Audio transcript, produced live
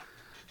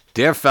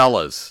Dear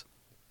fellas,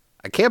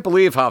 I can't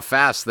believe how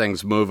fast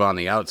things move on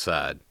the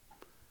outside.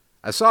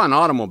 I saw an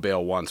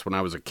automobile once when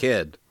I was a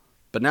kid,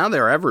 but now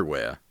they're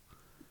everywhere.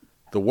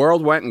 The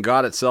world went and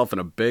got itself in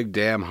a big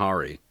damn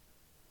hurry.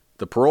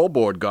 The parole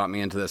board got me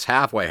into this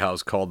halfway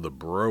house called The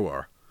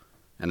Brewer,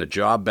 and a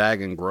job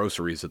bagging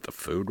groceries at the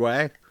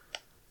Foodway.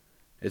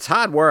 It's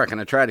hard work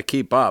and I try to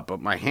keep up, but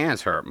my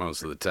hands hurt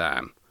most of the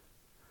time.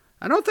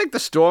 I don't think the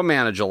store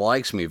manager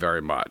likes me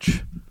very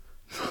much.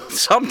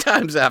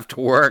 Sometimes after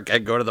work, I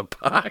go to the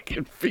park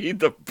and feed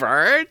the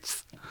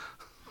birds.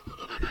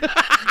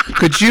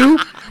 Could you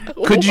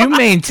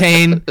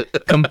maintain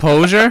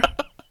composure?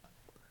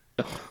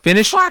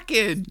 Finish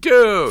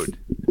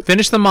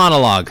the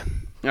monologue.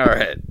 All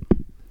right.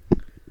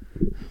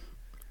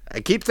 I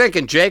keep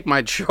thinking Jake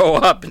might show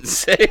up and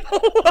say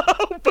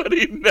hello, but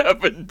he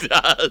never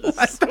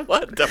does.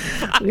 What the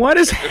fuck? What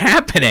is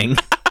happening?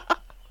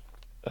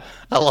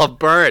 I love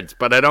birds,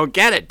 but I don't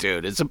get it,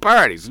 dude. It's a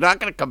bird. He's not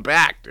going to come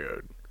back,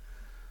 dude.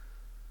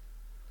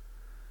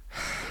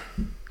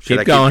 Should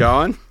I keep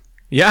going?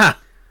 Yeah.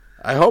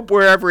 I hope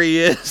wherever he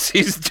is,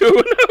 he's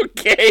doing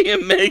okay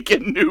and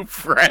making new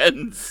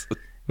friends.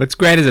 What's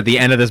great is at the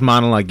end of this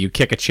monologue, you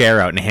kick a chair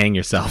out and hang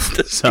yourself.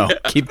 So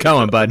keep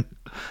going, bud.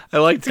 I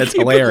like to keep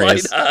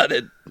hilarious. It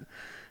lighthearted.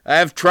 I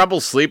have trouble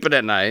sleeping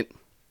at night.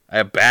 I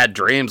have bad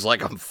dreams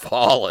like I'm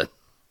falling.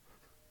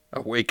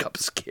 I wake up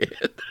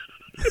scared.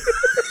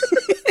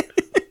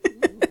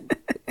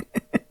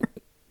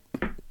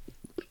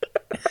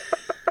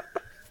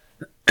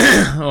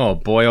 Oh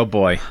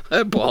boy. I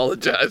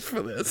apologize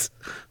for this.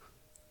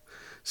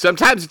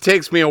 Sometimes it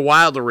takes me a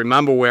while to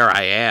remember where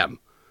I am.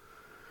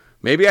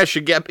 Maybe I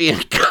should get me a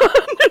gun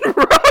and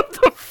rob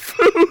the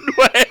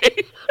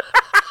Foodway.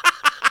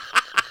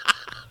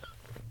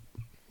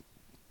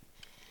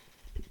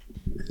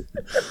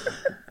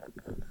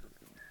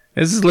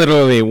 This is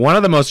literally one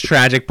of the most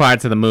tragic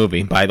parts of the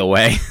movie, by the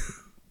way.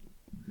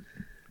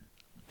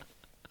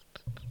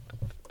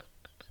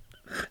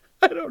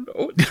 I don't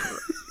know what to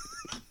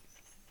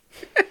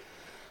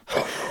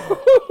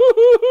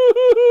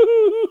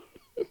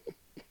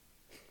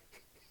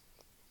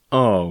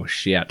Oh,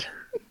 shit.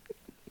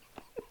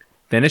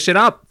 Finish it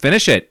up.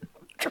 Finish it.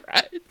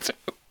 try to.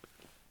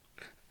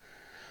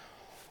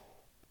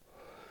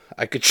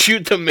 I could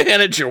shoot the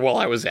manager while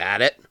I was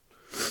at it.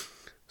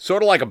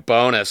 Sort of like a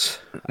bonus.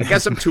 I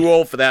guess I'm too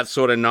old for that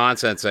sort of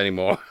nonsense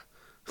anymore.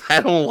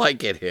 I don't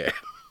like it here.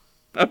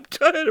 I'm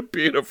tired of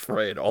being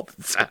afraid all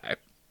the time.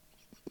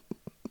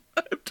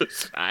 I've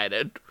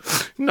decided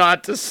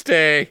not to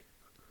stay.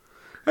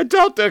 I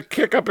doubt they'll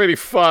kick up any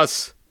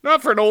fuss.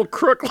 Not for an old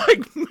crook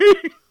like me.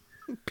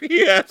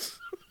 P.S.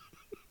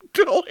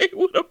 Tell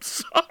Haywood I'm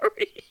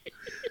sorry.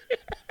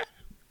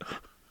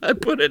 I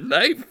put a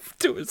knife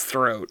to his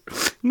throat.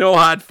 No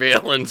hard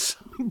feelings.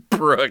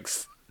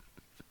 Brooks.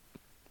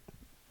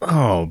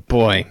 Oh,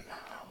 boy.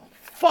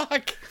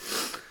 Fuck.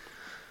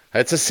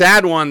 It's a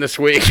sad one this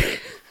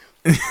week.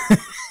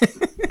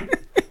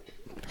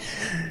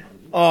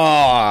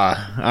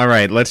 Oh, all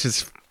right. Let's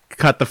just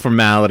cut the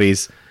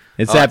formalities.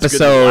 It's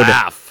episode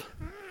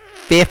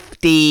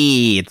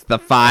 50. It's the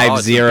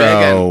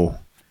 50.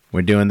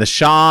 We're doing the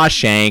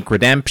Shawshank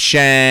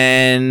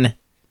Redemption.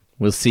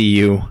 We'll see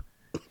you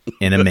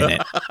in a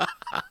minute.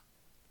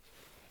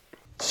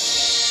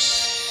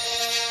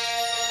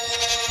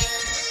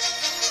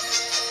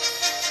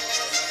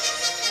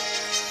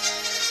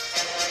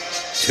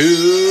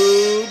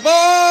 Two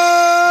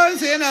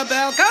boys in a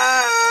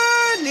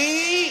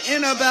balcony,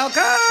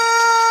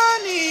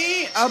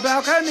 a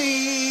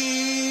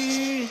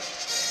balcony.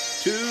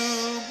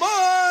 Two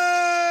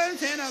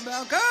boys in a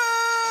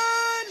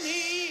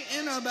balcony,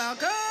 a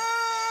balcony.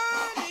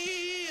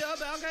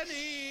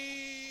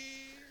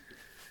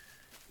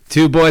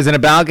 Two boys in a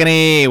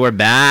balcony. We're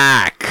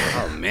back.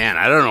 Oh, man,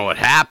 I don't know what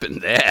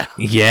happened there.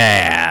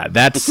 Yeah,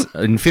 that's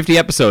in 50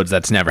 episodes.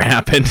 That's never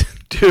happened.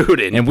 Dude,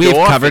 and we've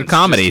covered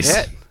comedies.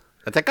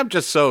 I think I'm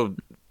just so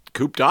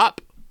cooped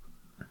up.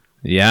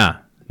 Yeah.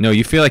 No,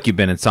 you feel like you've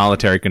been in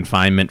solitary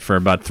confinement for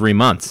about 3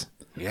 months.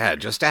 Yeah,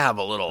 just to have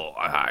a little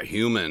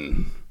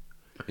human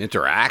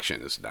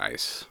interaction is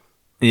nice.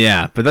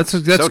 Yeah, but that's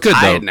so good,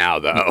 tired though. Now,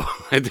 though.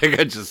 I think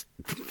I just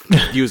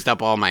used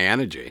up all my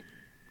energy.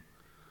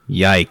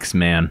 Yikes,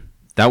 man.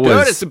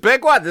 Dude, it's a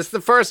big one. This is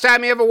the first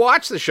time you ever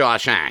watched The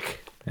Shawshank.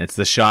 It's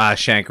The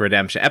Shawshank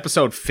Redemption.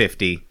 Episode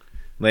 50.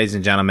 Ladies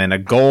and gentlemen, a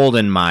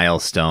golden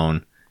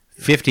milestone.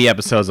 50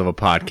 episodes of a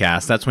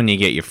podcast. That's when you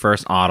get your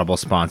first Audible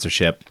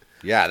sponsorship.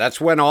 Yeah,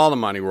 that's when all the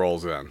money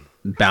rolls in.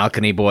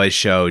 Balcony Boys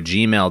Show,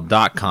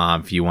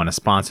 gmail.com if you want to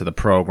sponsor the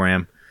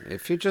program.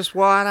 If you just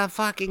want to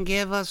fucking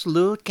give us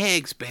loot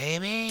cakes,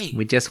 baby.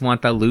 We just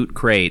want the loot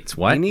crates.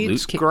 What? We need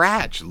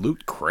scratch.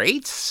 Loot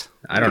crates?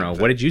 I don't know.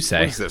 What did you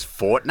say? What is this,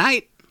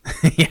 Fortnite?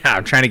 Yeah,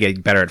 I'm trying to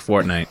get better at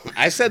Fortnite.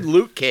 I said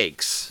loot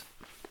cakes.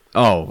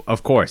 Oh,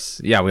 of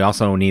course. Yeah, we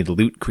also need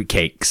loot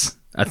cakes,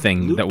 a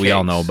thing that we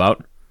all know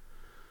about.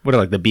 What are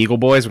like the Beagle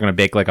Boys? We're going to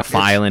bake like a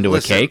file into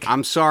a cake?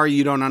 I'm sorry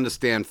you don't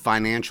understand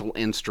financial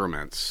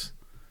instruments.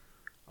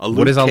 A loot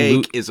What is a cake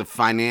loot? is a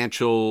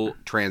financial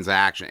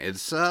transaction.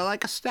 It's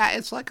like a stack.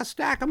 It's like a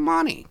stack of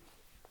money.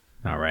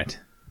 All right.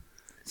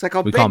 It's like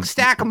a We call big 'em-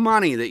 stack of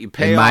money that you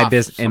pay In off.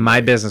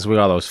 my business, we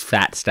call those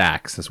fat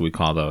stacks, as we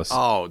call those.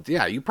 Oh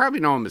yeah, you probably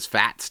know them as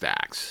fat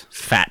stacks.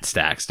 Fat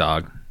stacks,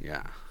 dog.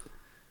 Yeah.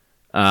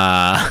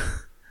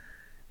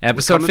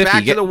 Episode Coming 50.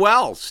 back to the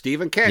well,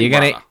 Stephen King. You're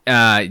brother.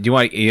 gonna do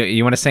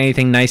you want to say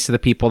anything nice to the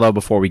people though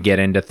before we get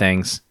into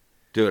things?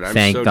 Dude, I'm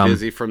Thank so them.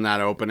 busy from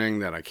that opening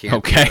that I can't.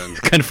 Okay, even-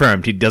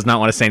 confirmed. He does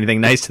not want to say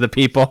anything nice to the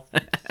people.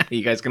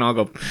 You guys can all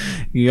go.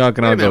 You all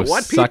can all Wait a go minute,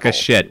 what suck a people?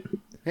 shit.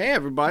 Hey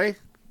everybody!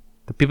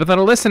 The people that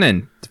are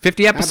listening.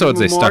 50 episodes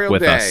they stuck Memorial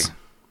with Day us.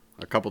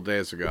 a couple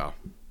days ago.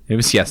 It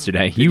was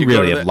yesterday. You you go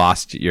really to have the-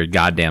 lost your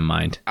goddamn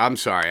mind. I'm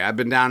sorry. I've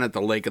been down at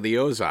the Lake of the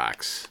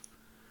Ozarks.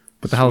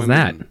 What the hell is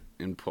that?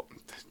 swimming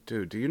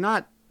Dude, do you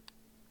not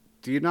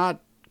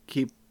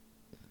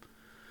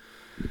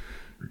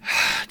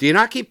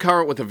keep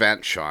current with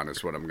events, Sean?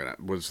 Is what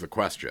was the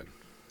question.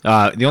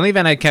 The only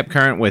event I kept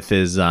current with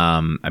is,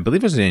 I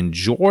believe it was in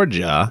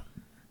Georgia,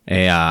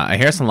 a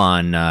hair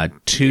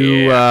salon.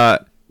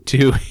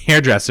 Two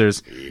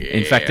hairdressers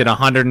infected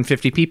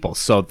 150 people.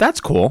 So that's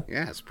cool.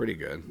 Yeah, it's pretty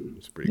good.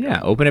 It's pretty Yeah,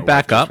 good. open it My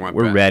back wife just up. went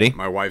We're back. ready.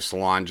 My wife's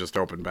salon just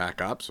opened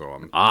back up, so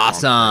I'm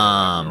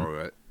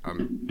Awesome.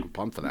 I'm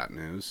pumped for that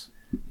news.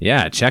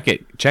 Yeah, check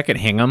it,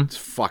 Hingham. It's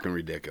fucking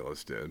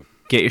ridiculous, dude.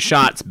 Get your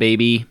shots,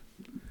 baby.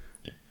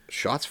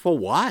 Shots for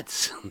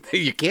what?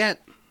 You can't.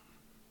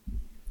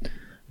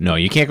 No,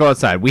 you can't go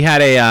outside. We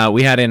had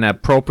an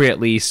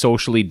appropriately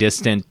socially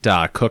distant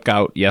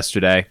cookout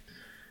yesterday.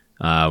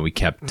 We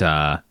kept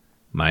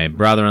my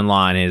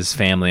brother-in-law and his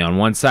family on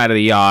one side of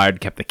the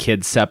yard, kept the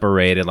kids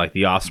separated, like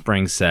the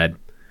Offspring said.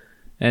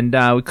 And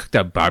we cooked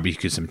up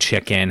barbecue, some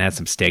chicken, had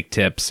some steak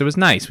tips. It was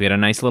nice. We had a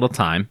nice little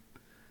time.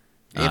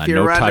 If no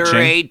you're under touching.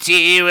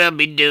 18, we'll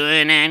be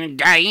doing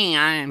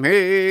anytime.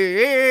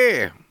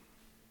 Hey,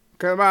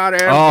 come out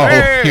and Oh,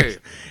 play.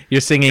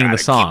 you're singing the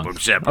song. Keep 'em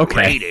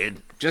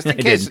separated. Just in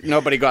case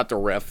nobody got the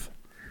riff.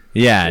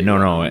 Yeah,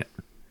 no.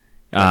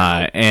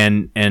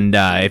 And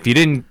if you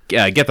didn't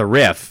get the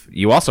riff,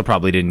 you also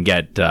probably didn't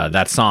get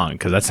that song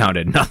because that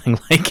sounded nothing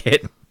like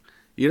it.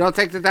 You don't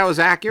think that was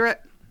accurate?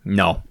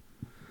 No,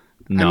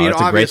 I mean, it's a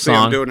great obviously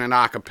song. I'm doing an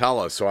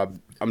acapella, so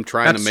I'm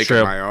trying That's to make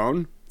true. it my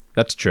own.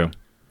 That's true.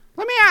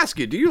 Let me ask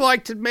you, do you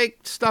like to make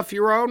stuff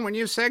your own when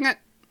you sing it?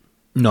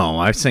 No,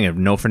 I sing it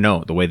note for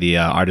note, the way the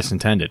artist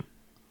intended.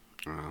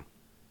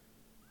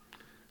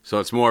 So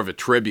it's more of a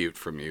tribute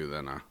from you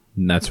than a...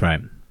 That's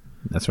right.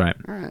 That's right.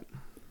 All right.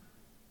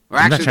 Or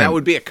actually, trying- that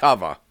would be a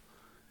cover.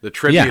 The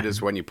tribute Yeah.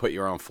 is when you put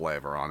your own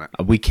flavor on it.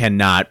 We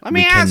cannot. Let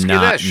me ask you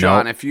this,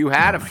 Sean. If you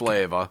had a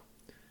flavor,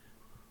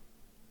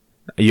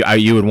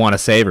 You would want to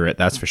savor it.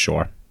 That's for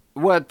sure.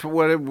 what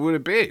would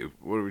it be?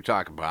 What are we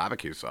talking?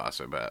 Barbecue sauce,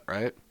 I bet,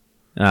 right?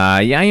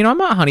 Yeah, I'm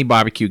a honey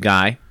barbecue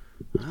guy.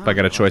 If I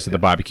got a choice of the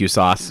barbecue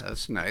sauce,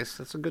 That's nice.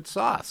 That's a good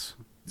sauce.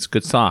 it's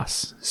good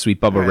sauce. Sweet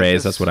Bubba Alright, Ray's.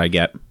 this- That's what I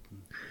get.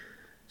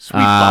 Sweet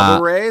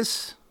Bubble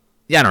Rays?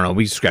 Yeah, I don't know.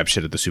 We just grab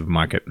shit at the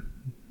supermarket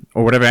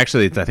or whatever.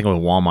 Actually, I think it was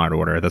a Walmart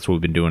order. That's what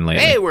we've been doing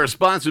lately. Hey, we're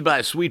sponsored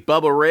by Sweet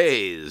Bubble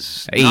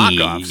Rays. Hey.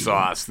 Knockoff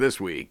sauce this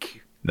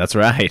week. That's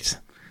right.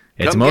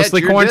 It's Come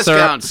mostly get your corn syrup.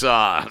 discount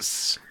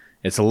sauce.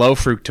 It's a low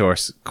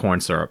fructose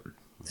corn syrup.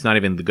 It's not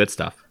even the good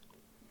stuff.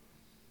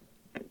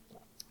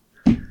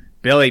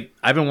 Billy,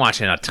 I've been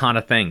watching a ton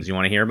of things. You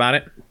want to hear about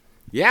it?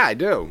 Yeah, I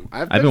do.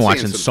 I've been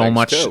watching so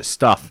much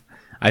stuff.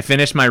 I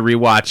finished my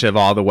rewatch of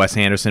all the Wes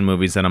Anderson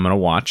movies that I'm going to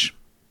watch.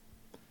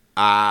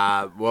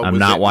 I'm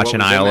not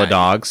watching Isle of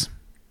Dogs.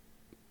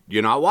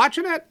 You're not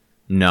watching it?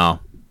 No.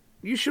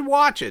 You should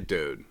watch it,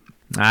 dude.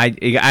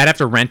 I'd have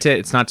to rent it.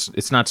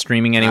 It's not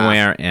streaming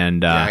anywhere,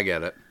 and Yeah, I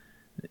get it.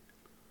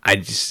 I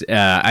just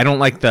I don't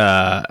like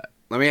the.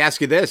 Let me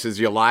ask you this: is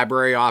your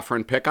library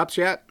offering pickups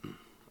yet?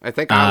 I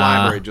think our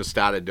library just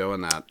started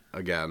doing that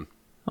again.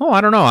 Oh,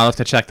 I don't know. I'll have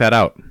to check that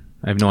out.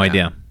 I have no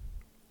idea.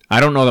 I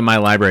don't know that my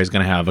library is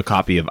going to have a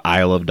copy of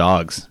Isle of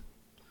Dogs.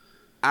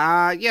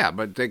 Yeah,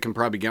 but they can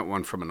probably get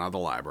one from another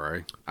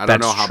library. I don't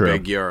That's know how true.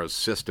 big your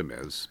system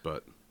is,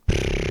 but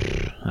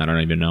I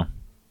don't even know.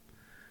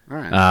 all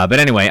right. But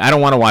anyway, I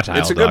don't want to watch Isle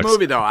It's a of good Dogs.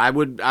 movie, though. I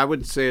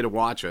would say to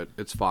watch it.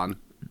 It's fun.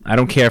 I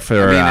don't care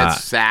for. I mean,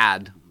 it's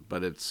sad,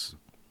 but it's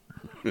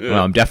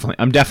well, I'm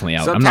definitely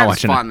out. sometimes I'm not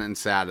watching. fun and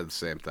sad are the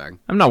same thing.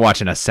 I'm not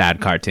watching a sad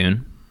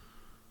cartoon.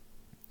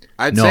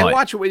 I'd No, say I-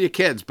 watch it with your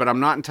kids, but I'm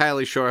not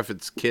entirely sure if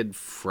it's kid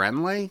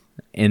friendly.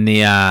 In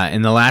the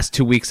last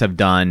 2 weeks, I've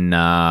done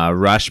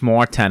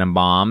Rushmore,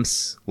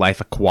 Tenenbaums,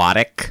 Life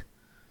Aquatic,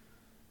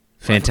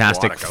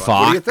 Fantastic Aquatic. Fox.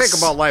 What do you think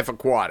about Life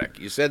Aquatic?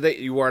 You said that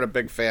you weren't a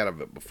big fan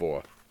of it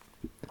before.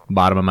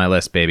 Bottom of my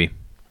list, baby.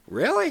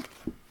 Really?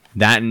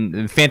 That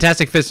and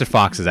Fantastic Fist of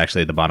Fox is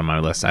actually at the bottom of my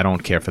list. I don't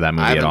care for that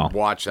movie I at all. haven't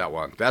watched that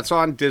one. That's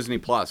on Disney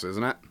Plus,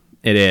 isn't it?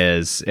 It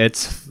is.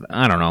 It's.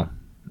 I don't know.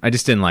 I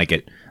just didn't like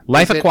it.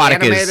 Life Is it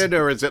Aquatic animated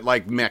or is it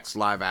like mixed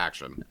live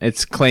action?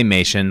 It's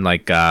claymation,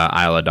 like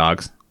Isle of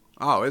Dogs.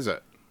 Oh, is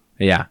it?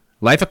 Yeah.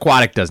 Life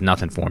Aquatic does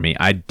nothing for me.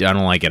 I don't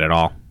like it at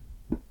all.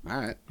 All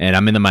right. And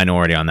I'm in the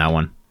minority on that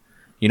one.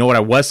 You know what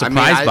I was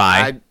surprised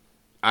by?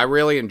 I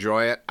really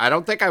enjoy it. I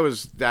don't think I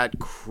was that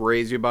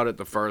crazy about it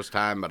the first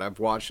time, but I've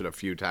watched it a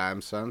few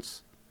times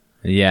since.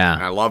 Yeah.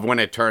 And I love when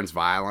it turns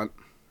violent.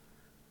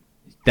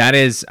 That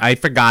is, I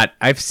forgot.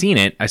 I've seen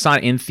it. I saw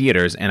it in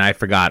theaters, and I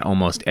forgot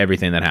almost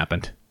everything that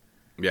happened.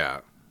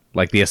 Yeah.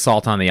 Like the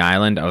assault on the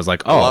island. I was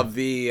like, oh.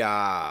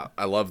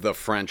 I love the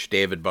French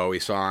David Bowie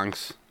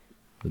songs.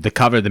 The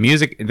cover, the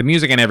music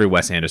in every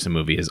Wes Anderson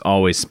movie is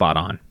always spot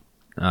on.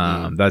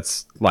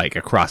 That's like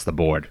across the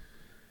board.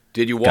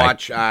 Did you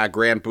watch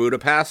Grand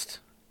Budapest?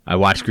 I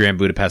watched Grand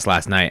Budapest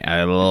last night.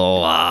 I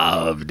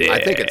loved it.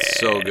 I think it's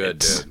so good,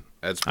 dude.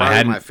 It's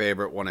probably my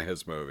favorite one of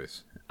his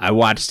movies. I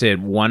watched it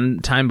one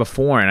time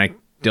before, and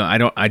I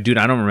don't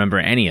remember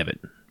any of it.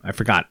 I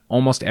forgot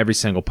almost every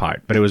single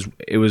part. But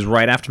it was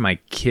right after my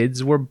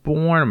kids were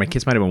born. Or my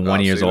kids might have been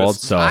 1 year old.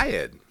 So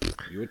tired.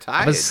 You were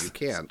tired. You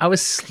can't. I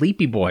was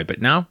sleepy boy,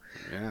 but now,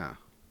 yeah,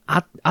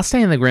 I'll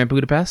stay in the Grand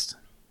Budapest.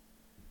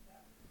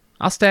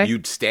 I'll stay.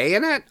 You'd stay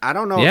in it? I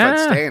don't know if I'd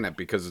stay in it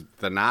because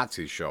the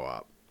Nazis show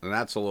up. And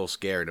that's a little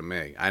scary to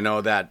me. I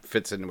know that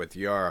fits in with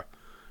your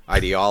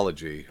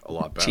ideology a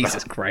lot better.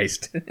 Jesus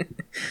Christ.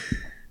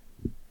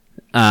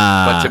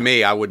 But to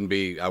me, I wouldn't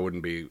be.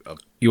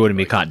 You wouldn't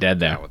be caught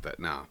dead there. With it,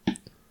 no.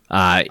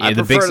 I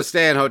prefer to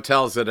stay in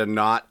hotels that are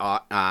not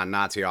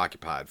Nazi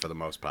occupied for the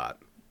most part.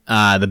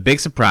 The big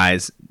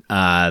surprise,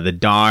 the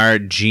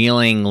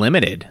Darjeeling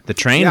Limited, the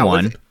train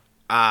one.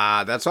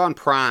 That's on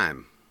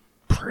Prime.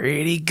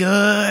 Pretty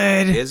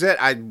good. Is it?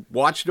 I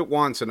watched it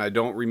once and I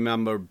don't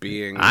remember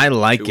being. I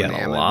like it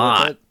a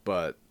lot,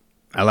 but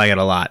I like it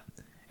a lot.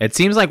 It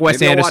seems like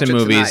Wes Anderson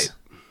movies. Tonight.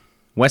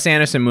 Wes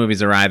Anderson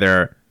movies are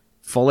either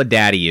full of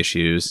daddy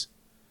issues,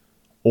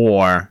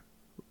 or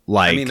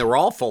like. I mean, they're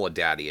all full of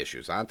daddy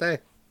issues, aren't they?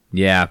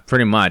 Yeah,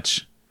 pretty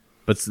much.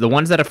 But the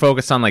ones that are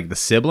focused on like the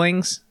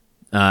siblings,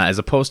 as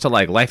opposed to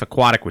like Life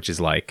Aquatic, which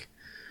is like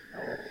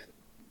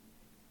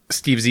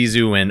Steve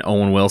Zissou and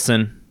Owen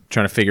Wilson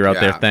trying to figure out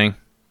their thing.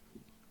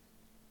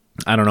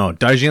 I don't know.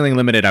 Darjeeling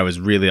Limited, I was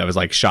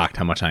like shocked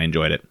how much I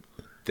enjoyed it.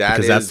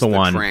 Because that's the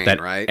one train, that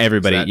right?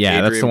 everybody,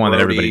 that's the one that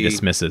everybody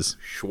dismisses.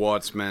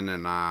 Schwartzman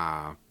and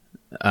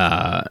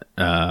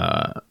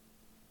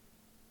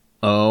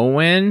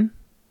Owen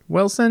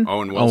Wilson?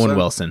 Owen Wilson? Owen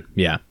Wilson,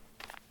 yeah.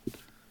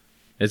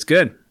 It's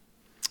good.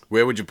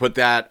 Where would you put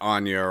that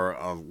on your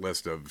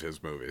list of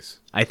his movies?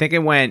 I think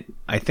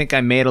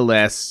I made a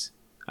list.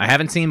 I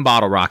haven't seen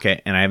Bottle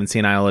Rocket, and I haven't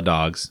seen Isle of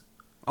Dogs.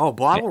 Oh,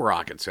 Bottle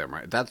Rocket's him,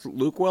 right? That's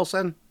Luke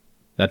Wilson?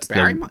 That's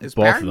is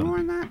both of Barrymore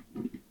them. in that?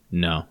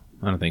 No,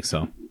 I don't think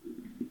so.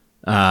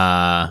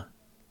 Yeah,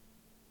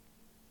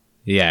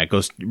 it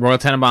goes Royal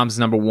Tenenbaums is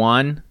number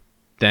 1,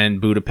 then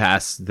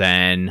Budapest,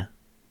 then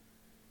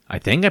I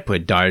think I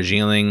put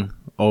Darjeeling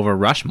over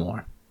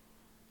Rushmore.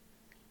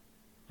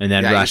 And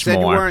then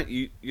Rushmore.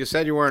 You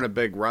said you weren't a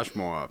big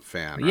Rushmore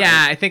fan, right?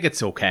 Yeah, I think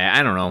it's okay.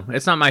 I don't know.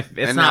 It's not my.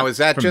 Now is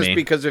that just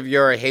because of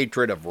your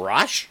hatred of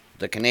Rush,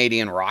 the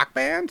Canadian rock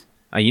band?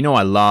 You know,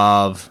 I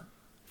love.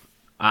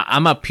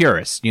 I'm a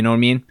purist. You know what I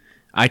mean?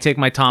 I take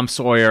my Tom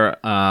Sawyer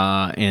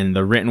in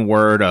the written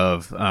word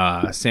of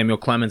Samuel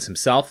Clemens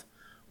himself,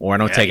 or I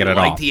don't take it at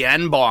all. Like the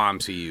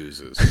N-bombs he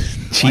uses.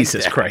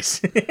 Jesus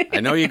Christ! I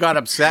know you got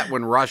upset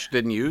when Rush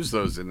didn't use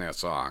those in their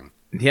song.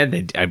 Yeah,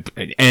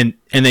 and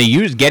they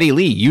use Geddy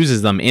Lee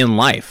uses them in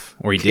life,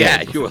 or he did.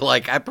 Yeah, you were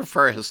like, I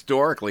prefer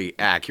historically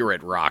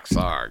accurate rock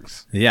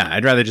songs. Yeah,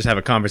 I'd rather just have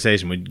a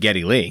conversation with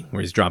Geddy Lee,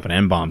 where he's dropping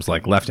N-bombs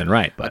like left and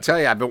right. But I tell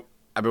you,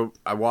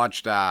 I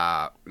watched.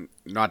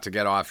 Not to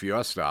get off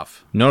your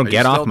stuff. No,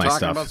 get off my stuff.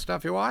 stuff. About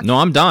stuff you watch? No,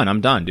 I'm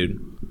done,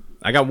 dude.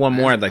 I got one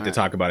more I'd like to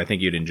talk about. I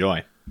think you'd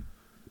enjoy.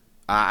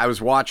 I was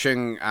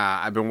watching.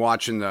 I've been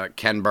watching the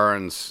Ken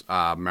Burns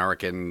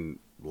American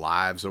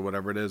Lives or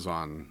whatever it is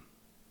on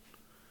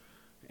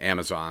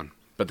Amazon.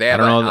 But they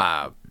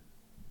have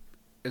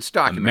it's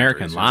documentaries.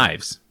 American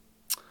Lives.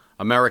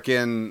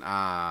 American.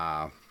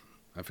 I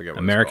forget what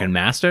American it's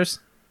called. Masters.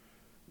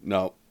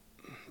 No,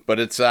 but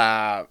it's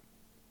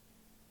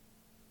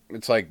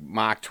like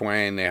Mark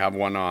Twain. They have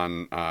one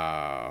on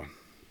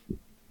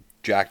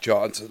Jack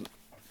Johnson,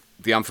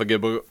 the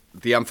Unforgivable.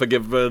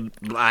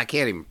 I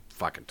can't even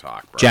fucking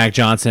talk, bro. Jack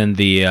Johnson,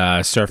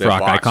 the surf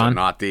rock boxer, icon,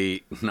 not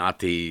the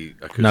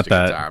acoustic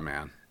guitar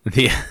man,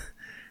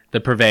 the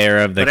purveyor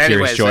of the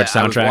Curious George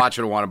soundtrack. I was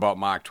watching one about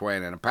Mark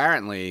Twain, and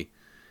apparently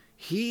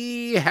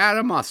he had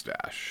a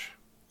mustache.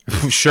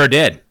 Sure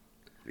did.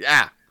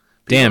 Yeah.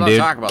 Damn, dude.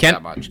 Talk about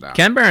that much now.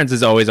 Ken Burns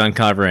is always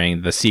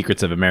uncovering the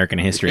secrets of American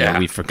history that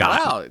we forgot.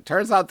 Well, it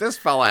turns out this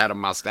fella had a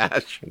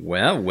mustache.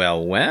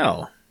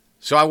 Well.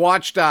 So I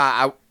watched,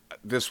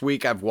 this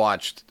week I've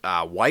watched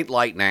White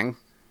Lightning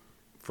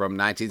from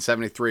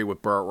 1973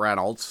 with Burt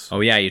Reynolds.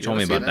 Oh, yeah, you told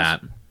me about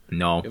that.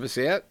 No. You ever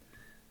see it?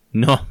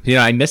 No.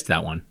 I missed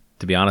that one,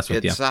 to be honest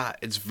with you.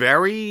 It's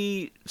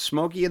very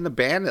Smokey and the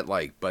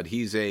Bandit-like, but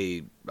he's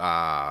he's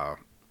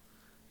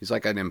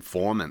like an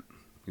informant.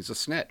 He's a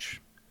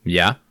snitch.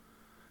 Yeah.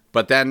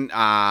 But then,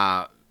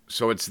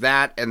 so it's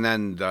that, and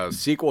then the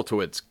sequel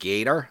to it's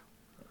Gator,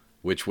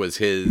 which was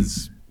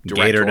his Gator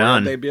directorial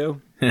Dunn.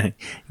 debut. Gator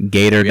We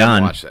haven't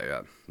Dunn. watched that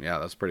yet. Yeah,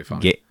 that's pretty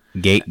funny.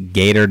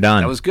 Gator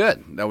Dunn. That was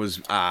good. That was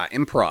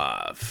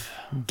improv.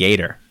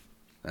 Gator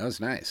That was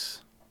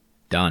nice.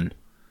 Dunn.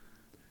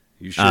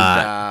 You should.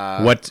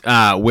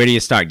 Where do you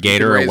start? you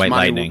Gator could or raise White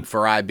money Lightning?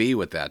 for IB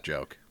with that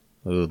joke.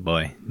 Oh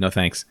boy, no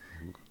thanks.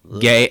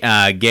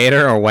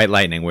 Gator or White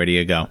Lightning? Where do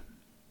you go?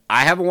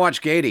 I haven't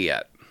watched Gator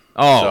yet.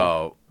 Oh,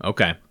 So,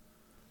 okay.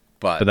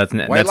 but But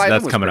White Lightning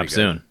that's was coming pretty up good.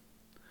 soon.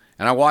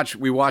 And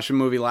we watched a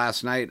movie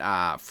last night.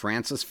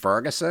 Francis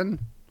Ferguson.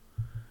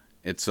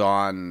 It's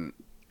on.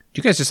 Do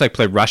you guys just like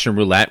play Russian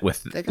roulette with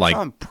think it's like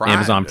on Prime,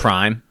 Amazon dude.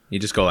 Prime? You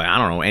just go like, I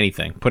don't know,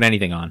 anything. Put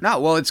anything on. No,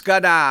 well, it's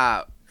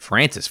got.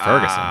 Francis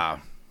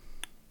Ferguson.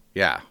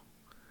 Yeah.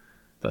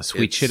 The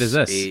sweet It's shit is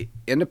this?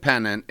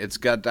 independent. It's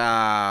got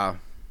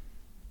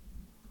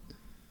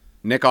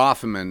Nick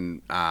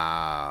Offerman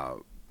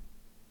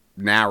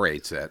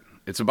narrates it.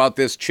 It's about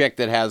this chick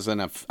that has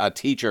a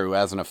teacher who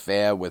has an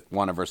affair with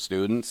one of her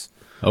students.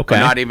 Okay. But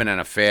not even an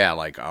affair,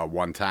 like a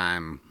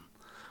one-time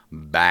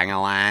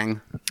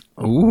bang-a-lang.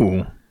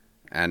 Ooh.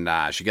 And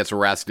she gets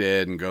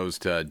arrested and goes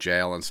to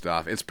jail and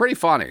stuff. It's pretty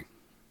funny.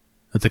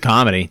 It's a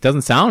comedy.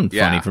 Doesn't sound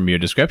Yeah. funny from your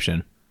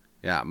description.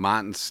 Yeah,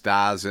 Martin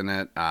Starr's in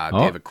it. Oh.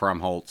 David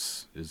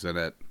Krumholtz is in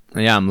it.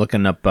 Yeah, I'm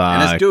looking up.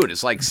 And this dude,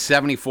 it's like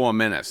 74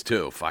 minutes,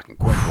 too. Fucking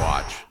quick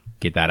watch.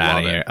 Get that out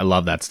of Love here. it. I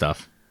love that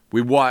stuff.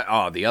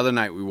 The other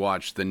night we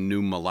watched the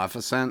new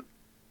Maleficent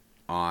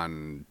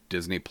on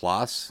Disney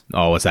Plus.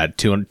 Oh, what's that?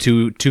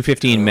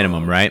 215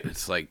 minimum, right?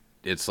 It's like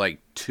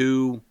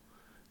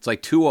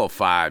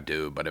 205,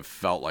 dude, but it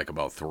felt like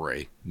about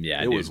 3.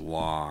 Yeah, it dude. was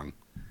long.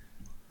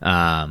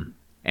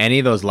 Any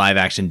of those live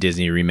action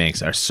Disney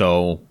remakes are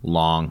so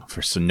long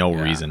for no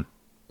Yeah. reason.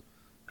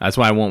 That's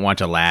why I won't watch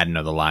Aladdin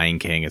or The Lion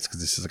King. It's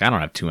because it's just like I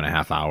don't have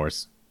 2.5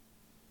 hours.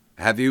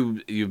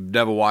 You've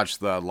never watched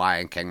the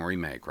Lion King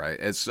remake, right?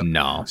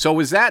 No. So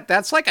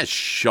that's like a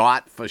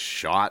shot for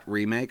shot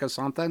remake or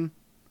something?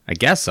 I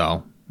guess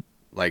so.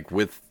 Like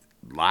with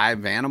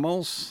live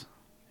animals?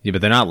 Yeah,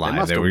 but they're not They live.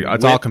 must have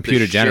It's all whipped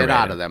computer the generated. shit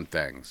out of them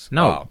things.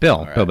 No, Oh, Bill,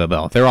 all right.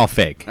 Bill. They're all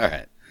fake. All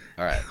right.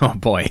 Oh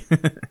boy.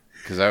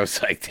 Because I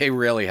was like, they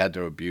really had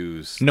to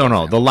abuse.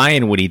 No. The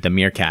lion would eat the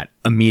meerkat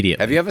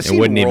immediately. Have you ever It seen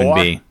wouldn't even Roar?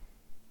 be.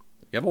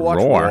 You ever watch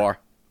Roar? War?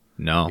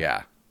 No.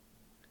 Yeah.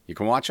 You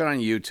can watch it on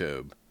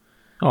YouTube.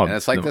 Oh, And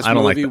it's like this I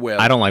don't movie like. where-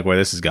 I don't like where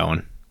this is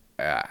going.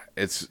 Yeah.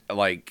 It's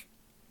like.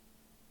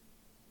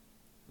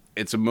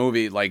 It's a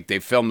movie, like, they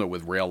filmed it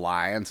with real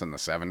lions in the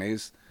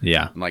 70s.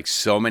 Yeah. And, like,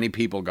 so many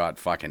people got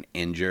fucking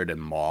injured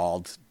and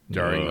mauled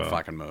during the Ugh.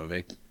 fucking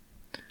movie.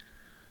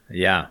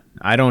 Yeah.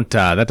 I don't.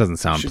 That doesn't You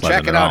sound should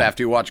pleasant check it at out all.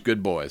 after you watch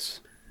Good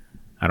Boys.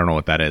 I don't know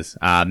what that is.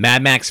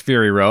 Mad Max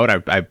Fury Road.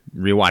 I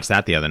rewatched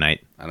that the other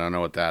night. I don't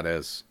know what that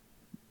is.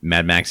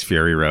 Mad Max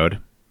Fury Road.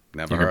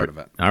 Never heard of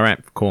it. All right,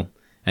 cool.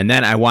 And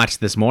then I watched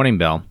this morning,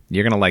 Bill.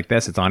 You're gonna like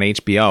this. It's on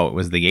HBO. It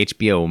was the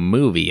HBO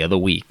movie of the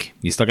week.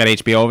 You still got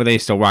HBO over there? You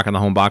still rocking the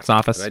home box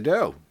office? I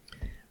do.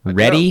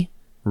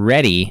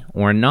 Ready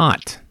or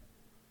not?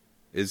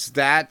 Is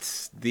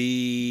that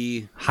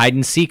the... Hide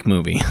and seek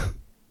movie.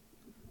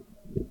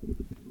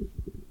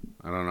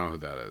 I don't know who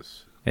that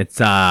is. It's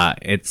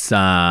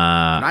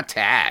Not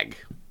Tag.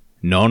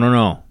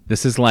 No.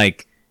 This is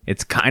like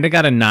it's kind of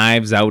got a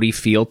Knives Outy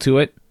feel to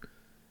it.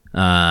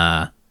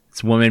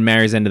 This woman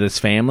marries into this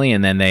family,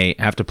 and then they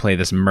have to play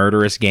this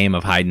murderous game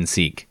of hide and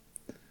seek,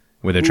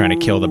 where they're trying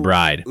to kill the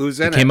bride. Who's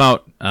in it? Came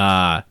out.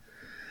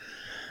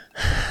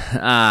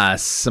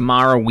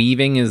 Samara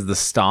Weaving is the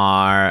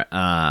star.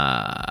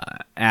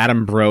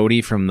 Adam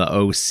Brody from the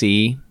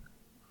OC.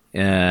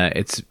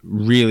 It's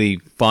really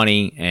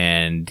funny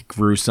and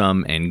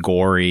gruesome and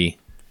gory.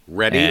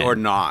 Ready or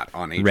Not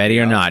on HBO. Ready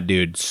or not,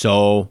 dude.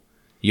 So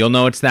you'll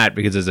know it's that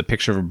because there's a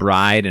picture of a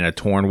bride in a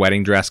torn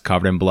wedding dress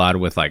covered in blood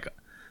with like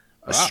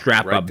a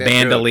strap right up there,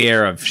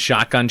 bandolier of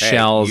shotgun Hey,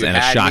 shells you and a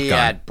had me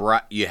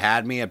shotgun. you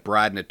had me at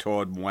bride in a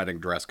torn wedding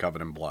dress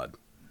covered in blood.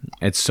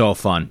 It's so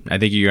fun. I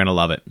think you're gonna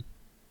love it.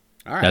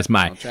 All right. That's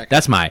I'll check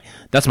that's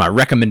my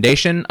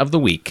recommendation of the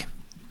week.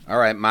 All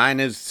right, mine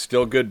is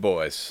still Good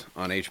Boys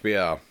on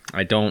HBO.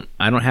 I don't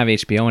have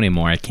HBO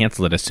anymore. I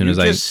canceled it as soon as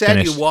I just said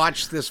finished. you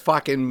watched this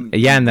fucking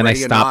Yeah, and then I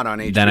Ready or Not stopped. on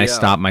HBO. Then I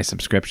stopped my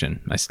subscription.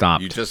 I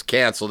stopped. You just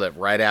canceled it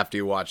right after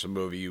you watched the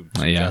movie you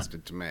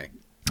suggested to me.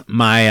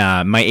 My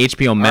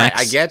HBO Max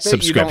I get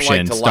that you don't like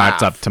subscription to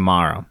starts laugh. up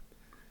tomorrow.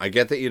 I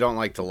get that you don't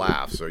like to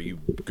laugh, so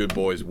Good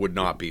Boys would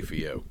not be for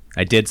you.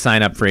 I did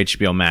sign up for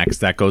HBO Max.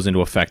 That goes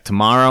into effect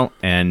tomorrow,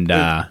 and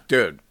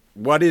Dude,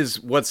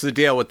 what's the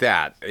deal with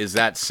that? Is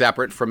that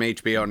separate from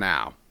HBO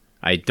Now?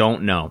 I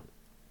don't know.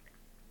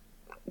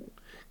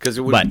 Because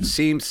it would But-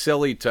 seem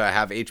silly to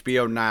have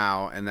HBO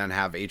Now and then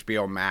have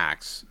HBO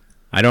Max.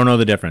 I don't know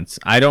the difference.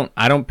 I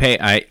don't pay.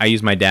 I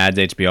use my dad's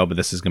HBO, but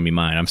this is gonna be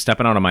mine. I'm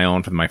stepping out on my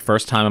own for my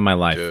first time in my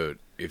life. Dude,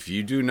 if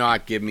you do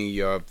not give me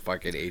your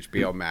fucking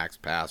HBO Max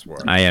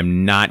password, I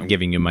am not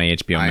giving you my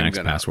HBO I'm Max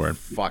gonna password.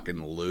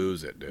 fucking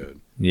lose it,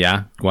 dude.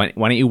 Yeah. Why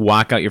don't you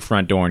walk out your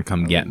front door and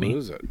come get me?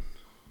 Lose it.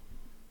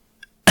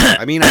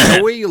 I mean, I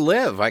know where you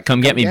live. I can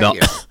Come get me, Bill.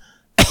 you.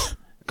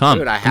 Come,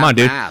 Dude, I have come on,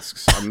 dude.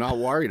 masks. I'm not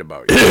worried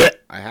about you.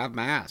 I have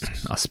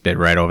masks. I'll spit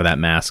right over that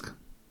mask.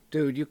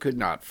 Dude, you could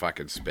not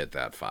fucking spit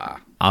that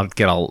far. I'll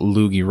get a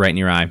loogie right in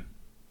your eye.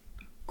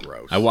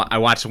 Gross. I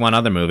watched one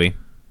other movie.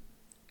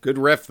 Good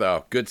riff,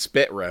 though. Good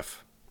spit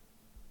riff.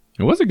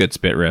 It was a good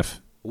spit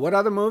riff. What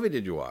other movie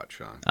did you watch,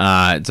 Sean?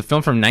 It's a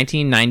film from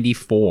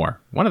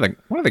 1994. One of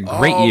the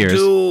great years.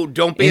 Dude,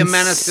 don't be a in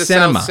menace to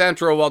cinema. South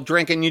Central while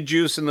drinking your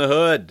juice in the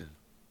hood.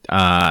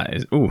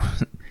 Ooh,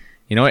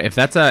 you know what? If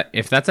that's a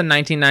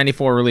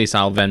 1994 release,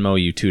 I'll Venmo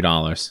you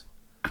 $2.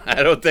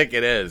 I don't think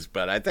it is,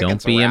 but I think Don't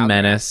it's be a around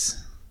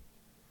menace.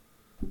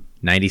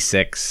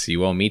 96.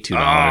 You owe me $2.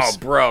 Oh,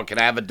 bro, can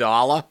I have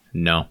 $1?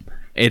 No,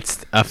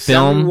 it's a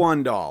film.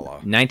 $1.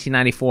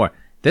 1994.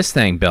 This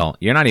thing, Bill,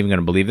 you're not even going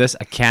to believe this.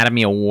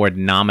 Academy Award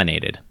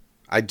nominated.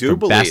 I do for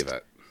believe Best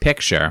it.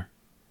 Picture.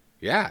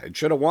 Yeah, it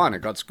should have won. It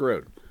got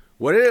screwed.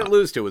 What did it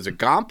lose to? Was it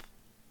Gump?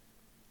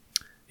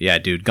 Yeah,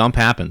 dude, Gump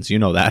happens. You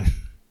know that.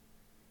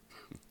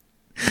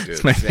 Dude,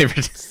 It's my sick,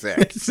 favorite. Sick.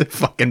 It's the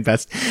fucking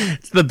best.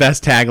 It's the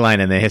best tagline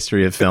in the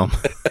history of film.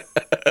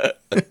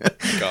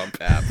 Gump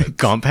happened.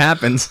 Gump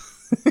happens.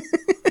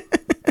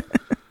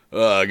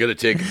 I gotta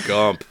take a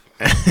Gump.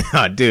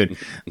 Oh, dude,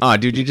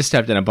 you just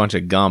stepped in a bunch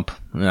of Gump.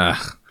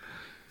 Ugh.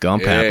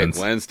 Gump Hey, happens.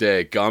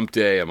 Wednesday, Gump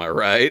Day. Am I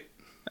right?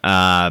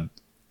 A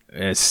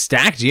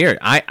stacked year.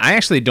 I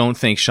actually don't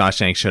think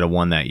Shawshank should have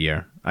won that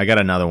year. I got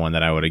another one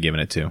that I would have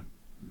given it to.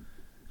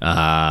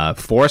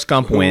 Forrest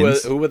Gump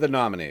wins. Who were the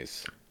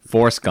nominees?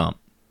 Forrest Gump.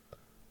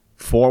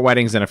 4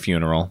 Weddings and a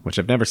Funeral, which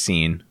I've never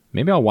seen.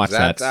 Maybe I'll watch Is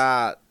that.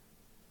 that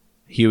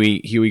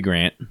Huey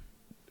Grant.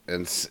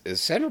 and is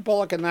Sandra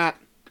Bullock in that?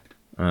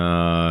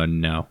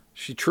 No.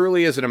 She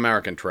truly is an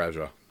American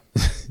treasure.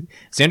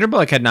 Sandra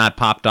Bullock had not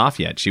popped off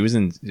yet. She was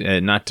in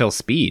not till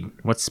Speed.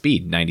 What's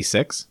Speed?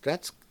 96?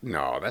 That's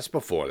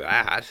before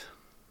that.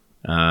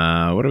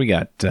 What do we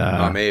got?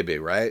 Maybe,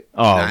 right?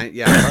 Oh.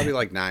 Yeah, probably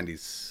like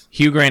 90s.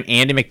 Hugh Grant,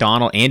 Andy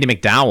McDowell.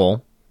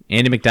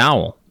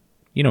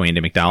 You know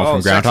Andy McDowell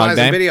from Sex, Groundhog Lies,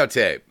 Day. and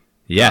Videotape.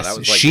 Yes, that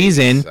was like she's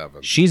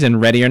 87. She's in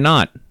Ready or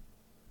Not.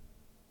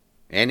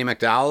 Andy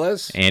McDowell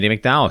is? Andy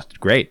McDowell,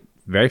 great,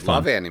 very fun.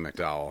 Love Andy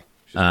McDowell.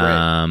 She's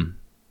great.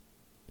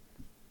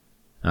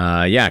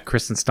 Yeah,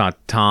 Kristen Scott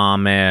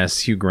Thomas,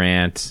 Hugh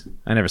Grant.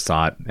 I never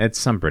saw it. It's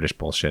some British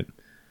bullshit.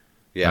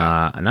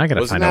 Yeah. And I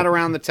gotta Wasn't find that out.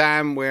 around the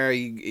time where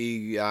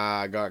he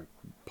got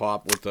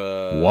popped with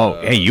the...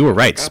 Whoa, hey, you were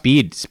right.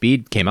 hookup?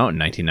 Speed came out in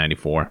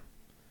 1994.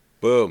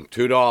 Boom,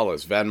 $2.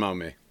 Venmo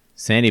me.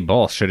 Sandy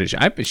Bullock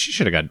she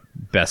should have got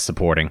Best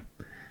Supporting.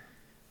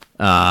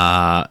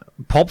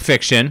 Pulp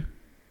Fiction.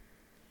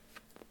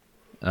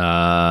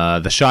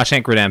 The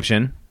Shawshank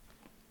Redemption.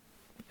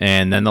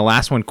 And then the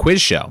last one,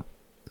 Quiz Show.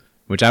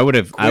 Which I would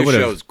have. Quiz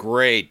Show's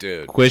great,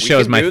 dude. Quiz we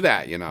Show's can my do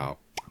that, you know.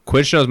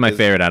 Quiz Show's my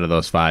favorite out of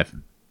those 5.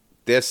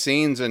 There's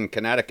scenes in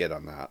Connecticut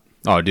on that.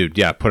 Oh, dude,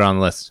 yeah, put it on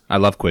the list. I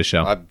love Quiz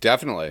Show.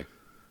 Definitely.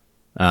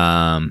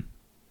 I'll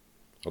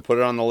put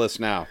it on the list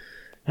now.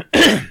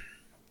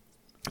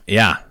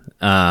 Yeah.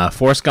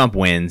 Forrest Gump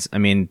wins. I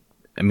mean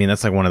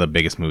that's like one of the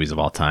biggest movies of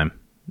all time.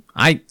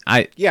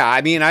 Yeah,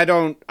 I mean, I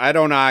don't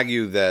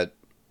argue that.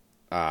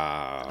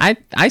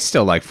 I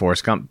still like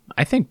Forrest Gump.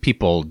 I think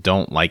people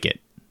don't like it.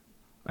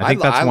 I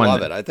think that's I one.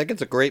 love it. I think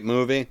it's a great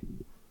movie.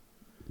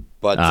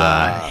 But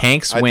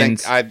Hanks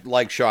wins. I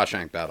like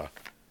Shawshank better.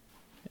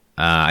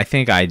 I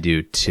think I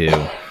do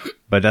too,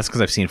 but that's because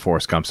I've seen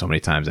Forrest Gump so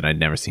many times and I'd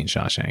never seen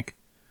Shawshank.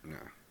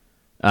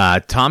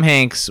 Tom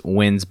Hanks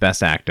wins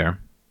Best Actor.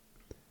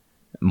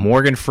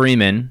 Morgan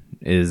Freeman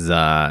is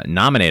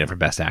nominated for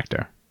Best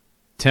Actor.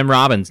 Tim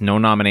Robbins, no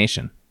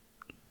nomination.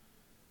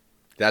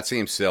 That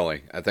seems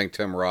silly. I think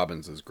Tim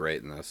Robbins is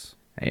great in this.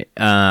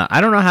 I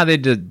don't know how they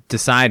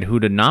decide who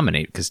to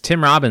nominate because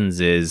Tim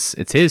Robbins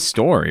it's his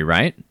story,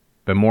 right?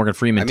 But Morgan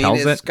Freeman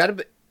tells it's it. Gotta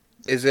be,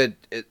 is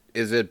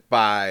it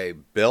by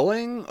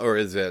billing or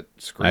is it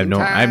screen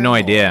time? I have no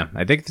idea.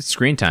 I think it's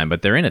screen time,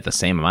 but they're in it the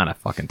same amount of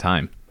fucking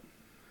time.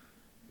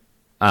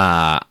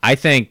 I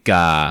think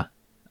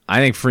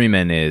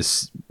Freeman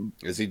is.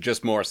 Is he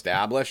just more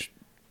established?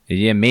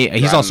 Yeah, he's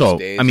Driving also.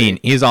 Miss I mean,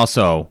 Daisy? he's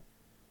also,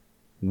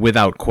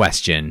 without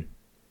question,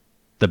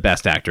 the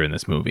best actor in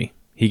this movie.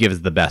 He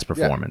gives the best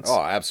performance. Yeah.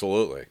 Oh,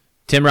 absolutely.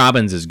 Tim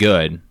Robbins is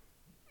good.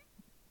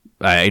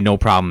 No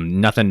problem.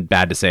 Nothing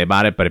bad to say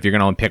about it. But if you're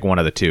going to pick one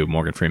of the two,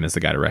 Morgan Freeman's the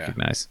guy to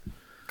recognize.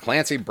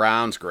 Clancy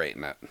Brown's great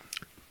in it.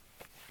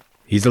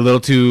 He's a little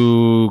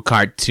too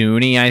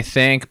cartoony, I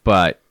think,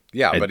 but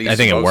Yeah, but I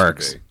think it supposed to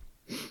works. be.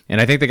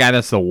 And I think the guy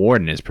that's the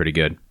warden is pretty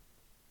good.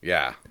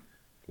 Yeah.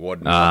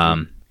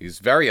 Warden. He's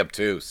very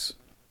obtuse.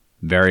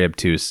 Very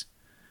obtuse.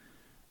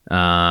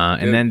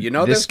 And Dude, then you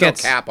know this there's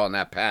gets no cap on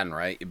that pen,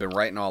 right? You've been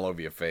writing all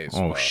over your face.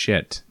 Oh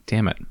shit!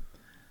 Damn it!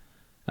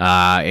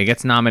 It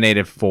gets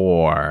nominated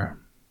for.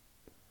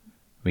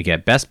 We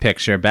get Best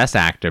Picture, Best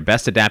Actor,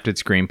 Best Adapted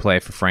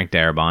Screenplay for Frank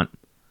Darabont,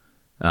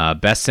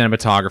 Best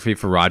Cinematography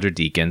for Roger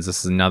Deakins. This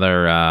is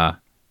another.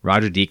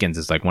 Roger Deakins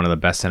is like one of the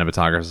best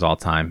cinematographers of all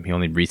time. He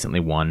only recently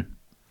won.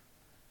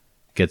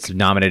 Gets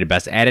nominated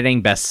Best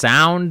Editing, Best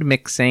Sound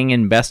Mixing,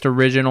 and Best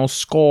Original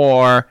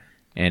Score,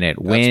 and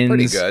it wins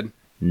pretty good.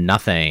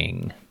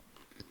 Nothing.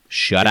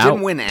 Shut It out.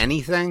 didn't win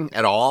anything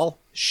at all.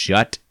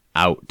 Shut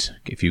out,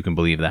 if you can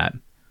believe that.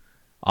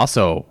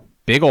 Also,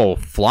 big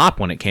old flop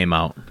when it came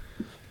out.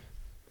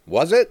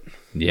 Was it?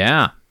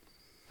 Yeah.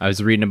 I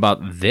was reading about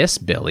this,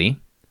 Billy.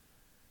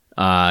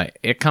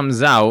 It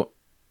comes out.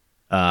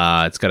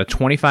 It's got a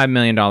 $25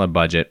 million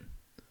budget.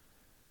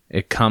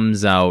 It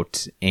comes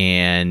out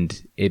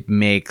and it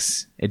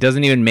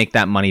doesn't even make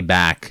that money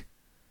back.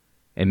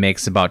 It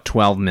makes about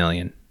 $12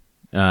 million.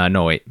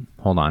 No, wait,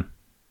 hold on.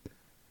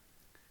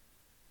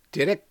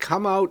 Did it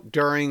come out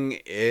during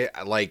it?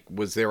 Like,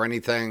 was there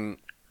anything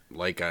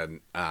like a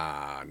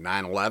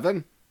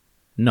 9/11?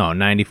 No,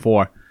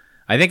 94.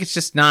 I think it's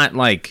just not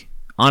like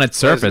on its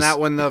surface. Isn't that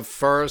when the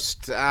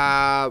first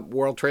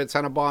World Trade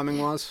Center bombing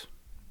was?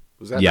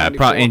 Was that? Yeah, 94?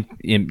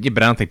 probably.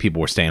 But I don't think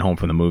people were staying home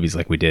from the movies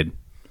like we did.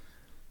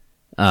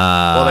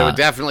 Well, they were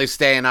definitely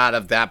staying out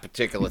of that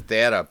particular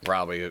theater,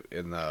 probably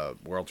in the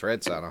World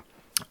Trade Center.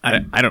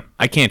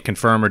 I can't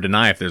confirm or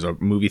deny if there's a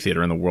movie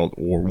theater in the world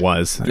or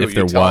was. Dude, if there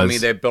you're telling was, me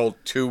they built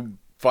 2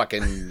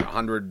 fucking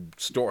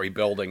 100-story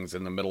buildings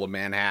in the middle of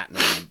Manhattan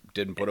and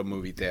didn't put a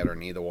movie theater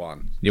in either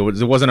one. there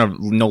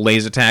wasn't no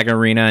laser tag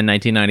arena in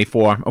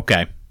 1994.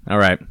 Okay, all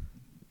right.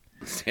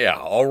 Yeah,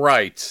 all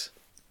right.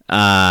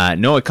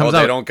 No, it comes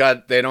out.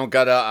 They don't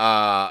got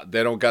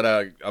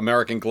a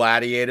American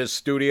Gladiators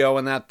studio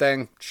in that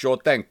thing. Sure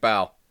thing,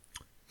 pal.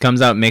 Comes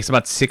out, makes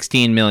about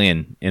 $16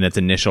 million in its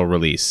initial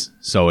release,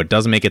 so it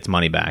doesn't make its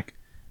money back.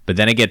 But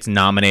then it gets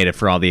nominated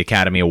for all the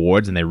Academy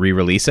Awards, and they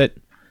re-release it,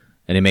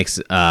 and it makes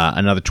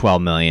another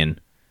 $12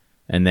 million,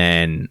 and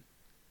then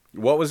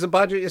What was the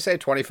budget? You say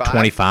 25?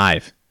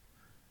 25.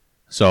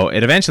 So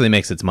it eventually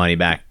makes its money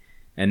back,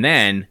 and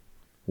then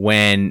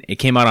when it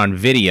came out on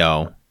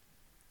video,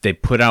 they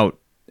put out.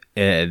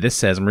 This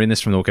says, I'm reading this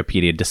from the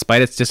Wikipedia.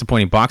 Despite its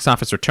disappointing box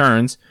office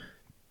returns,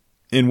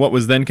 in what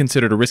was then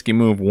considered a risky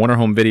move, Warner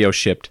Home Video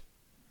shipped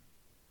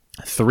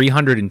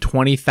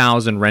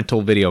 320,000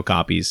 rental video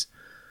copies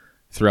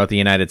throughout the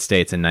United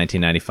States in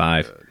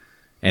 1995.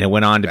 And it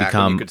went on to Back when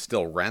become... you could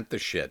still rent the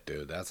shit,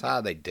 dude. That's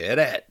how they did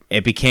it.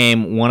 It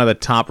became one of the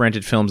top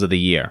rented films of the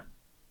year.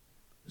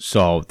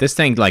 So this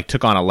thing like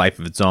took on a life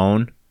of its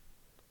own.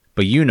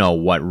 But you know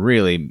what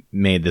really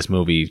made this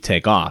movie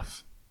take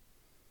off?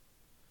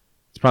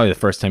 It's probably the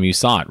first time you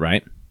saw it,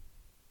 right?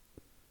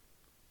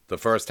 The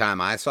first time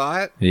I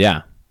saw it?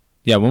 Yeah.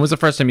 Yeah, when was the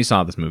first time you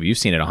saw this movie? You've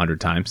seen it 100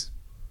 times.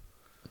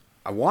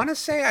 I want to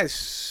say I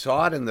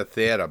saw it in the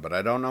theater, but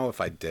I don't know if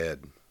I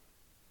did.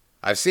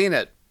 I've seen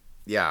it.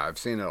 Yeah, I've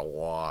seen it a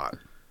lot.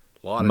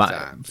 A lot of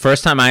times.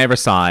 First time I ever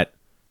saw it,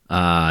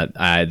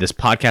 this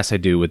podcast I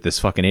do with this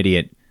fucking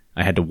idiot,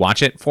 I had to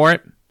watch it for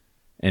it,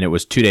 and it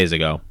was 2 days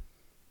ago.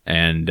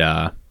 And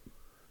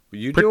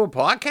You do a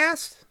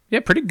podcast?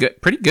 yeah, pretty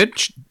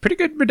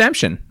good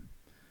redemption.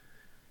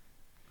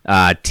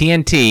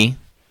 TNT,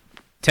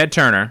 Ted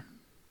Turner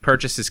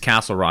purchases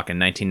Castle Rock in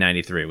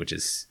 1993, which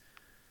is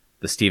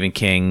the Stephen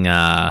King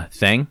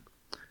thing.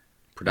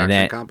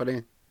 Production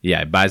company? Yeah,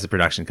 he buys the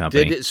production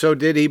company.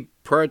 Did he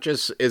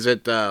purchase? Is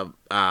it the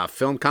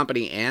film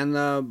company and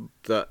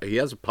the? He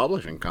has a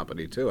publishing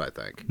company too, I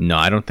think. No,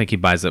 I don't think he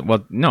buys it.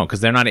 Well, no, because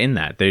they're not in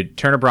that.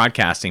 Turner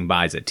Broadcasting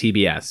buys it.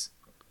 TBS.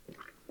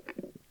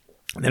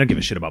 They don't give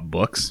a shit about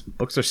books.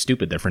 Books are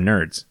stupid. They're for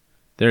nerds.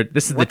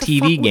 This is What the the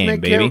fuck TV would game,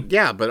 make baby. him-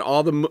 Yeah, but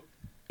all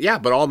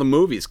the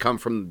movies come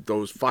from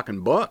those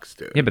fucking books,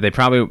 dude. Yeah, but they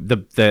probably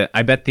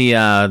I bet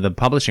the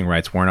publishing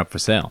rights weren't up for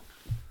sale.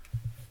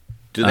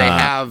 Do they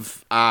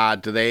have?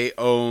 Do they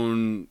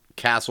own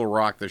Castle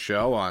Rock the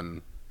show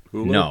on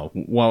Hulu? No.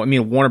 Well, I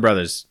mean, Warner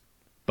Brothers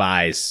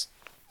buys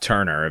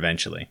Turner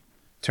eventually.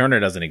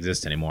 Turner doesn't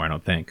exist anymore, I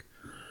don't think.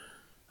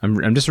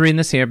 I'm just reading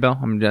this here, Bill.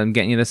 I'm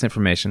getting you this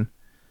information.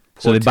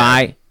 So they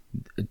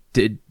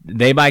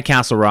buy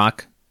Castle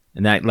Rock,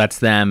 and that lets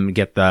them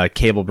get the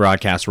cable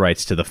broadcast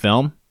rights to the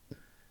film.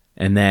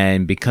 And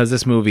then because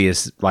this movie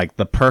is like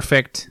the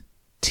perfect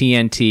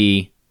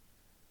TNT,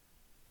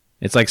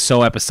 it's like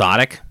so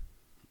episodic.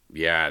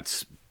 Yeah,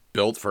 it's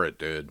built for it,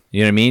 dude.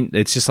 You know what I mean?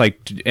 It's just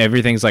like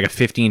everything's like a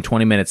 15,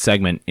 20-minute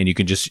segment, and you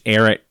can just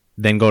air it,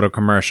 then go to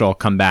commercial,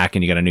 come back,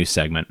 and you got a new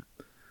segment.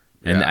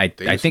 And Yeah, I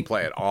used think to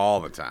play it all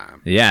the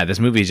time. yeah, this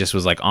movie just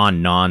was like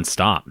on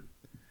nonstop.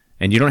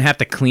 And you don't have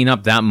to clean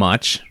up that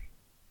much.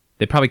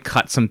 They probably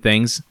cut some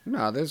things.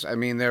 No,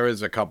 there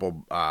is a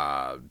couple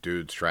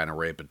dudes trying to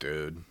rape a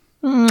dude.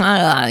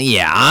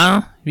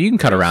 Yeah, you can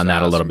cut around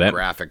that a little some bit.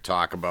 Graphic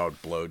talk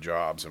about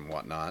blowjobs and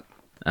whatnot.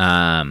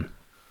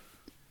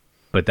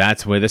 But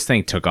that's where this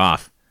thing took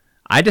off.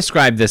 I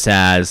describe this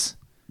as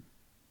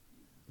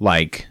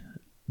like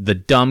the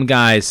dumb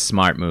guy's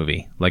smart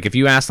movie. Like if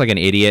you ask like an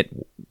idiot,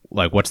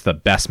 like what's the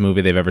best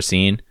movie they've ever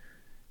seen,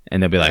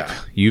 and they'll be like,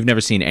 "You've never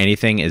seen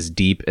anything as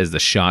deep as The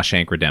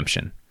Shawshank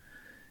Redemption,"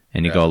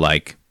 and you go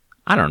like,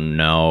 "I don't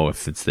know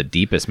if it's the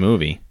deepest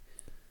movie."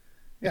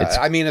 Yeah, It's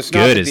it's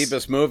not good the as-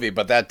 deepest movie,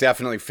 but that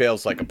definitely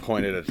feels like a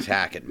pointed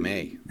attack at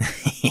me.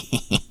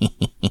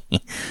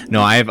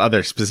 No, I have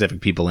other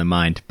specific people in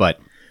mind, but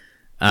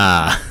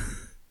I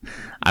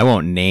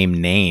won't name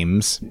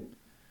names.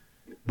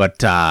 But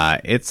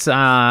it's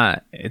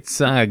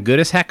good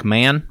as heck,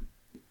 man.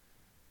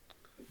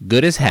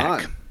 Good as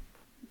heck.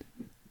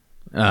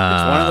 It's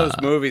one of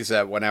those movies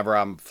that whenever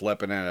I'm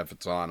flipping it, if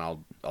it's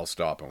on, I'll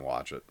stop and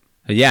watch it.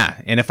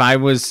 Yeah, and if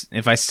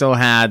I still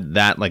had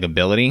that like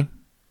ability,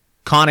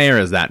 Con Air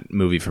is that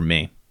movie for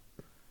me.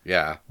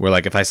 Yeah. Where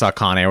like if I saw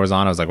Con Air was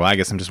on, I was like, well, I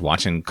guess I'm just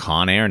watching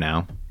Con Air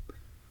now.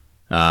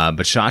 But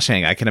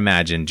Shawshank, I can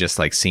imagine just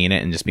like seeing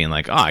it and just being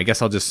like, oh, I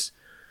guess I'll just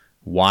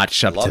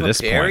watch up to this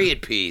point. I love a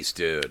period piece,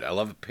 dude. I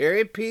love a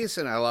period piece,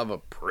 and I love a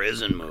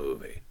prison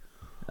movie.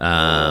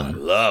 I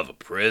love a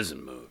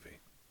prison movie.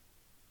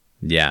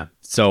 Yeah.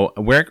 So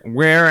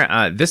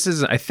where this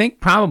is, I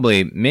think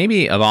probably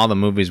maybe of all the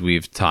movies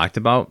we've talked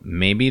about,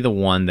 maybe the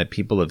one that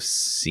people have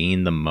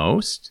seen the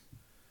most.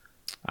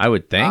 I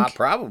would think.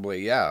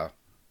 Probably, yeah.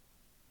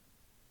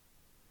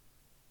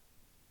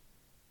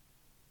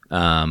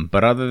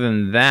 But other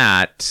than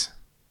that,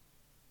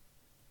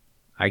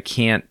 I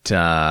can't.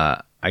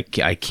 I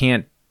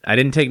can't. I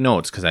didn't take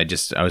notes because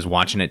I was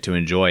watching it to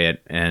enjoy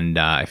it, and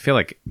I feel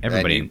like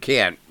everybody. And you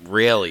can't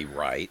really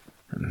write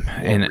or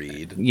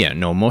read. Yeah,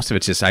 no. Most of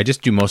it's just I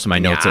just do most of my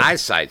notes. Your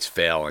eyesight's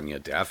failing you,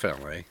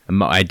 definitely.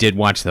 I did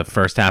watch the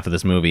first half of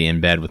this movie in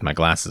bed with my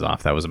glasses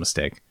off. That was a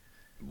mistake.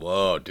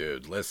 Whoa,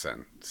 dude!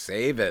 Listen,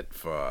 save the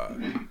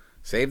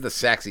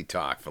sexy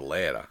talk for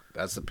later.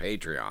 That's the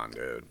Patreon,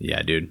 dude.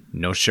 Yeah, dude.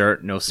 No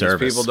shirt, no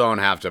service. These people don't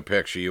have to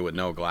picture you with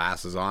no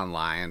glasses on,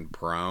 lying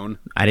prone.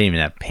 I didn't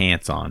even have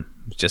pants on.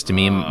 Just to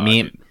me and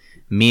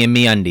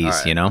me undies,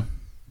 right. You know.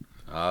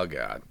 Oh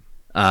God.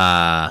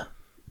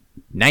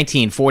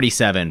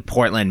 1947,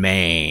 Portland,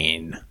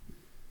 Maine.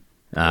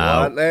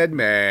 Portland,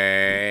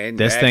 Maine.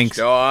 Next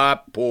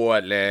up,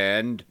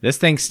 Portland. This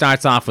thing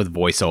starts off with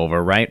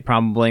voiceover, right?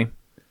 Probably.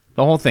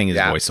 The whole thing is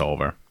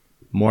voiceover.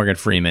 Morgan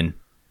Freeman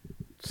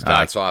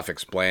starts off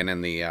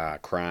explaining the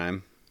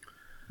crime.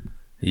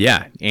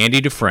 Yeah,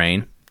 Andy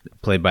Dufresne,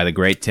 played by the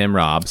great Tim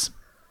Robbins,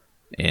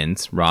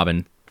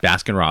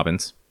 Baskin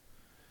Robbins.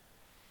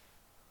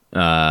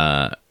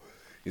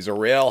 He's a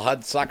real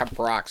Hudsucker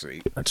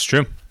proxy. That's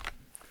true.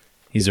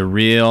 He's a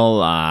real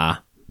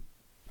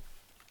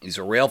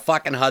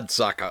fucking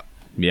Hudsucker.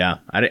 Yeah,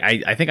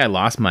 I think I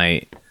lost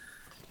my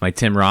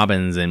Tim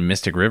Robbins and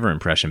Mystic River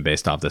impression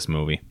based off this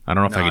movie. I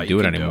don't know if I can do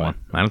it anymore.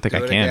 I don't think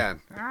I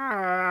can.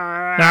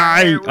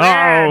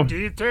 Do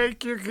you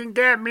think you can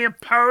get me a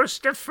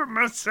poster for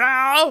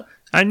myself?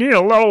 I need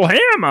a little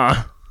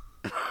hammer.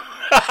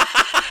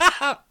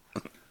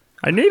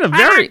 I need a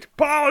very like to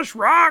polish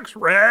rocks,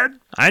 Red.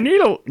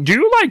 Do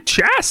you like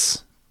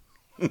chess?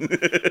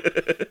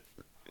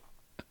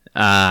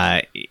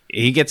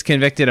 He gets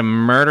convicted of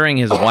murdering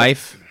his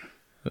wife,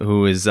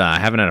 who is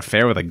having an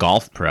affair with a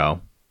golf pro.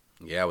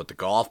 Yeah, with the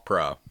golf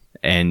pro.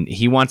 And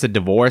he wants a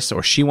divorce,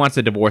 or she wants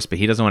a divorce, but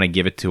he doesn't want to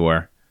give it to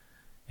her.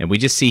 And we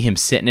just see him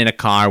sitting in a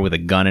car with a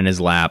gun in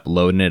his lap,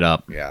 loading it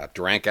up. Yeah,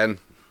 drinking,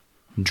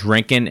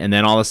 and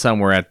then all of a sudden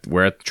we're at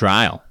the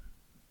trial,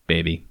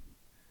 baby.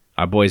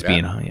 Our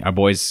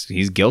boy's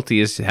he's guilty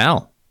as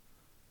hell.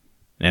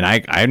 And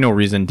I have no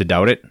reason to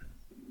doubt it.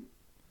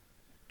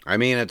 I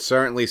mean, it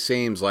certainly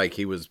seems like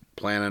he was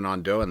planning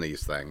on doing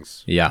these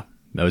things. Yeah,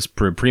 that was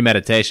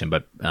premeditation,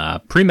 but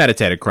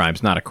premeditated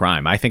crime's not a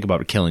crime. I think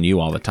about killing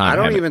you all the time. I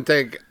don't even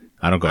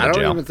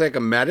think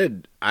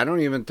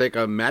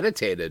a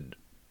meditated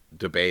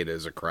debate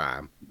is a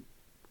crime.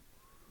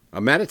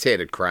 A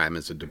meditated crime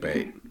is a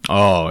debate.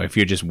 Oh, if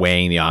you're just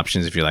weighing the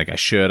options, if you're like,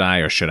 should I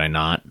or should I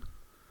not?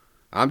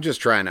 I'm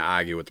just trying to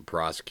argue with the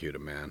prosecutor,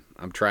 man.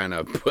 I'm trying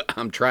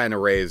to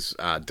raise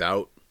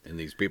doubt in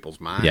these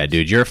people's minds. Yeah,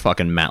 dude, you're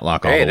fucking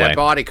Matlock all the way. Hey, that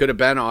body could have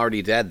been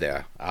already dead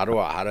there. How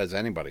does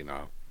anybody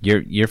know?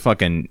 You're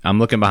fucking. I'm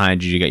looking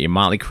behind you. You got your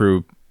Motley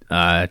Crue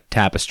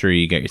tapestry.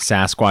 You got your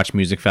Sasquatch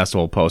Music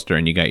Festival poster,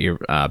 and you got your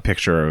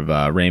picture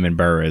of Raymond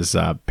Burr as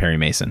Perry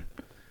Mason.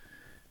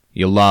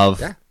 You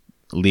love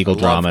legal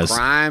dramas. I love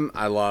crime.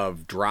 I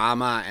love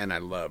drama, and I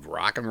love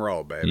rock and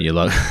roll, baby. You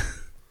love.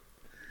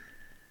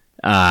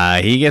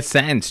 He gets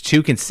sentenced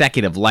 2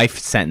 consecutive life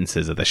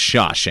sentences at the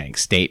Shawshank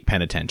State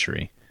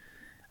Penitentiary.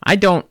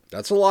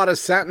 That's a lot of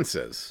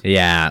sentences.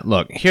 Yeah,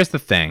 look, here's the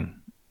thing.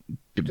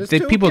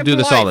 People do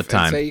this all the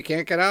time. And say you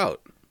can't get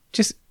out.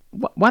 Just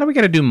why do we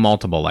got to do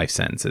multiple life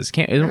sentences?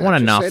 Isn't one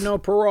enough? Say no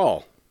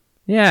parole.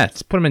 Yeah,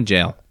 just put him in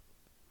jail.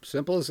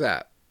 Simple as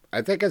that.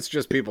 I think it's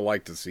just people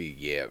like to see.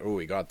 Yeah,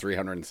 he got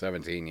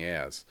 317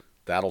 years.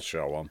 That'll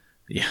show him.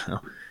 Yeah.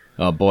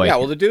 Oh boy. Yeah.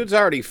 Well, the dude's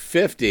already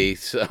 50,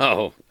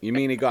 so you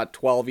mean he got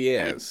 12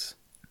 years?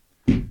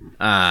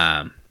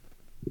 Yeah.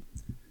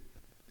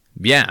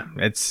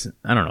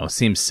 I don't know. It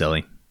seems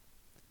silly.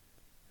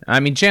 I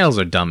mean, jails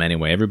are dumb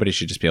anyway. Everybody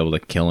should just be able to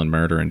kill and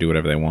murder and do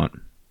whatever they want.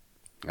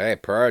 Hey,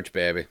 purge,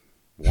 baby.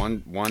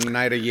 One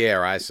night a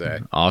year, I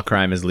say. All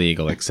crime is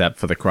legal except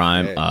for the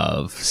crime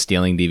of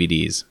stealing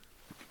DVDs.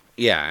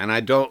 Yeah, and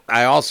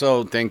I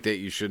also think that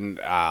you shouldn't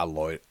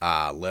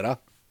litter.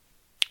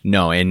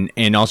 No,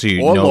 and also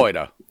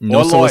loiter. No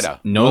or loiter.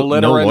 No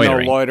littering,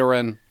 loitering. no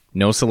loitering.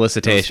 No No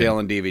solicitation.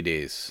 stealing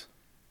DVDs.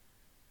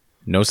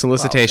 No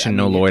solicitation,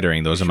 Well, I no mean,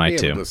 loitering. Those you are my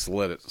should be able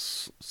two. to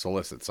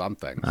solicit some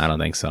things. I don't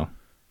think so.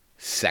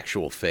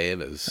 Sexual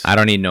favors. I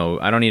don't need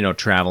no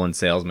traveling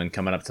salesman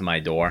coming up to my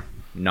door,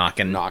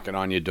 knocking. Knocking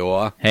on your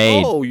door.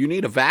 Hey. Oh, you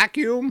need a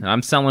vacuum?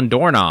 I'm selling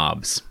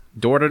doorknobs,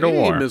 door to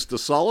door. Hey, Mr.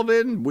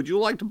 Sullivan, would you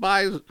like to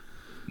buy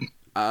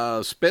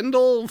a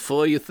spindle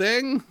for your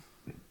thing?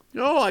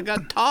 Oh, I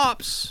got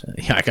tops.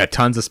 Yeah, I got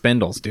tons of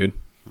spindles, dude.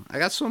 I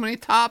got so many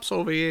tops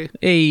over here.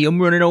 Hey,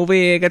 I'm running over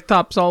here. I got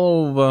tops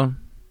all over.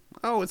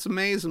 Oh, it's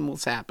amazing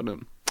what's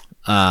happening.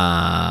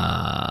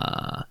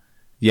 Yeah.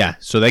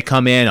 So they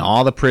come in.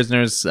 All the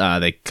prisoners.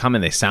 They come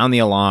in. They sound the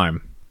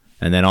alarm,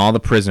 and then all the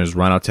prisoners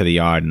run out to the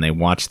yard and they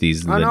watch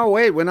these. Oh, no,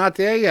 wait, we're not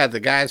there yet. The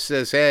guy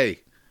says, hey,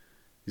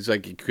 he's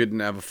like, you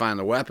couldn't ever find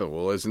the weapon.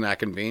 Well, isn't that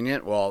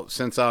convenient? Well,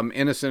 since I'm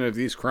innocent of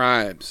these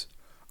crimes,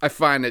 I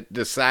find it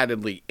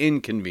decidedly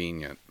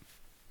inconvenient.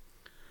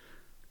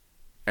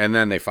 And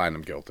then they find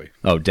him guilty.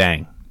 Oh,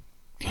 dang.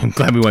 I'm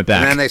glad we went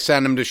And then back. they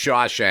send him to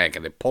Shawshank,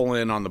 and they pull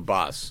in on the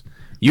bus.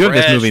 You have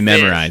this Fresh movie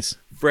fish. memorized.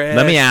 Fresh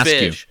Let me ask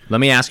fish. you. Let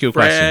me ask you a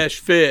question. Fresh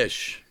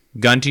fish.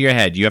 Gun to your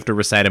head. You have to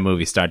recite a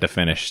movie start to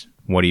finish.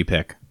 What do you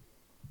pick?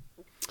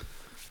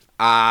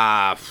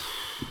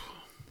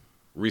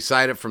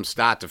 Recite it from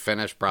start to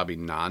finish, probably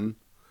none.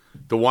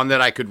 The one that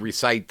I could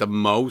recite the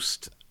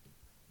most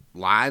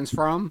lines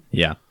from,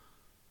 Yeah.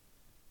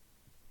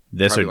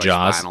 This probably or like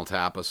Jaws? Spinal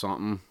Tap or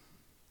something.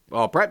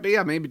 Well,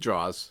 yeah, maybe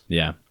Jaws.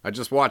 Yeah. I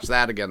just watched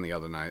that again the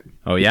other night.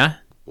 Oh, yeah?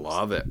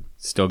 Love it.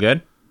 Still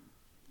good?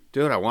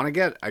 Dude, I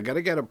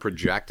gotta get a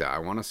projector. I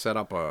want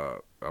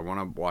to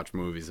watch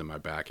movies in my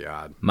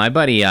backyard. My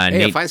buddy Hey,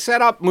 Nate. if I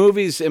set up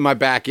movies in my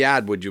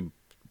backyard, would you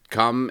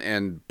come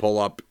and pull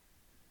up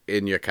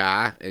in your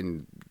car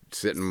and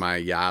sit in my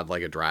yard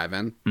like a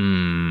drive-in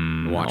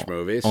and watch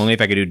movies? Only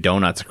if I could do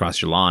donuts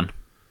across your lawn.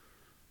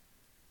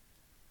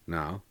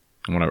 No.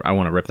 I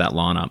want to rip that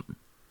lawn up.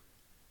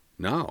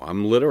 No,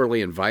 I'm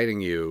literally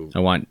inviting you I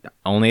want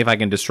only if I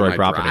can to destroy my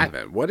property.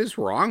 drive-in. What is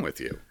wrong with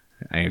you?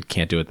 I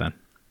can't do it then.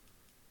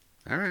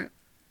 All right.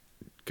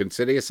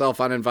 Consider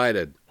yourself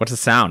uninvited. What's the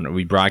sound? Are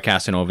we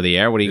broadcasting over the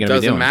air? What are you It going to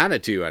be doesn't doing? matter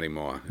to you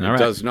anymore. It All right.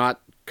 does not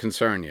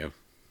concern you.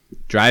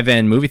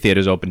 Drive-in movie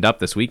theaters opened up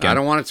this weekend. I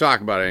don't want to talk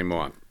about it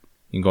anymore.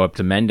 You can go up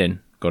to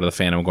Mendon, go to the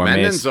Phantom Gourmets.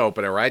 Mendon's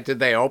opening, right? Did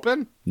they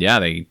open? Yeah,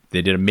 they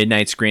did a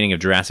midnight screening of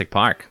Jurassic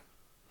Park.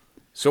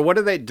 So what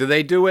do they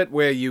do it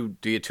where you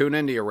tune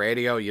into your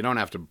radio? You don't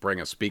have to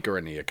bring a speaker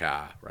into your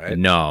car, right?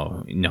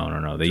 No. You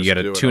Just got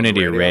do to it tune on the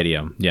into your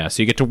radio. Yeah,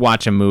 so you get to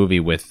watch a movie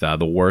with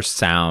the worst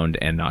sound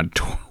and a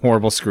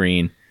horrible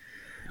screen.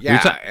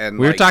 Yeah,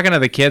 we were talking to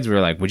the kids. We were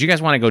like, "Would you guys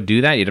want to go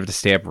do that? You'd have to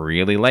stay up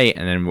really late."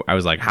 And then I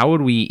was like, "How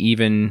would we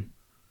even?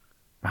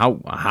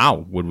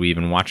 How would we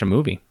even watch a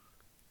movie?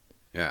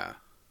 Yeah.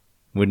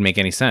 Wouldn't make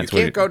any You sense."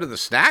 can't go to the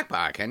snack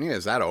bar, can you?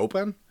 Is that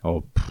open?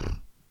 Oh,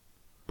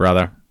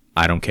 brother,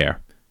 I don't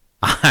care.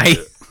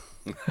 Brother,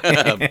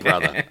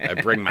 I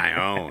bring my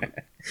own.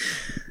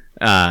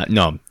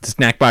 No, the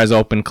snack bar is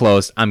open,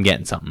 closed. I'm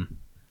getting something.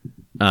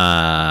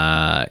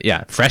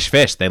 Yeah, fresh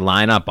fish. They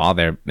line up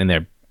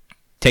they're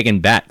taking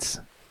bets.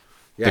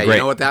 Yeah, you great-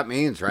 know what that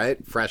means,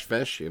 right? Fresh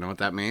fish. You know what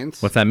that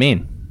means? What's that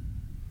mean?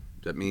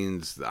 That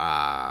means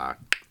a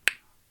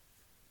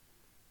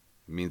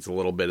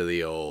little bit of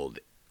the old.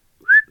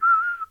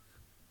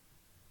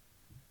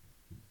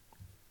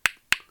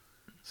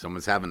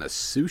 Someone's having a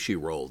sushi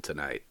roll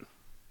tonight.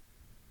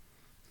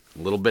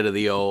 A little bit of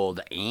the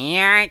old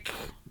yank.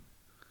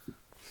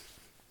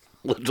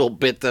 Little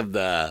bit of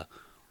the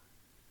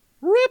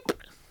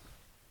rip.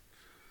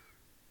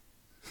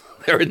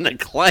 They're in the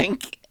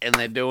clank and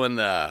they're doing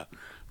the.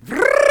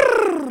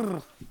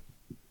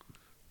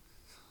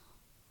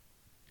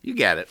 You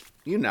get it.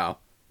 You know.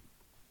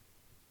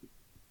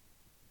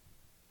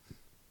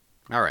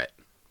 All right.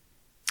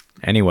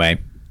 Anyway,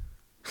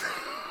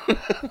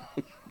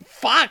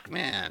 Fuck,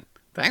 man.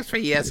 Thanks for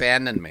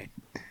yes-anding me.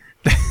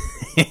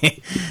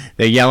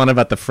 they're yelling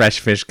about the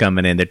fresh fish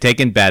coming in. They're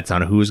taking bets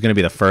on who's going to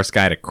be the first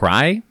guy to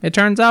cry, it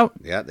turns out.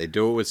 Yeah, they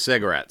do it with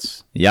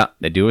cigarettes. Yeah,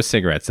 they do with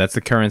cigarettes. That's the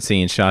currency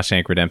in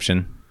Shawshank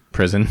Redemption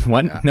prison.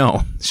 What? Yeah.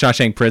 No,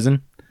 Shawshank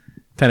prison.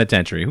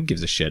 Penitentiary. Who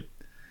gives a shit?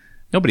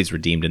 Nobody's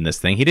redeemed in this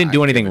thing. He didn't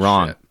do anything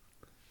wrong.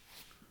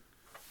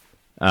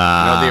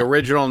 The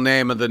original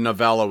name of the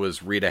novella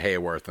was Rita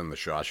Hayworth in The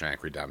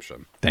Shawshank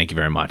Redemption. Thank you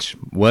very much.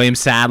 William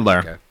Sadler.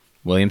 Okay.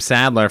 William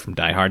Sadler from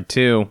Die Hard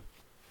 2.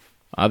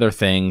 Other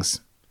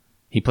things.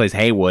 He plays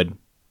Haywood.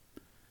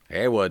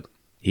 Haywood.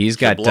 He's Should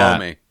got blow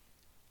me.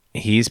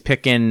 He's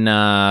picking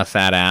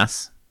fat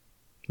ass.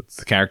 That's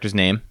the character's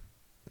name.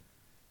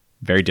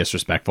 Very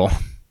disrespectful.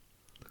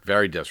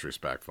 Very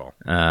disrespectful.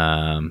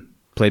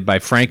 Played by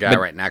Frank. The guy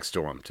right next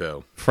to him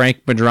too.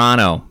 Frank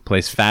Medrano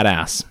plays fat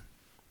ass.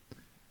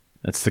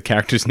 That's the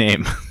character's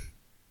name.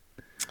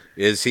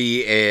 Is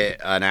he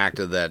an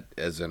actor that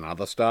is in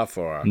other stuff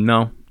or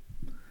No.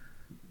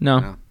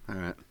 no? All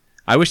right.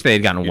 I wish they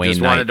had gotten You Wayne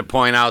just Knight. wanted to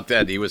point out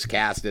that he was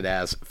casted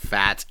as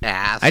Fat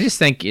Ass. I just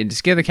think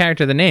just give the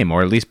character the name,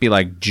 or at least be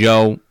like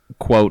Joe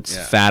quotes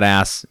fat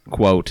ass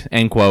quote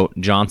end quote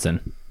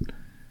Johnson. You know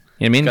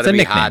what I mean? It's a gonna be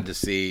nickname. hard to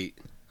see.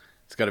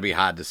 It's gonna be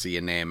hard to see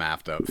a name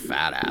after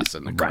Fat Ass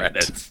in the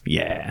credits.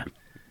 Yeah.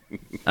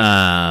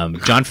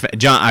 John.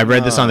 I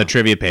read this on the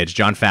trivia page.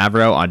 Jon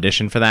Favreau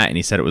auditioned for that, and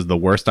he said it was the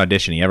worst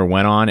audition he ever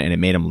went on, and it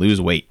made him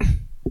lose weight.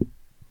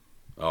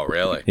 Oh,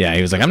 really? Yeah,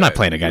 he was like, I'm not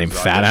playing a guy named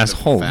Fat Ass.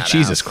 Holy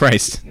Jesus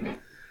Christ.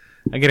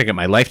 I gotta get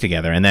my life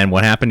together. And then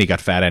what happened? He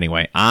got fat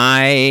anyway.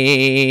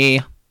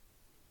 I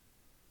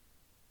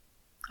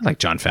like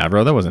Jon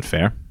Favreau. That wasn't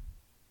fair.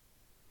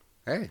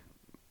 Hey,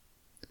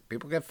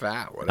 people get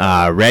fat.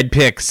 Whatever. Red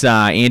picks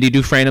Andy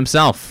Dufresne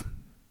himself.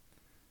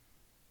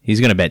 He's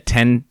going to bet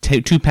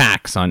 2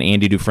 packs on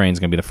Andy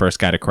Dufresne's going to be the first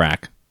guy to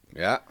crack.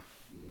 Yeah.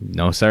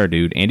 No, sir,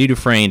 dude. Andy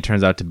Dufresne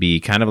turns out to be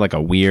kind of like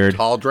a weird...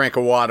 Tall drink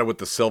of water with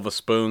the silver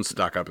spoon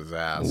stuck up his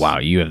ass. Wow,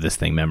 you have this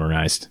thing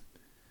memorized.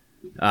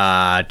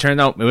 Turned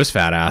out it was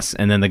Fat Ass.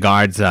 And then the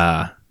guards...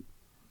 I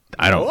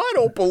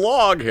don't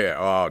belong here.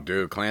 Oh,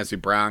 dude, Clancy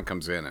Brown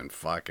comes in and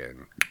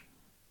fucking...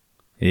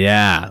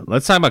 Yeah,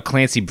 let's talk about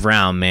Clancy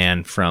Brown,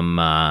 man, from...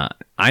 I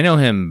know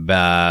him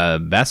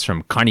best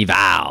from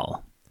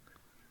Carnival.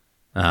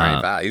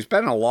 He's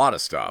been in a lot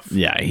of stuff.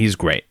 Yeah, he's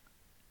great.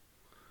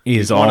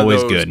 He's one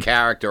always of those good.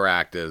 Character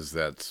actors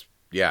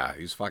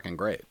he's fucking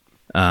great.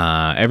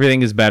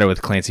 Everything is better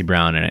with Clancy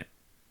Brown in it.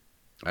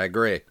 I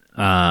agree.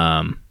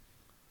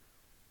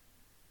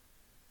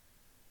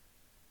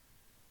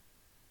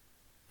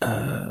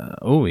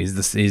 He's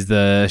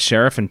the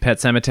sheriff in Pet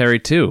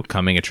Sematary 2.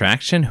 Coming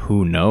attraction?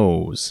 Who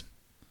knows?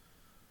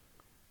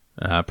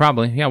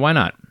 Probably. Yeah, why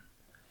not?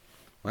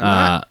 Why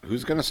not?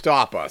 Who's going to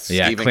stop us?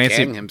 Yeah, Stephen Clancy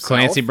King himself?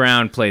 Clancy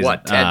Brown plays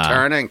What, Ted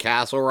Turner and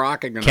Castle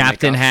Rock are going to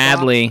Captain make us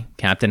Hadley. stop?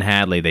 Captain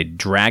Hadley. They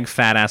drag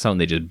Fat Ass out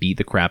and they just beat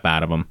the crap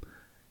out of him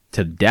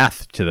to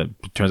death.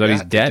 Turns out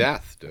he's dead. To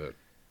death, dude.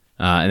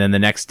 And then the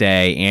next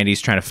day, Andy's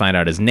trying to find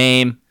out his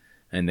name,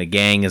 and the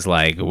gang is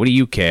like, "What do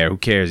you care? Who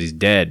cares? He's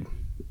dead."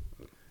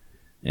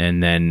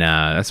 And then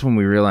that's when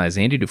we realize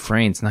Andy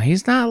Dufresne's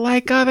he's not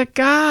like other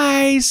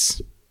guys.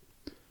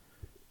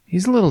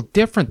 He's a little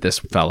different, this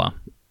fella.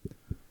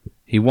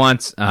 He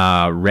wants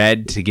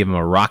Red to give him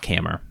a rock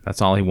hammer.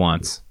 That's all he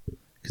wants.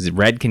 Because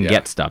Red can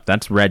get stuff.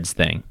 That's Red's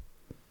thing.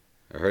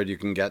 I heard you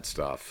can get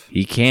stuff.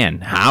 He can.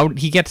 How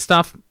he gets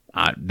stuff,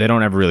 they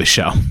don't ever really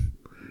show.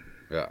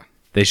 Yeah.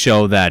 They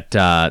show that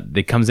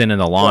it comes in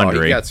the laundry.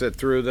 Well, he gets it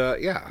through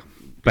the,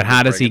 But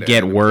how does he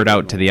get word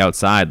out to the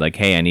outside? Like,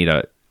 hey, I need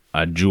a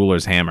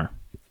jeweler's hammer.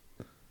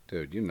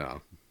 Dude, you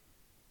know.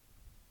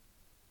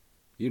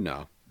 You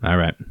know. All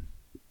right.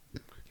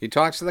 He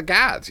talks to the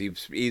guards. He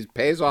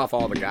pays off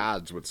all the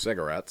guards with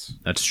cigarettes.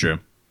 That's true.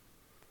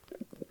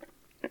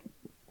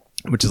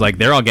 Which is like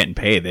they're all getting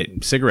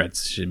paid.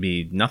 Cigarettes should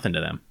be nothing to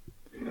them.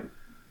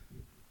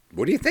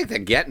 What do you think they're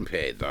getting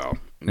paid, though?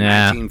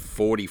 Yeah.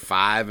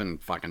 1945 in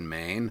fucking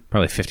Maine?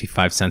 Probably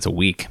 55 cents a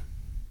week.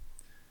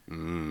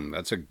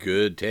 That's a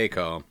good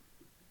take-home.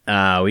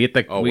 We get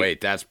the...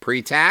 Wait, that's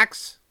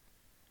pre-tax?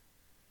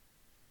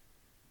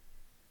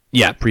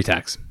 Yeah,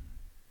 pre-tax.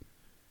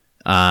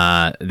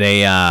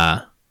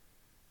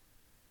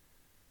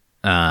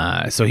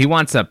 So he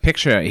wants a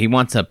picture. He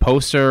wants a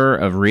poster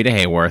of Rita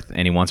Hayworth,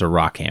 and he wants a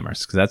rock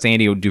hammers because that's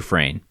Andy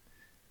Dufresne.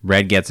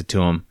 Red gets it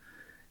to him.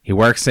 He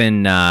works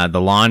in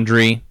the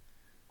laundry.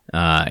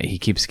 He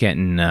keeps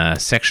getting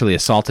sexually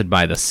assaulted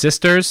by the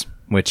sisters,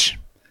 which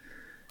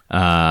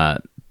rough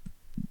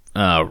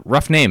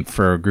name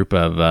for a group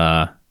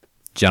of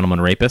gentlemen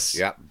rapists.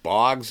 Yeah,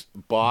 Boggs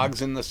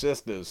and the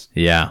sisters.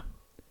 Yeah,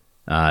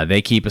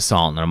 they keep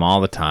assaulting him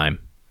all the time.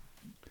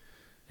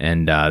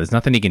 And there's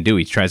nothing he can do.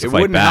 He tries to fight back.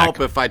 It wouldn't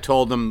help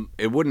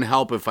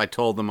if I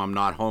told them I'm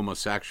not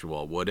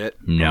homosexual, would it?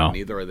 No.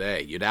 Neither are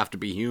they. You'd have to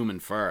be human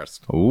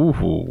first.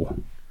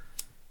 Ooh.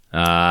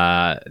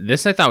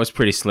 This I thought was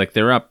pretty slick.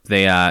 They're up.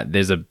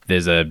 There's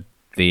the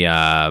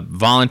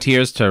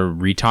volunteers to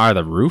retar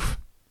the roof.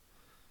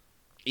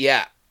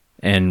 Yeah.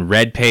 And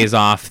Red pays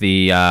off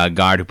the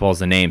guard who pulls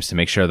the names to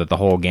make sure that the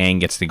whole gang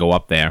gets to go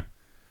up there.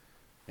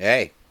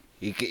 Hey,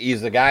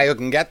 he's the guy who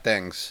can get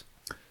things.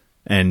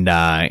 And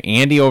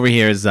Andy over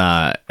here is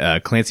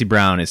Clancy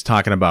Brown is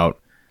talking about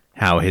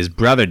how his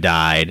brother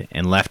died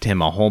and left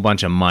him a whole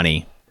bunch of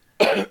money.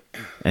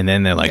 And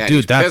then they're like,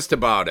 dude, that's pissed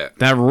about it.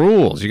 That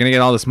rules. You're gonna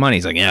get all this money.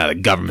 He's like, yeah, the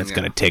government's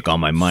gonna take all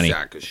my money.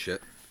 Sack of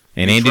shit.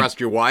 And you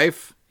trust your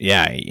wife?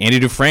 Yeah, Andy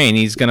Dufresne.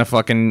 He's gonna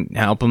fucking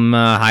help him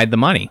hide the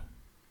money.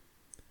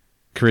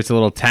 Creates a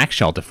little tax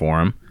shelter for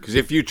him. Because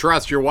if you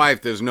trust your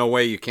wife, there's no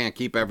way you can't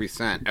keep every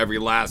cent, every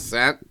last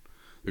cent.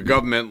 The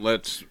government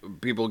lets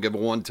people give a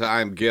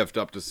one-time gift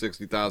up to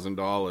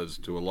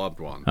 $60,000 to a loved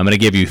one. I'm going to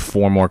give you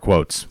 4 more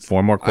quotes.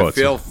 4 more quotes.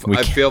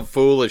 I feel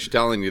foolish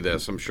telling you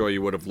this. I'm sure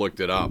you would have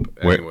looked it up.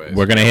 Anyways,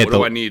 we're going to hit what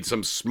do I need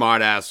some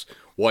smart-ass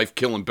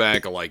wife-killing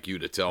banker like you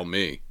to tell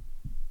me?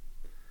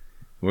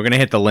 We're gonna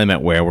hit the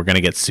limit where we're gonna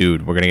get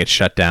sued. We're gonna get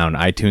shut down.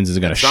 iTunes is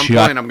gonna At some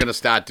shut point, I'm going to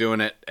start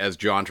doing it as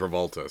John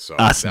Travolta. So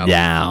us that'll be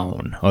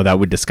down. Oh, that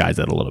would disguise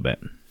it a little bit.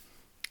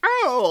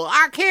 Oh,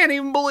 I can't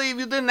even believe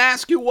you didn't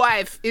ask your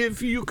wife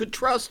if you could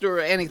trust her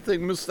or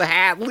anything, Mr.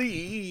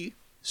 Hadley.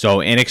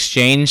 So in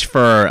exchange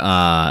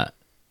for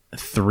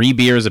 3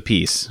 beers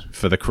apiece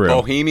for the crew.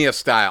 Bohemia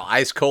style,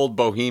 ice cold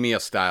Bohemia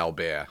style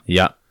beer.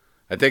 Yep.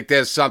 I think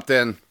there's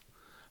something.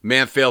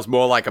 Man feels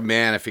more like a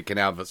man if he can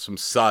have some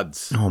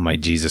suds Oh my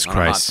Jesus on a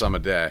hot Christ! summer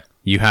day.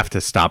 You have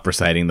to stop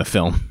reciting the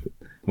film.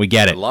 We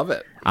get I it. love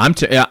it.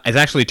 It's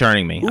actually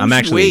turning me. I'm Who's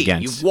actually we?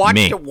 against You've watched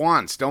me. it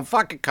once. Don't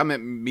fucking come at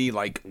me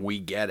like we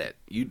get it.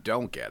 You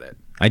don't get it.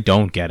 I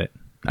don't get it.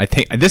 I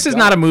think this is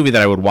not a movie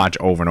that I would watch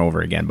over and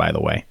over again. By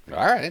the way,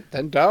 All right,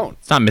 then don't.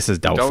 it's not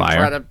Mrs. Don't Doubtfire.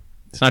 try to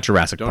It's not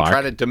Jurassic don't Park.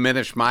 try to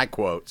diminish my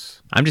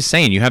quotes. I'm just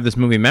saying you have this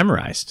movie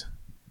memorized.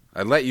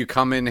 I let you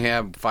come in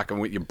here fucking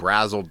with your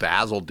brazzle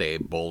dazzle day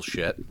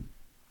bullshit.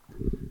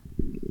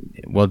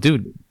 Well,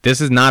 dude, this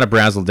is not a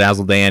Brazzle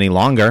Dazzle day any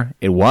longer.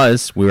 It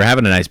was. We were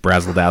having a nice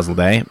Brazzle Dazzle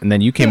day, and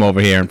then you came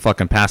over here and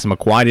fucking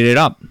Passamaquoddied it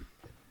up.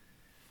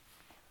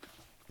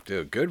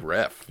 Dude, good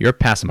riff. You're a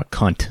Passama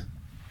cunt.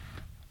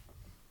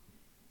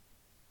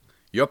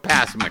 You're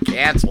passing my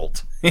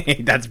canceled.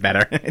 That's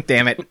better.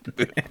 Damn it.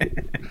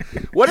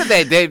 What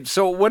did they?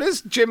 So what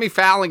is Jimmy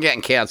Fallon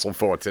getting canceled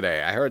for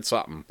today? I heard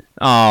something.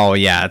 Oh,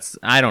 yeah.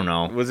 I don't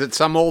know. Was it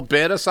some old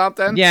bit or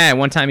something? Yeah,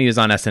 one time he was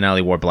on SNL,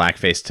 he wore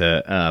blackface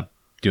to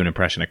do an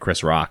impression of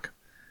Chris Rock.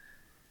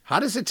 How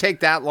does it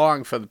take that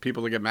long for the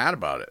people to get mad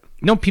about it?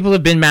 No, people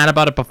have been mad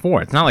about it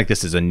before. It's not like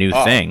this is a new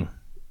thing.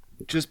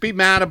 Just be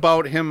mad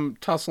about him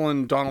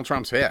tussling Donald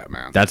Trump's hair,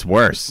 man. That's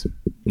worse.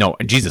 No,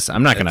 Jesus,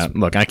 I'm not going to...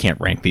 Look, I can't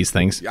rank these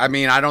things. I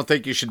mean, I don't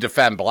think you should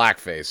defend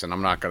blackface, and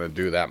I'm not going to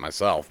do that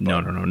myself.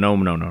 But...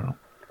 No.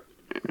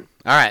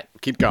 All right,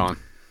 keep going.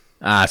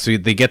 So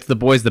they get to the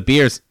boys the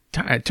beers.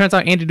 It turns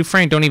out Andy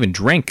Dufresne don't even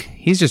drink.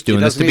 He's just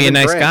doing this to doesn't be a even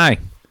nice drink.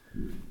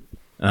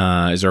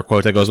 guy. Is there a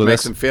quote that goes with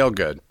Makes this? him feel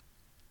good.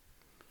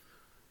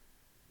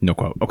 No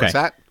quote. Okay. What's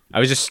that? I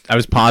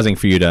was pausing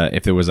for you to,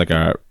 if there was like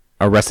a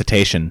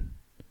recitation.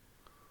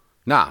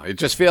 No, it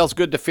just feels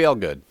good to feel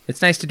good.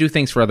 It's nice to do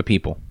things for other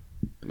people.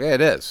 Yeah,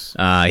 it is.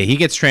 He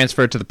gets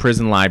transferred to the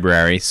prison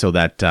library so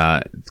that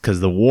because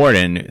the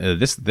warden,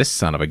 this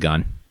son of a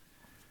gun,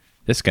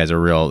 this is a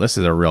real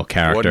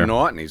character. Gordon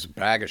Norton, he's a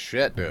bag of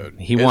shit, dude.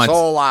 His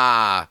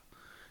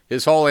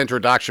whole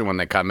introduction when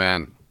they come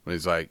in,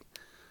 he's like,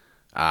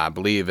 I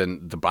believe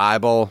in the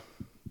Bible.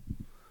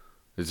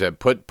 He said,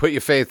 put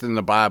your faith in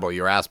the Bible.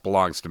 Your ass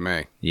belongs to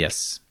me.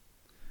 Yes.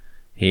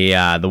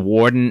 The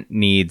warden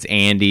needs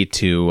Andy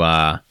to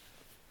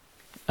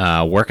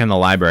work in the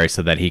library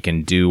so that he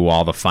can do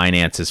all the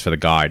finances for the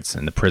guards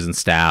and the prison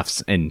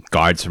staffs and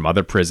guards from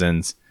other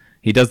prisons.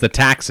 He does the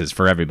taxes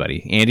for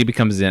everybody. Andy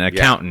becomes an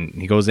accountant.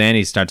 He goes in,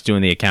 he starts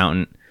doing the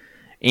accountant,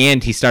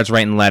 and he starts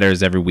writing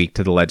letters every week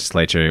to the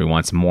legislature. He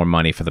wants more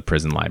money for the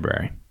prison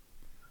library.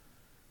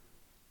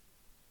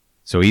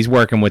 So he's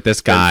working with this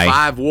guy. There's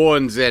 5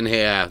 wardens in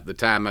here the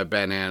time I've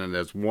been in, and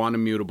there's one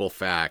immutable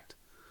fact.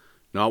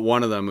 Not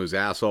one of them whose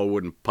asshole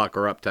wouldn't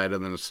pucker up tighter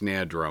than a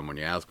snare drum when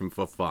you ask him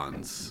for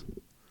funds.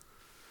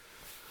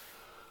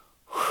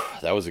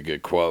 That was a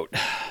good quote.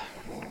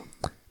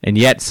 And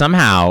yet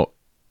somehow,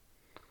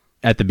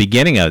 at the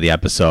beginning of the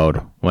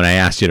episode, when I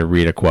asked you to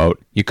read a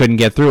quote, you couldn't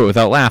get through it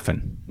without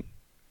laughing.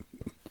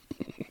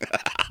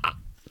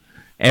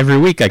 Every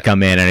week I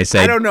come in and I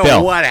say, I don't know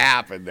Bill, what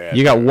happened there.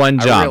 you got one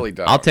I job. really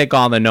don't. I'll take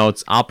all the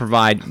notes. I'll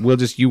provide.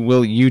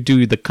 You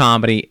do the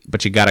comedy,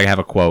 but you got to have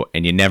a quote,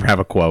 and you never have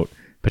a quote.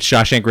 But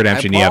Shawshank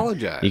Redemption, I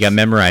apologize. you got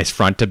memorized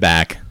front to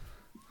back.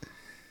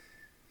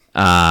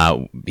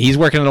 He's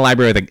working in the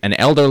library with an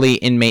elderly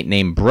inmate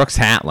named Brooks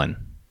Hatlin.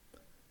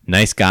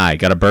 Nice guy.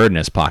 Got a bird in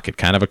his pocket.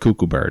 Kind of a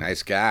cuckoo bird.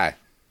 Nice guy.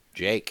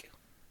 Jake.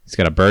 He's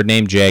got a bird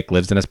named Jake.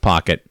 Lives in his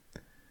pocket.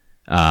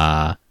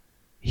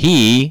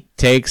 He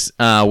takes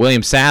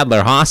William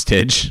Sadler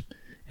hostage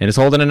and is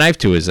holding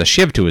a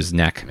shiv to his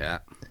neck. Yeah.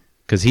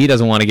 Because he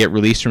doesn't want to get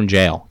released from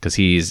jail. Because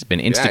he's been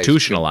Yeah, he's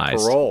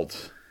institutionalized.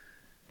 paroled.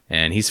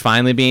 And he's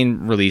finally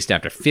being released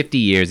after 50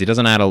 years. He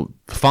doesn't know how to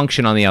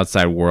function on the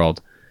outside world.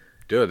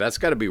 Dude, that's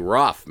got to be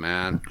rough,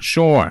 man.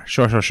 Sure.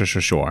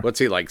 What's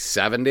he, like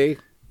 70?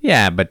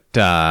 Yeah, but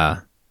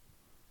I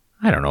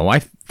don't know. I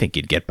think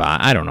he'd get by.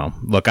 I don't know.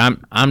 Look,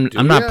 I'm not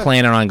ya?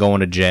 planning on going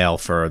to jail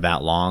for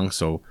that long.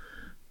 So,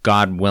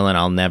 God willing,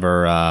 I'll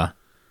never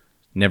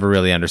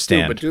really Dude,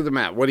 understand. but do the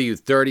math. What are you,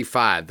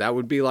 35? That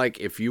would be like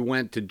if you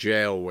went to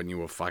jail when you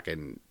were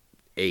fucking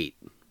 8.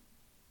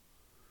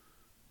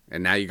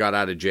 And now you got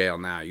out of jail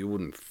now. You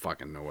wouldn't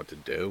fucking know what to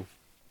do.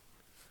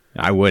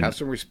 I wouldn't. Have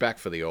some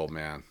respect for the old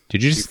man.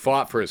 Did you He just?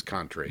 fought for his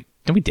country.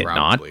 No, we did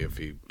not. Probably, if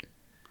he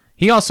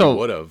He also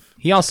would have.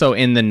 He also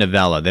in the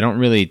novella. They don't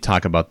really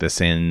talk about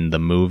this in the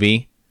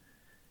movie.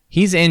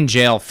 He's in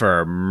jail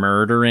for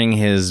murdering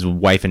his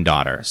wife and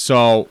daughter.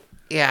 So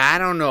Yeah, I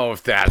don't know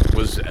if that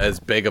was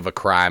as big of a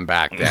crime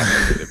back then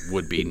as it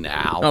would be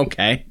now.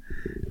 okay.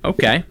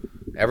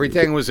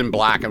 Everything was in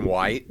black and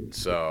white,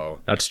 so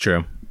That's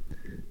true.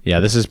 Yeah,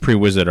 this is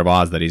pre-Wizard of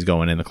Oz that he's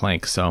going in the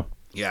clank, so.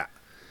 Yeah.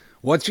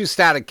 Once you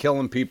started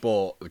killing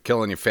people,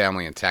 killing your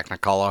family in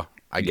Technicolor,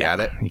 I get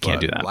it. you can't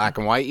but do that. Black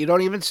and white, you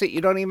don't even see.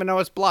 You don't even know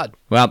it's blood.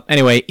 Well,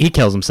 anyway, he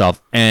kills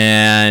himself,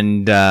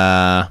 and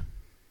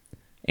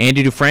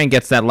Andy Dufresne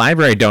gets that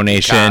library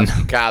donation.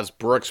 Because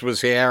Brooks was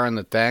here and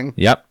the thing.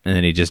 Yep, and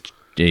then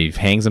he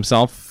hangs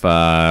himself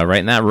right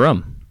in that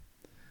room.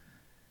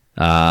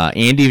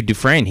 Andy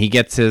Dufresne, he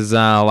gets his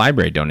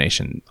library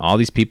donation. All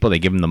these people, they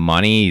give him the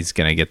money. He's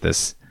gonna get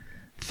this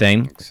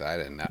thing.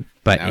 Excited now.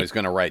 But now he's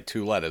gonna write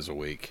 2 letters a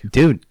week.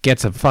 Dude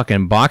gets a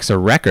fucking box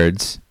of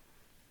records,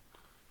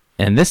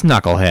 and this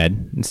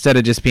knucklehead, instead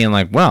of just being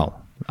like,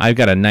 "Well, I've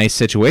got a nice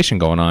situation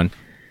going on,"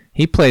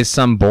 he plays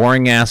some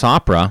boring ass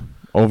opera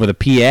over the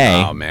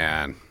PA. Oh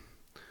man.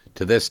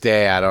 To this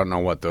day, I don't know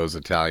what those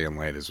Italian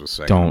ladies were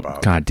singing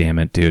about. God damn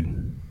it,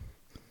 dude.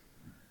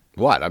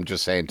 What? I'm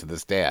just saying to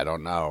this day, I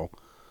don't know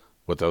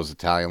what those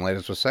Italian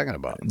ladies were singing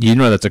about. You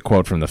know that's a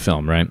quote from the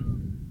film, right?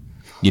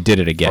 You did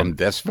it again. From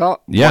this film?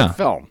 Yeah. What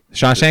film?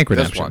 Shawshank This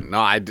Redemption. one. No,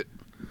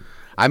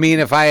 I mean,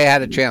 if I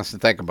had a chance to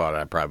think about it,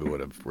 I probably would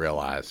have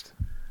realized.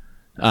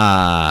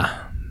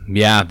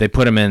 Yeah, they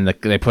put him in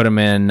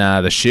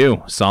the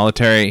shoe,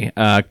 solitary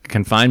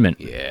confinement.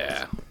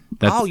 Yeah.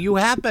 That's- Oh, you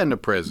have been to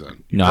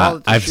prison. You No, call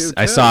it the shoe,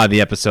 I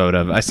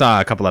too? saw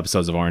a couple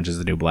episodes of Orange is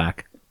the New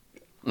Black.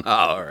 Oh,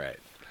 all right.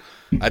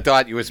 I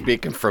thought you were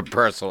speaking from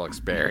personal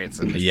experience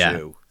in the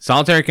shoe.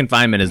 Solitary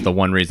confinement is the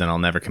one reason I'll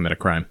never commit a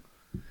crime.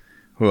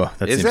 Whew,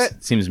 Is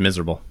it? Seems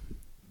miserable.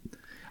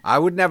 I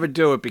would never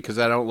do it because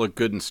I don't look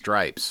good in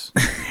stripes.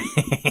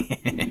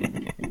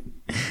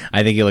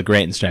 I think you look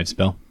great in stripes,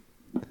 Bill.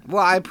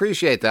 Well, I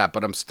appreciate that,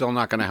 but I'm still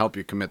not going to help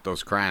you commit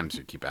those crimes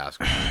you keep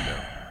asking me to do.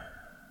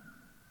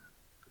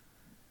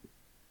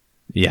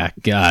 Yeah,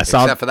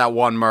 Except for that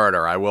one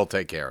murder. I will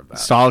take care of that.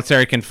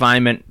 solitary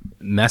confinement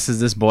messes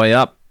this boy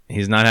up.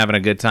 He's not having a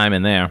good time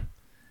in there.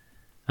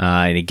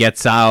 And he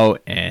gets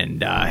out,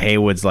 and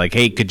Haywood's like,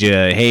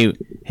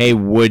 "Hey,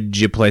 would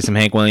you play some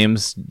Hank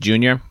Williams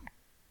Jr.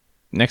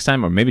 next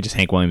time, or maybe just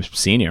Hank Williams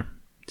Sr.?"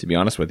 To be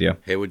honest with you,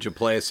 Hey, would you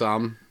play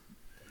some?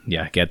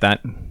 yeah, get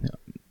that.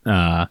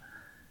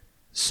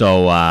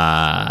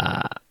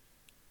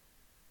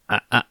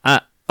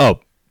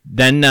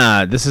 Then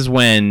this is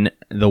when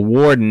the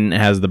warden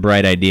has the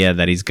bright idea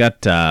that he's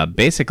got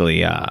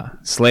basically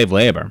slave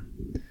labor,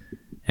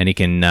 and he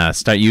can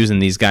start using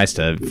these guys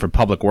for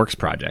public works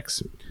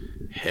projects,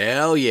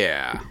 Hell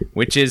yeah.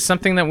 which is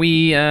something that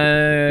we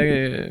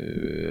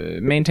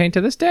maintain to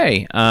this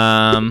day.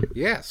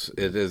 Yes,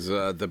 it is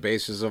the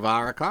basis of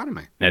our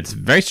economy. It's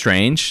very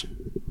strange.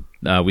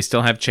 We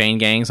still have chain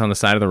gangs on the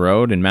side of the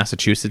road in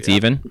Massachusetts,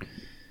 even.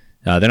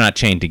 They're not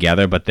chained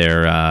together, but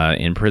they're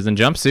in prison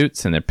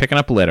jumpsuits, and they're picking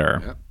up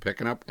litter. Yep,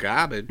 picking up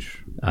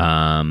garbage.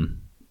 Yeah,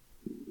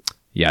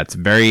 it's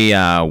very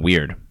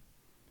weird.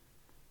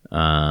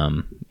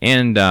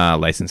 And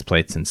license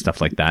plates and stuff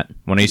like that.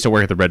 When I used to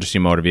work at the Registry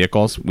of Motor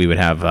Vehicles, we would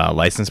have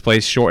license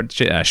plate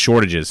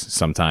shortages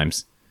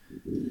sometimes,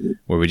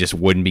 where we just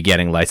wouldn't be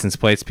getting license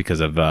plates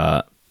because of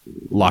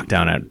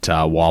lockdown at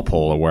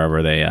Walpole or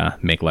wherever they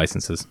make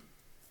licenses.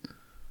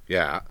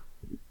 Yeah.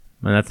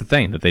 And that's the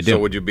thing that they do. So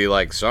would you be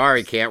like,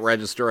 sorry, can't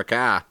register a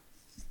car?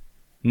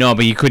 No,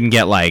 but you couldn't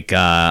get like,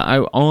 I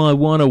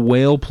want a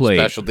whale plate.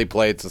 Specialty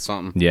plates or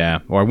something? Yeah,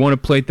 or I want a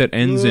plate that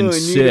ends in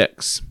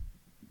 6.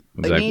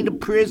 I need a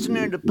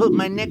prisoner to put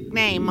my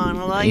nickname on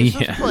a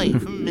license plate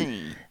for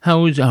me.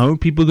 How are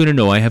people going to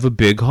know I have a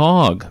big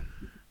hog?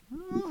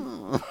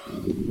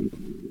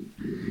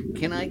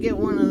 Can I get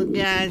one of the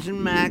guys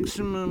in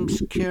maximum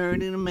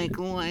security to make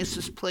a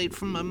license plate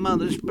for my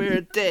mother's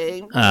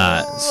birthday?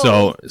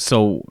 So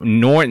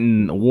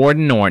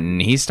Warden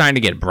Norton, he's starting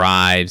to get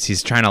bribes.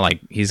 He's trying to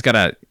he's got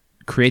to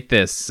create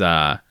this,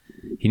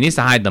 he needs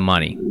to hide the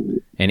money.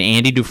 And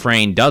Andy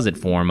Dufresne does it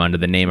for him under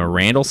the name of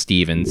Randall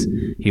Stevens.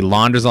 He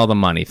launders all the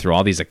money through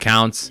all these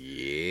accounts.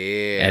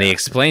 Yeah. And he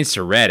explains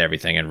to Red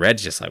everything. And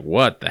Red's just like,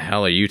 what the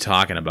hell are you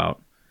talking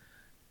about?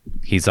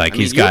 He's like,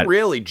 you're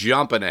really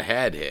jumping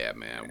ahead here,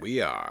 man.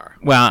 We are.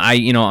 Well,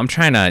 I'm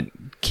trying to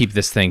keep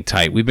this thing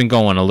tight. We've been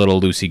going a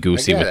little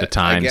loosey-goosey with the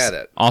times. I get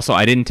it. Also,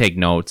 I didn't take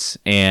notes,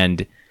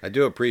 and I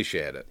do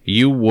appreciate it.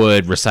 you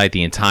would recite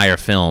the entire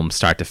film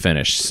start to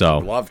finish. So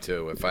I'd love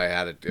to if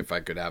I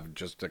could have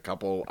just a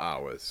couple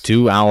hours.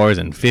 2 hours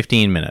and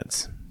 15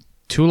 minutes.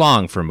 Too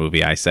long for a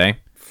movie, I say.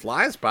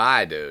 Flies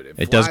by, dude.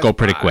 It does flies go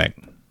pretty by. quick.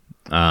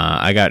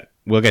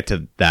 We'll get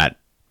to that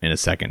in a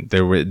second.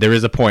 There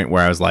is a point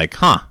where I was like,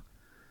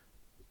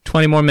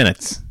 20 more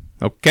minutes.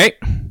 Okay.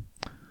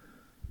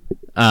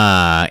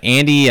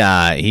 Andy,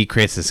 he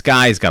creates this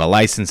guy. He's got a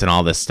license and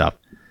all this stuff.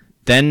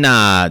 Then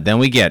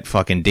we get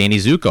fucking Danny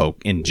Zuko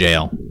in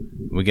jail.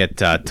 We get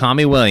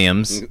Tommy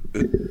Williams,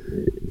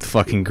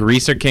 fucking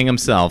Greaser King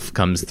himself,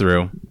 comes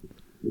through.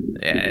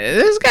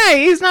 This guy,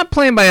 he's not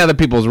playing by other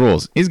people's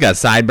rules. He's got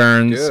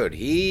sideburns. Dude,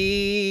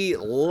 he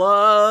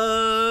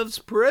loves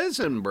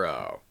prison,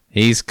 bro.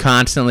 He's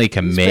constantly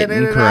Spinning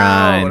committing it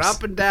crimes. out,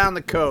 up and down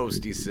the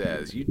coast, he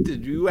says.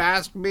 You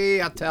ask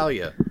me, I'll tell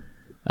you.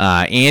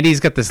 Andy's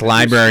got this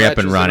library up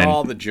and Stretches in running.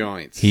 all the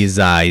joints. He's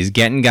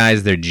getting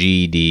guys their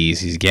GEDs.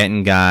 He's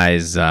getting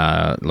guys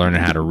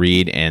learning how to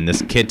read. And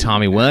this kid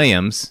Tommy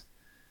Williams,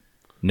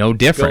 no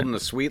different. building a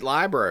sweet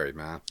library,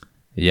 man.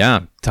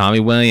 Yeah, Tommy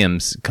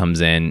Williams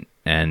comes in,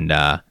 and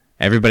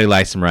everybody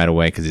likes him right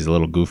away because he's a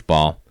little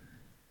goofball.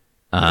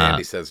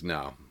 Andy says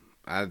no.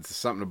 It's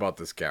something about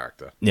this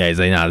character. Yeah, he's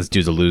like, nah, this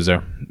dude's a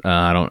loser.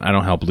 I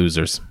don't help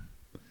losers.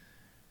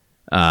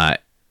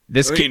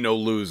 This There kid, ain't no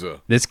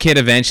loser. this kid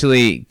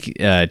eventually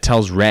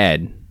tells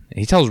Red.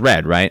 He tells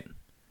Red, right,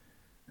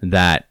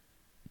 that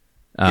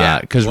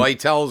because Well, he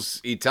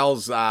tells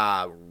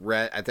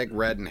Red. I think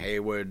Red and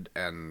Haywood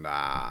and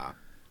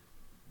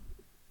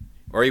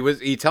or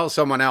he tells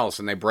someone else,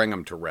 and they bring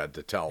him to Red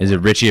to tell. is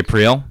it Richie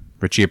Aprile?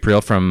 Richie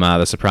Aprile from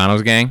the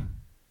Sopranos gang.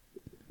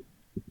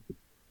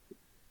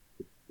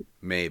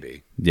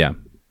 Maybe. Yeah,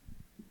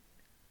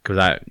 because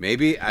I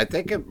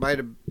think it might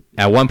have.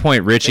 at one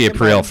point Richie think it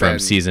might Aprile have from been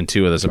season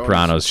 2 of The Tony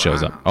Sopranos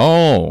shows up. Soprano.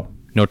 Oh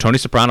no, Tony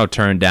Soprano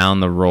turned down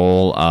the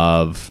role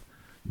of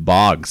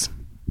Boggs.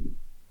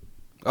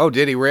 Oh,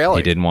 did he really?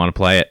 He didn't want to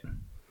play it.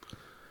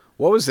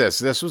 What was this?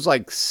 This was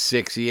like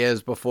 6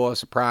 years before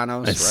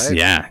Sopranos, right?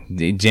 Yeah,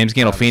 James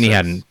Gandolfini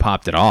hadn't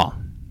popped at all.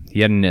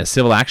 He hadn't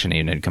Civil Action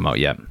even had come out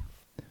yet.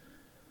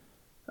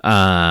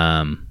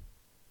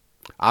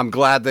 I'm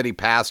glad that he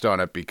passed on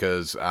it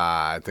because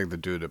I think the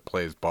dude that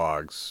plays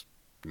Boggs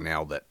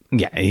nailed it.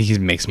 Yeah, he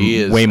makes He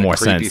is way a more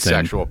creepy sense. Than,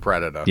 sexual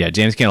predator. yeah,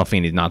 James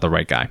Gandolfini's not the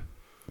right guy.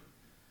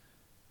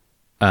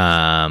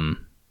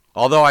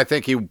 Although I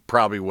think he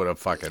probably would have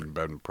fucking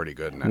been pretty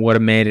good in it. Would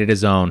have made it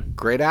his own.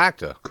 Great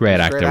actor. Great He's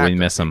a actor. We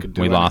miss He him. could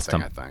do We lost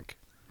anything, him. I think.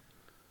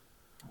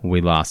 We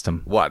lost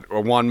him. What?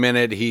 Or 1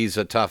 minute he's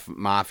a tough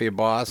mafia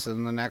boss,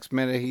 and the next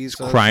minute he's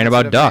a crying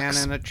about sensitive ducks.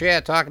 man in a chair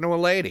talking to a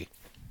lady.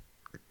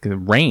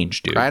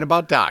 Range, dude. Crying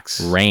about ducks.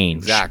 Range.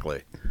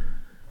 Exactly.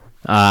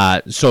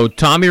 So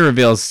Tommy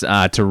reveals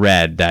to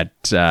Red that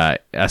a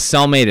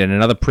cellmate in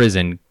another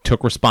prison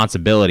took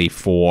responsibility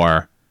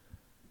for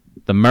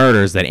the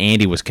murders that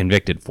Andy was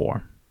convicted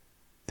for.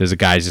 There's a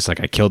guy who's just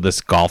like, I killed this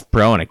golf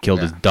pro and I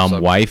killed his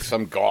dumb wife.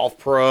 Some golf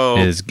pro.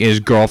 His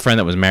girlfriend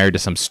that was married to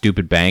some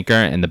stupid banker,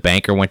 and the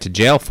banker went to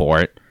jail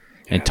for it.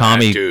 And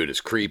Tommy, That dude is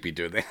creepy,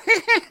 dude.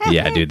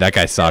 yeah, dude, that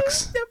guy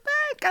sucks.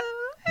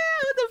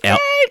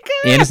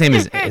 And his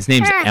name's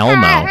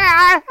Elmo. All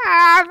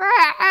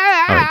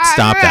right,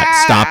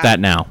 stop that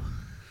now,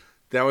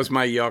 That was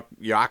my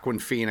Joaquin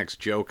Phoenix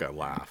Joker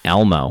laugh.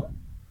 Elmo.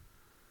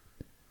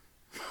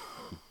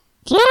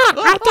 Yeah,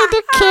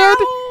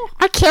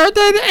 I killed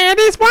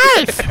Andy's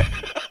wife.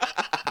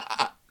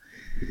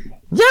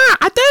 Yeah,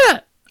 I did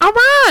it. All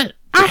right.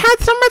 I had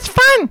so much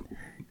fun.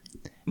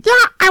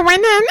 Yeah, I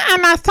went in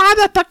and I saw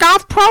that the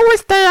golf pro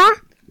was there.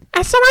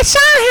 And so I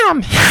shot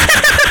him.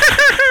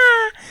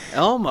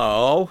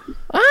 Elmo.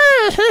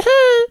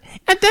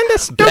 And then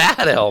this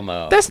Bad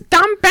Elmo. this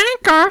dumb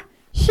banker,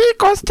 he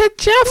goes to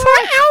jail for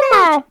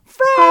Elmo.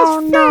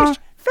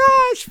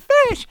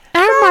 Fish.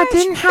 Elmo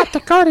didn't have to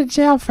go to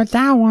jail for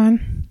that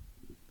one.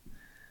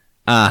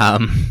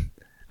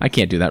 I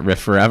can't do that riff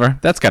forever.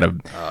 That's gotta,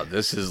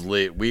 This is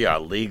we are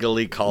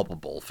legally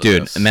culpable for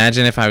dude. this.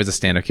 Imagine if I was a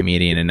stand-up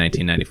comedian in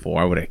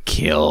 1994. I would have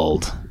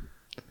killed.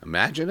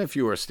 Imagine if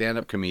you were a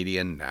stand-up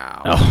comedian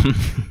now. Oh.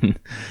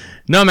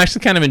 No, I'm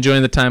actually kind of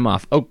enjoying the time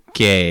off.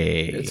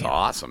 Okay. It's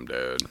awesome,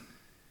 dude.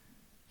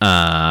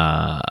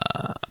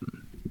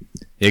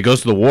 It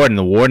goes to the warden.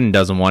 The warden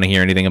doesn't want to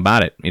hear anything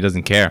about it. He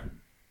doesn't care.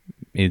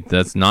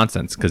 That's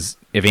nonsense. Because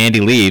if Andy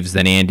leaves,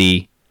 then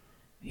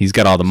he's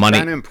got all the money.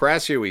 Trying to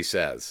impress you, he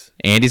says.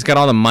 Andy's got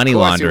all the money Of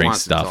course he laundering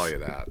wants stuff. to tell you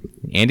that.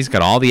 Andy's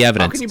got all the How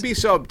evidence. can you be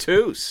so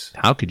obtuse?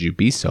 How could you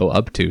be so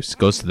obtuse?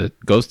 Goes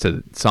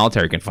to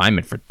solitary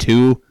confinement for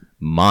 2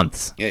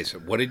 months. Yeah, so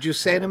what did you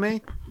say to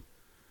me?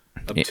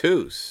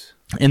 Obtuse.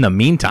 In the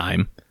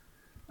meantime,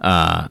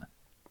 Tommy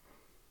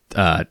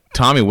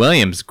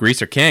Williams,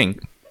 Greaser King,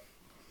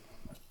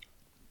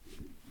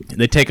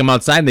 they take him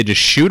outside and they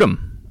just shoot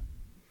him.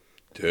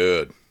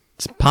 Dude.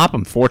 Just pop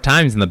him 4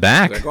 times in the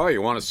back. Like, oh,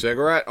 you want a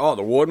cigarette? Oh,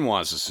 the warden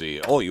wants to see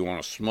you. Oh, you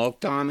want to smoke,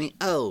 Tommy?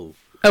 Oh.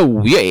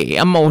 Oh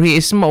yeah, I'm out here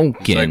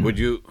smoking. Like, would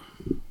you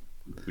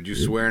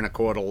swear in a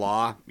court of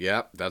law?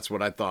 Yep, that's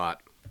what I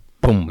thought.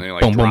 boom, And he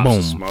like boom, boom, drops boom.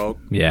 the smoke.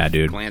 Yeah,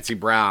 dude. Clancy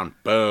Brown.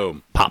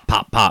 Boom. Pop,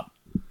 pop, pop.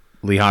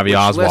 Lee Harvey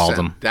Oswald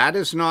Listen, him.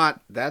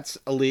 that's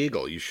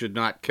illegal. You should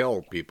not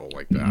kill people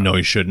like that. No,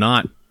 you should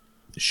not.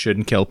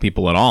 Shouldn't kill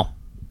people at all.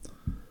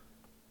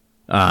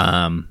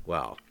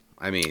 Well,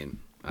 I mean,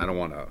 I don't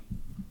want to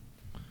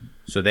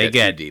So they get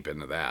get too deep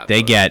into that.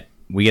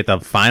 we get the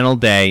final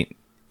day.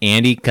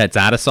 Andy cuts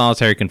out of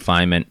solitary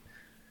confinement.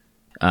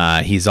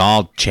 He's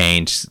all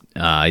changed.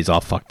 He's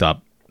all fucked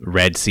up.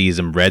 Red sees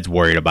him. Red's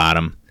worried about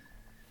him.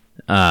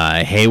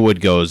 Haywood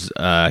goes,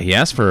 he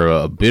asked for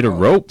a bit of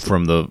rope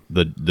from the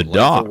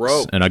dogs,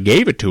 rope. and I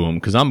gave it to him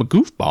because I'm a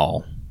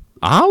goofball.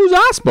 How was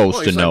I supposed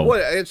Well, to he's know? like,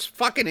 what? It's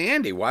fucking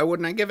Andy. Why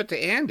wouldn't I give it to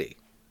Andy?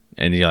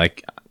 And you're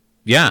like,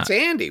 yeah, It's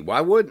Andy. Why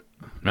would?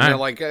 And Right. they're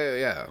like,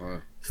 yeah.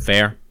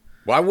 fair.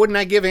 Why wouldn't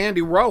I give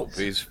Andy rope?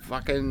 He's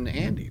fucking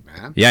Andy,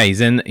 man. Yeah,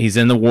 he's in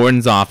the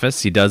warden's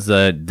office. He does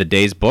the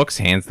day's books,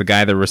 hands the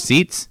guy the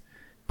receipts,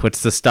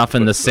 puts the stuff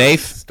in the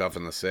safe, Stuff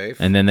in the safe.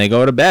 and then they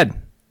go to bed.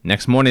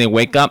 Next morning they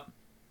wake up.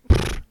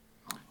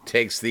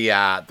 Takes the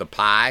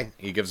pie.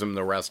 He gives him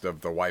the rest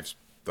of the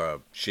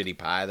shitty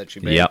pie that she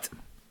made. Yep.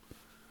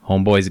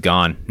 Homeboy's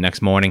gone.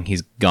 Next morning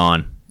he's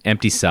gone.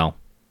 Empty cell.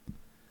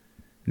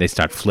 They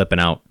start flipping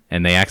out,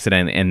 and they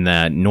accidentally. And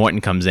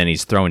Norton comes in.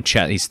 He's throwing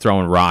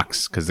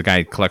rocks because the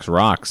guy collects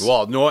rocks.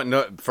 Well,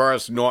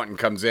 Norton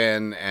comes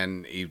in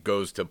and he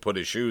goes to put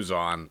his shoes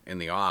on in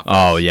the office.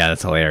 Oh yeah,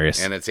 that's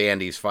hilarious. And it's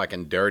Andy's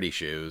fucking dirty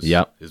shoes.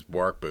 Yep. His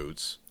work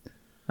boots.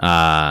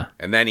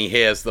 And then he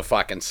hears the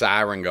fucking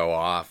siren go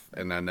off,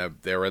 and then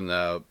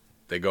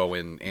they go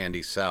in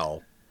Andy's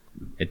cell.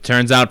 It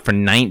turns out for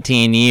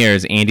 19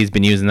 years, Andy's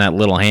been using that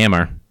little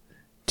hammer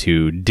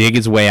to dig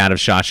his way out of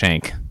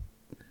Shawshank.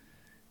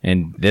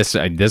 And this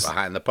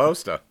Behind the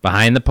poster.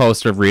 behind the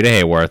poster of Rita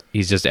Hayworth,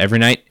 he's just every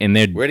night in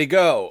there Where'd he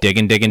go?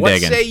 digging. What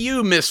say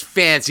you, Miss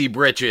Fancy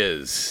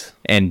Britches?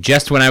 And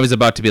just when I was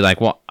about to be like,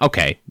 well,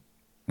 okay,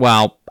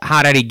 well,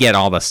 how did he get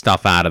all the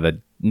stuff out of the...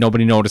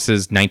 Nobody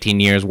notices 19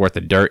 years worth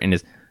of dirt in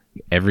his...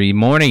 Every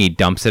morning he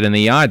dumps it in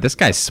the yard. This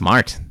guy's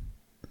smart.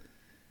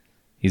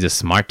 He's a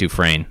smart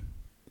Dufresne.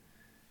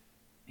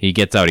 He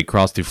gets out. He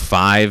crawls through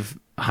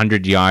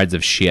 500 yards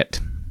of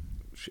shit.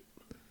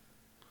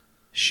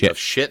 Shit. Of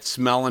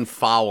shit-smelling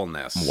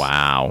foulness.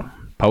 Wow.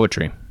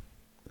 Poetry.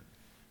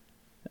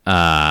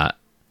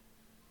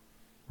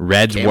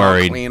 Red's Came out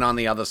worried. clean on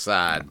the other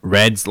side.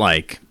 Red's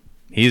like,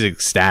 he's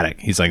ecstatic.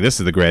 He's like, this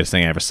is the greatest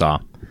thing I ever saw.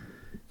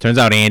 Turns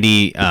out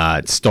Andy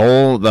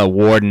stole the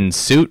warden's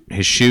suit,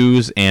 his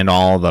shoes, and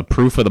all the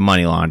proof of the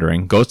money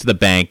laundering. Goes to the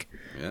bank,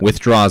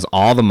 withdraws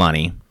all the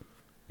money.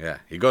 Yeah,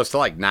 he goes to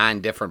like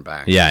 9 different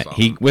banks. Yeah,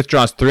 he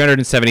withdraws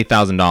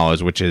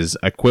 $370,000, which is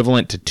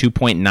equivalent to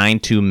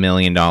 $2.92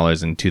 million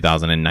in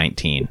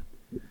 2019.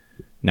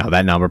 Now,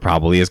 that number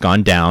probably has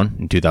gone down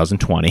in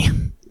 2020.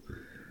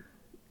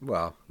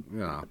 Well,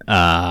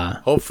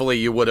 hopefully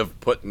you would have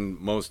put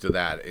most of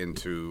that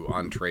into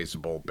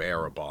untraceable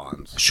bearer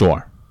bonds.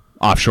 Sure.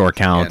 Offshore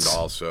accounts. And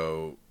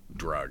also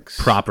drugs.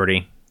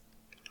 Property.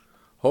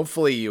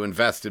 Hopefully you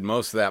invested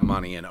most of that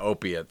money in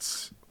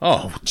opiates.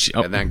 Oh,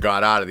 And then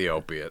got out of the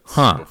opiates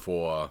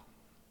before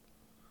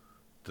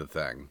the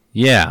thing.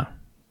 Yeah.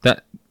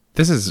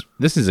 This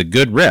is a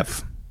good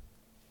riff.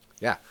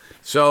 Yeah.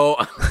 So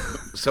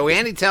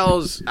Andy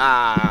tells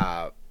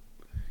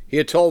he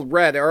had told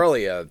Red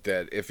earlier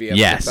that if he ever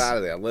gets out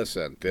of there,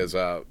 listen, there's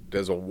a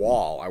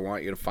wall. I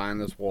want you to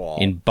find this wall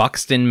In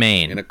Buxton,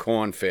 Maine. in a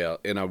cornfield,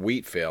 in a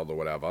wheat field or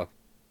whatever.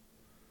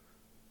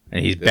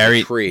 And he's There's a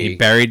buried. tree. He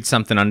buried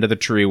something under the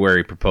tree where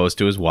he proposed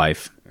to his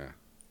wife. Yeah.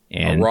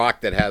 And A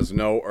rock that has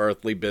no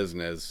earthly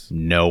business.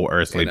 no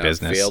earthly in a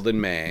business. field in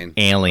Maine.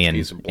 Alien A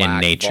piece of in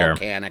black nature.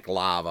 volcanic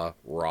lava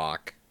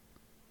rock.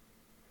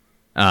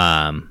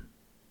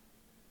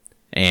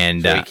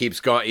 And So he keeps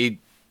going.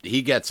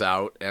 He gets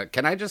out.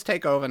 Can I just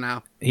take over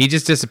now? he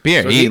just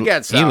disappeared. So he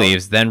gets out.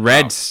 leaves. Then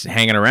Red's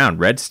hanging around.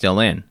 Red's still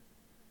in.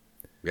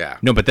 Yeah.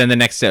 No, but then the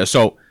next day,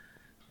 so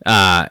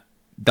the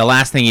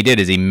last thing he did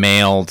is he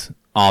mailed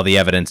all the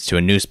evidence to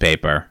a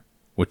newspaper,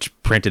 which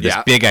printed this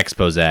big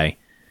expose.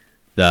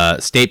 The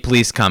state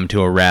police come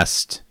to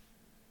arrest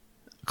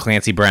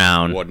Clancy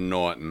Brown Warden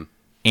Norton.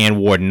 and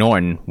Warden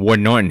Norton.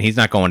 Warden Norton, he's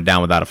not going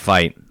down without a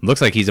fight.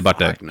 Looks like he's about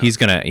to. No. He's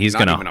Not even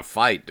gonna. a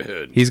fight,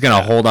 dude. He's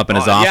gonna hold up in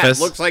his office.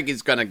 Yeah, it looks like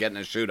he's gonna get in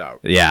a shootout.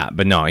 Yeah,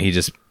 but no, he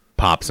just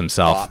pops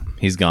himself. Pop.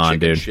 He's gone,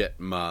 Chicken dude. shit,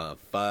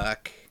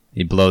 motherfuck.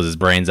 He blows his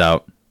brains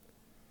out.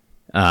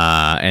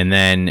 And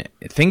then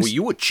things Well,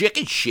 you a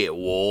chicken shit,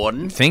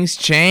 Warden. things You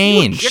a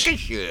change. chicken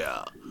shit.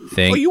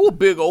 Thing- Oh, you a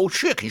big old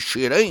chicken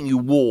shit, ain't you,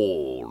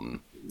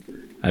 Warden?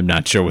 I'm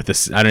not sure what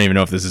this. I don't even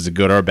know if this is a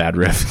good or a bad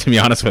riff. To be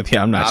honest with you,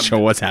 I'm not sure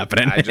what's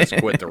happening. I just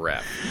quit the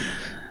rep.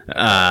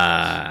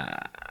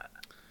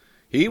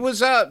 He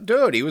was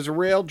dude. He was a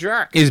real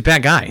jerk. He's a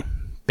bad guy.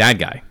 Bad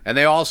guy. And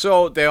they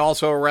also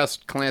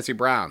arrest Clancy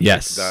Brown.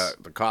 Yes.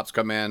 The cops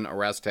come in,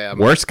 arrest him.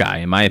 Worst guy,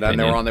 in my Then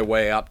opinion. they're on their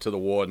way up to the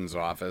warden's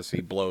office.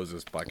 He blows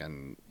his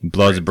fucking. He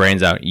blows his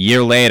brains out. A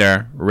year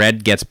later,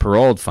 Red gets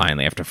paroled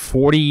finally after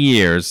 40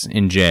 years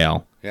in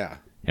jail. Yeah.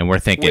 And we're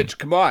thinking, Which,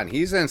 come on,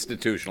 he's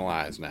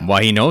institutionalized now.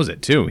 well, he knows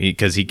it too.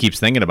 Because he keeps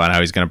thinking about how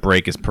he's going to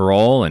break his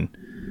parole and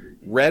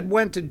Red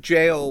went to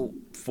jail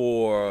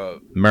for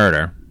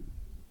murder.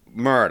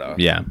 murder.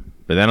 Yeah.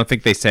 But I don't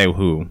think they say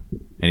who.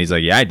 And he's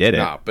like, yeah, I did it.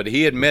 No, but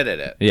he admitted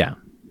it. Yeah.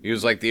 He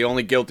was like the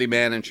only guilty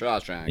man in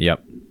Shawshank.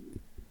 Yep.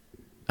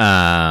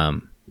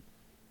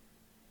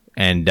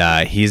 And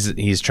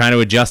he's trying to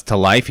adjust to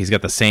life. He's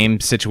got the same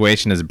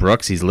situation as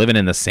Brooks. He's living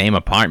in the same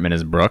apartment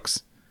as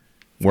Brooks,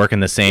 working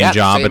the same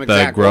job same at the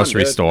exact grocery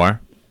one, dude.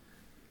 store.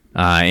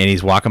 And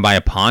he's walking by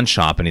a pawn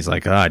shop, and he's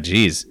like, oh,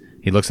 geez.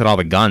 He looks at all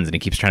the guns, and he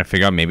keeps trying to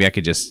figure out maybe I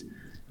could just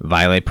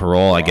violate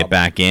parole. I get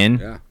back in.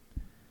 Yeah.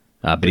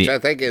 But Which I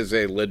think is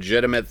a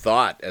legitimate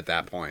thought at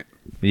that point.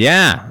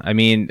 yeah, I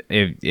mean,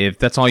 if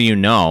that's all you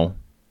know,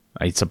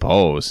 I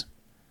suppose.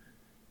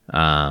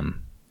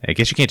 I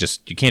guess you can't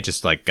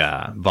just like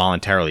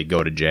voluntarily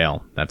go to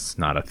jail. That's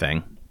not a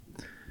thing.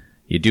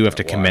 You do have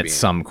to commit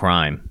some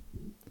crime.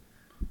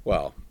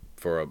 Well,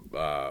 for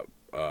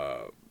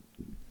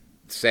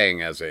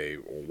saying as a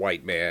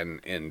white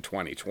man in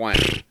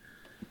 2020,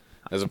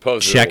 as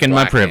opposed to checking a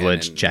my black man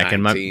privilege, in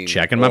checking my 19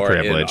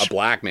 privilege. a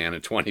black man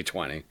in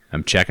 2020.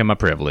 I'm checking my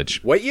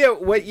privilege. What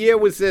year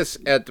was this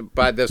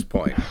by this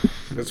point?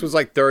 This was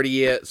like 30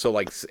 years, so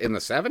like in the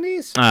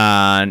 70s?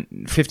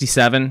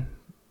 57.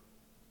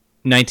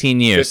 19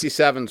 years.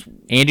 57's.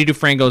 Andy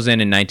Dufresne goes in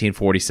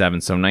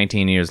 1947, so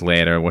 19 years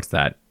later, what's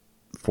that?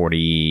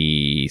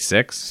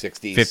 46?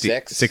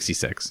 66?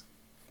 66.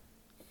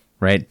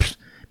 Right? Pfft,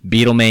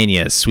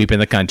 Beatlemania is sweeping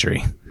the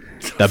country.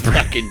 The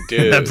fucking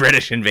dude. The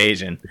British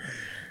invasion.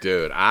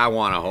 Dude, I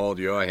want to hold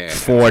your hand.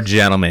 4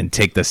 gentlemen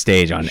take the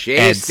stage on Shea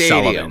Ed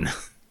Stadium.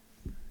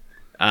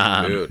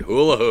 Sullivan. Dude,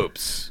 hula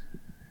hoops.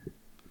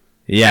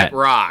 Yeah. Pet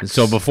rocks.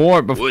 So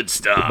before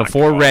Woodstock.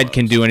 Red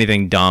can do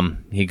anything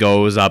dumb, he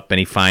goes up and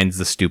he finds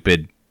the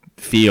stupid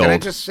field. Can I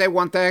just say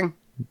one thing?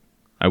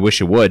 I wish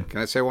you would.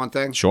 Can I say one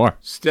thing? Sure.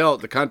 Still,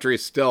 the country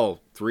is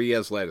still, 3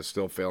 years later,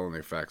 still feeling the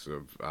effects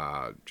of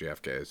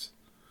JFK's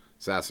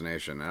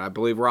assassination. And I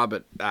believe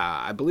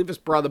his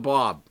brother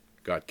Bob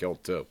got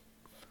killed too.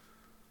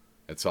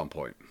 At some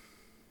point.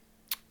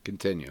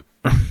 Continue.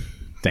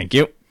 Thank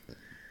you.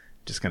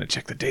 Just going to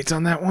check the dates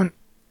on that one.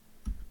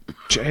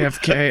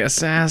 JFK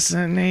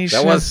assassination.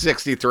 That was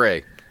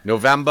 63.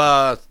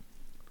 November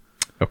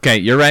Okay,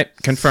 you're right.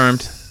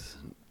 Confirmed.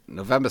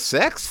 November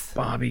 6th?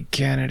 Bobby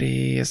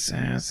Kennedy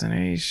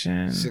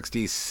assassination.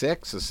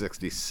 66 or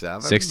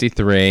 67?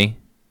 63.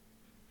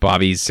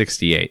 Bobby's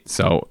 68.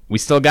 So we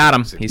still got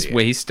him.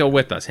 68. He's still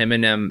with us. Him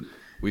and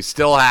We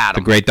still had the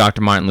him. great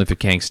Dr. Martin Luther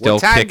King still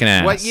kicking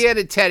ass. What year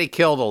did Teddy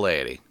kill the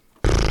lady?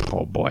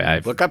 Oh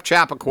boy, Look up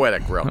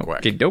Chappaquiddick real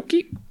quick. Okie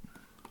dokie.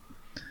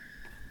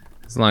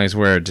 As long as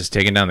we're just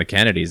taking down the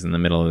Kennedys in the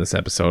middle of this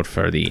episode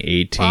for the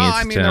 18th Well,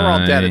 I mean, they're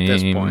all dead at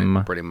this point,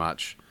 time. pretty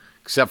much.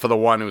 Except for the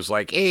one who's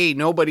like, hey,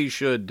 nobody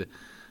should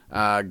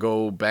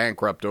go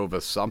bankrupt over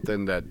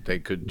something that they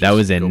could just That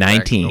was in go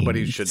back.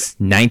 Nobody should.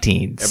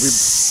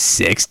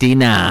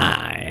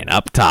 1969.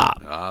 Up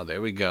top. Oh,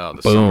 there we go.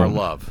 The Boom. summer of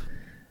love.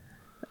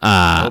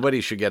 Nobody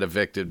should get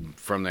evicted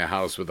from their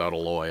house without a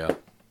lawyer.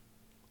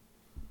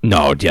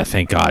 No, yeah,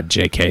 thank God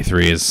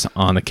JK3 is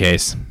on the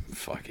case.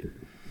 Fuck it.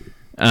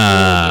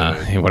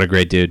 Hey, what a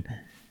great dude.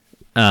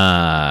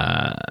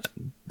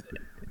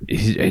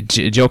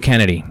 Joe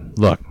Kennedy,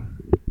 look,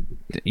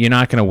 you're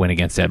not going to win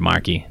against Ed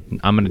Markey.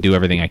 I'm going to do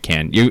everything I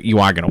can. You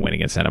are going to win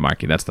against Ed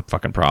Markey. That's the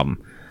fucking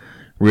problem.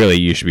 Really,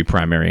 you should be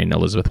primarying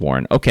Elizabeth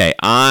Warren. Okay,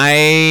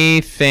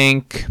 I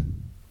think...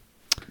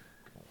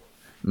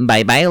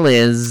 Bye-bye,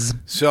 Liz.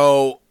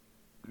 So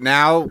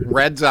now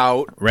Red's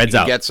out. Red's he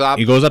out. Gets up.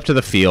 He goes up to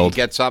the field. He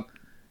gets up.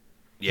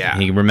 Yeah.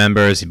 He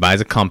remembers. He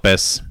buys a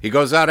compass. He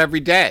goes out every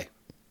day.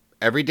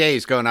 Every day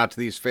he's going out to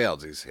these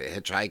fields. He's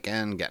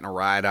hitchhiking, getting a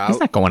ride out. He's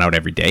not going out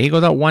every day. He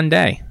goes out one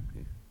day.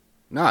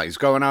 No, he's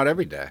going out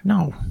every day.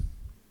 No.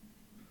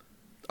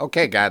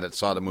 Okay, guy that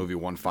saw the movie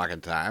one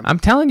fucking time. I'm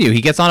telling you,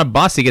 he gets on a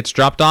bus. He gets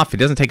dropped off. He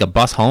doesn't take a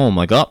bus home.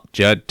 Like, oh,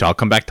 Judd, I'll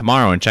come back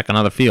tomorrow and check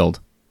another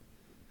field.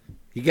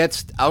 He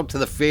gets out to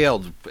the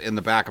field in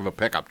the back of a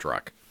pickup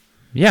truck.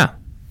 Yeah.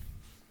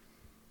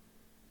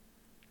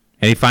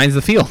 And he finds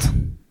the field.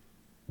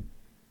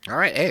 All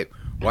right, hey,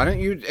 why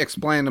don't you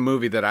explain the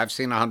movie that I've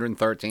seen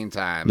 113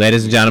 times?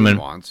 Ladies and gentlemen,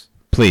 once.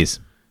 Please.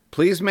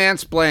 Please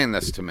mansplain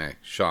this to me,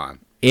 Sean.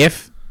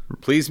 If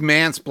Please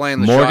mansplain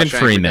the Morgan Shawshank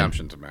Freeman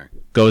Redemption to me.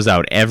 goes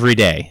out every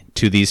day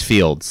to these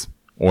fields,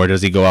 or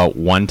does he go out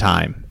one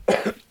time?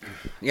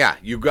 Yeah,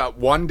 you got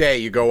one day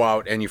you go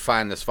out and you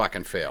find this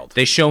fucking field.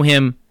 They show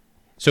him.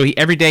 So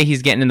every day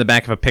he's getting in the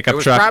back of a It pickup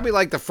was truck. probably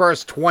like the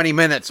first 20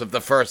 minutes of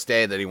the first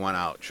day that he went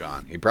out,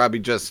 Sean. He probably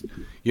just,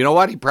 you know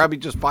what? He probably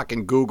just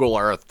fucking Google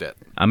Earthed it.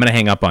 I'm going to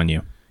hang up on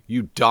you.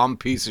 You dumb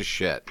piece of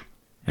shit.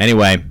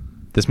 Anyway,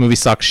 this movie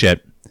sucks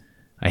shit.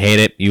 I hate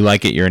it. You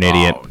like it. You're an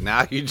idiot. Oh,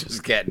 now you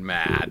just get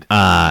mad.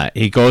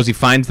 He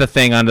finds the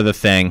thing under the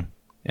thing,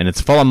 and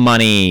it's full of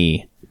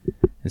money.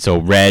 And so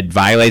Red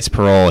violates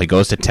parole. He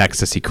goes to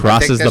Texas. He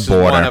crosses the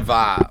border.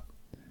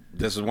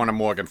 This is one of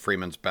Morgan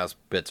Freeman's best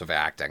bits of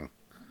acting.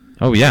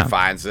 Oh, yeah. He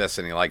finds this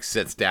and he like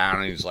sits down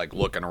and he's like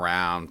looking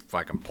around,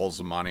 fucking pulls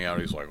the money out.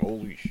 He's like,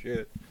 holy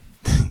shit.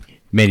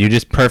 Man, you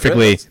just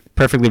perfectly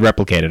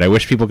replicated. I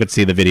wish people could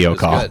see the video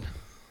That's call. good.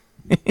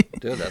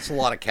 Dude, that's a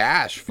lot of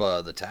cash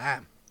for the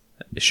time.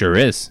 It sure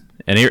is.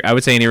 And I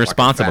would say an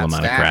irresponsible Fucking fat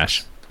amount of stacks.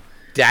 crash.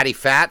 Daddy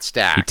fat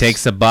stacks. He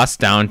takes a bus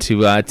down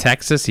to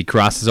Texas. He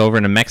crosses over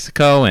into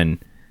Mexico, and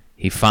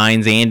he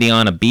finds Andy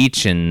on a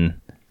beach. And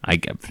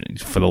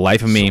for the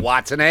life of me,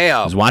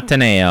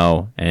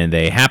 Wataneo. and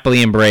they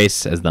happily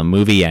embrace as the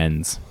movie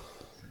ends.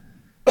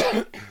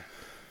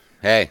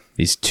 Hey,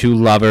 These two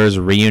lovers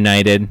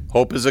reunited.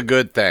 hope is a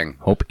good thing.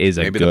 Hope is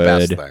a Maybe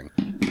good the best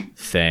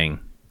thing.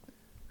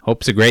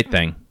 Hope's a great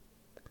thing.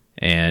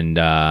 And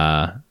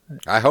I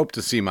hope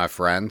to see my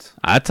friend.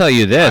 I'll tell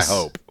you this. I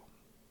hope.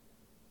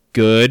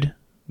 Good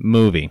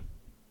movie.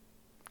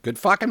 Good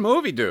fucking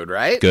movie, dude,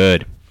 right?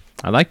 Good.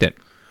 I liked it.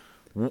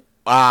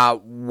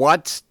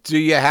 What do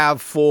you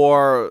have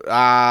for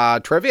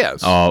trivia?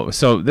 Oh,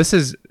 so this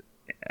is,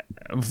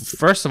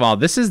 first of all,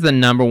 this is the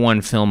number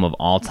one film of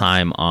all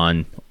time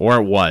on, or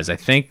it was. I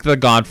think The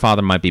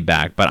Godfather might be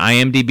back, but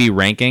IMDb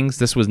rankings,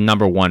 this was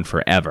number one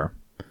forever.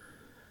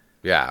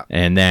 Yeah.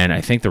 And then I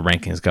think the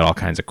rankings got all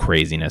kinds of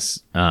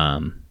craziness.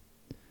 That's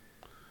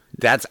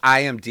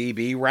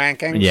IMDb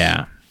rankings?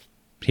 Yeah.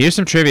 Here's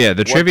some trivia.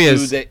 The trivia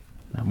is,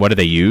 what do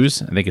they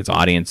use? I think it's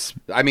audience.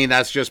 I mean,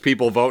 that's just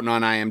people voting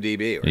on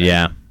IMDb, right?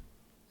 Yeah.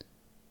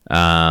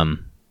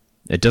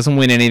 It doesn't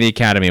win any of the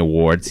Academy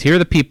Awards. Here are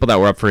the people that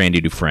were up for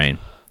Andy Dufresne.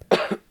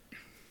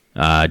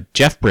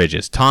 Jeff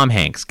Bridges, Tom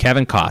Hanks,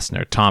 Kevin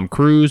Costner, Tom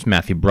Cruise,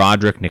 Matthew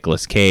Broderick,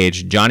 Nicolas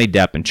Cage, Johnny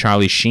Depp, and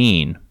Charlie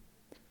Sheen.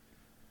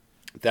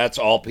 That's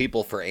all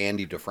people for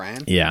Andy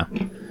Dufresne? Yeah.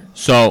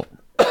 So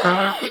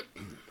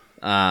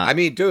I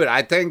mean, dude,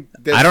 I think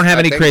this, I don't have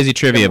any crazy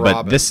trivia, Tim but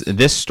Robbins-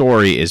 this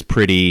story is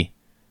pretty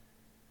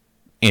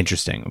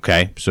interesting,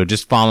 okay? So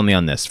just follow me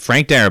on this.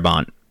 Frank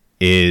Darabont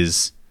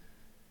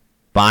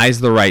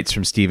buys the rights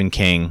from Stephen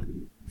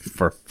King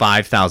for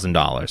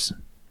 $5,000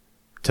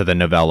 to the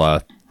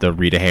novella, The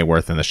Rita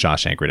Hayworth and the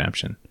Shawshank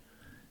Redemption.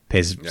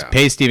 Pays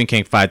Stephen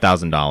King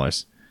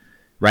 $5,000.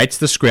 Writes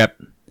the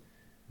script.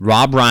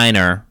 Rob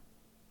Reiner,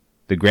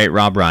 the great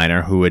Rob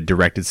Reiner, who had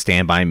directed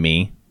Stand By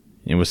Me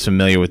and was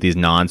familiar with these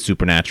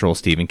non-supernatural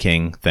Stephen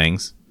King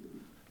things.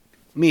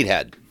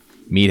 Meathead,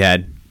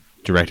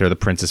 director of The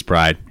Princess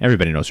Bride.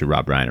 Everybody knows who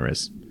Rob Reiner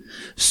is.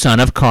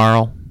 Son of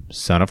Carl.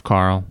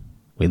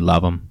 We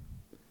love him.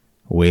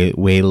 We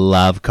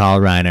love Carl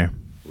Reiner.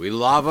 we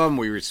love him.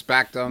 We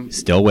respect him.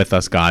 Still with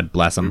us, God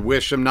bless We him.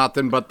 wish him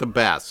nothing but the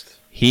best.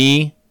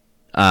 He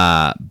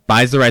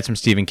buys the rights from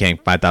Stephen King,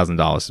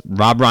 $5,000.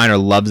 Rob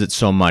Reiner loves it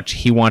so much,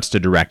 he wants to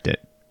direct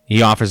it.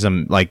 He offers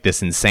him like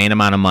this insane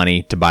amount of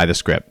money to buy the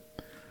script.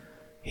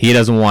 He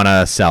doesn't want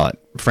to sell it.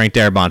 Frank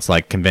Darabont's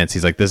like convinced.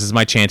 He's like, this is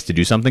my chance to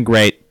do something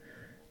great.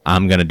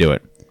 I'm going to do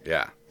it.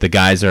 Yeah. The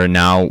guys are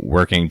now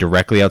working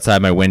directly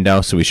outside my window,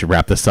 so we should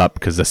wrap this up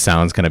because the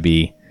sound's going to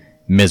be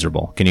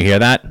miserable. Can you hear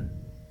that?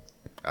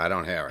 I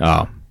don't hear it.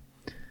 Oh.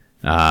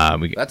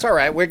 That's all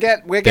right. We're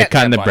They're getting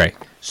cutting there, the buddy. break.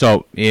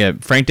 So yeah,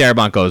 Frank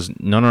Darabont goes,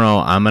 no,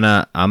 I'm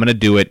gonna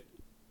do it.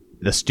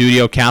 The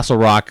studio Castle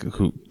Rock,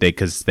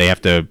 because they have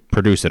to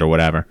produce it or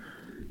whatever,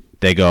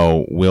 they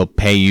go, we'll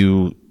pay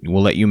you,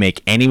 we'll let you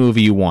make any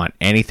movie you want,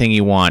 anything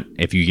you want,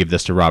 if you give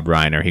this to Rob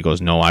Reiner. He goes,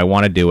 no, I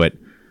want to do it.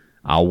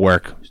 I'll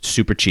work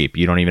super cheap.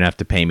 You don't even have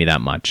to pay me that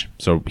much.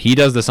 So he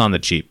does this on the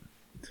cheap.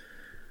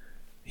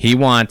 He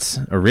wants,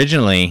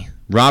 originally,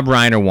 Rob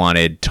Reiner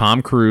wanted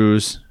Tom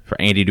Cruise for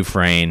Andy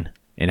Dufresne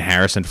and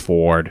Harrison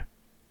Ford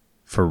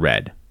for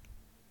Red.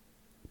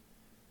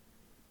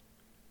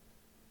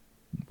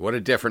 What a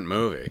different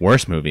movie.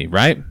 Worst movie,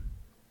 right?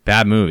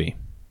 Bad movie.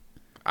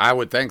 I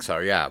would think so,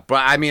 yeah.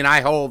 But I mean, I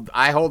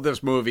hold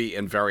this movie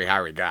in very high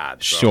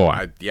regard. So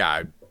Sure.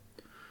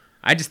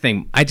 I just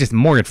think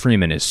Morgan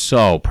Freeman is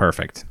so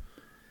perfect.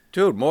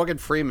 dude, Morgan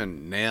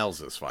Freeman nails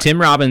this fight. Tim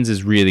Robbins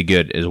is really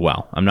good as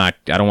well. I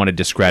don't want to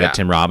discredit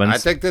Tim Robbins. I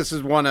think this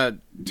is one of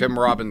Tim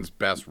Robbins'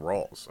 best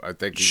roles. I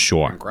think he's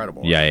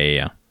incredible.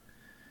 Yeah.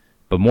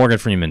 But Morgan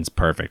Freeman's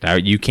perfect.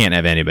 You can't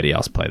have anybody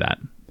else play that.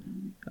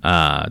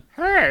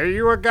 Hey,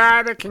 you a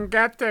guy that can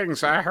get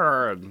things, I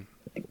heard.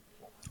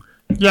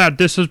 Yeah,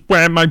 this is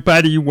where my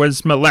buddy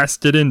was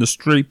molested in the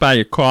street by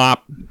a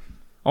cop.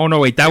 Oh, no,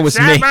 wait, that was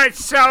me. my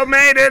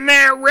soulmate in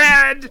there,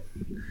 Red?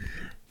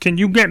 Can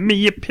you get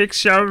me a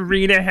picture of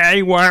Rita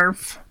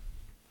Hayworth?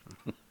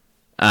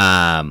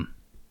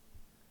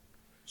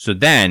 So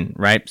then,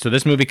 right? So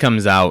this movie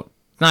comes out.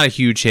 It's not a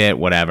huge hit,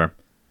 whatever.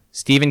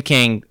 Stephen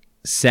King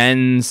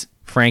sends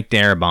Frank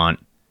Darabont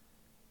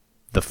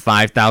the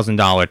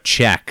 $5,000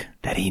 check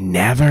that he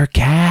never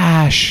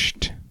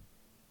cashed.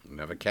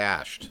 Never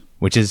cashed.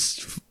 Which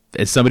is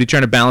somebody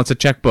trying to balance a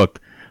checkbook.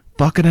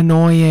 Fucking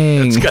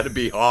annoying. It's got to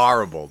be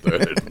horrible,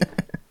 dude.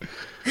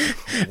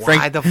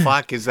 Why the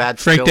fuck is that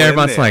Frank still in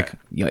Darabont's there? like,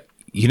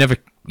 you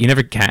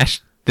never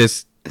cashed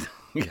this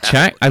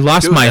check? I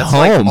lost Dude, my that's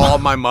home. Like all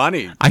my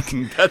money.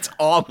 That's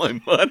all my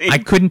money. I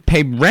couldn't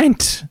pay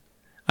rent.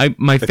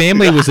 My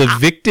family was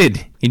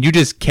evicted, and you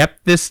just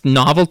kept this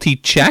novelty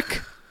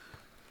check?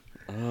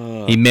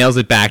 He mails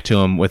it back to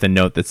him with a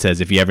note that says,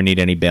 if you ever need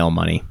any bail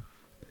money.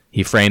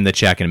 He framed the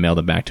check and mailed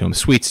it back to him.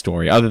 Sweet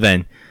story. Other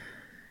than,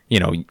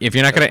 if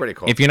you're not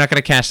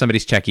gonna cash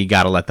somebody's check, you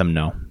gotta let them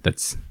know.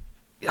 That's,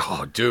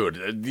 oh,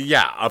 dude,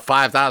 yeah, a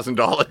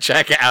 $5,000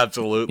 check,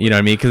 absolutely. you know what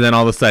I mean? Because then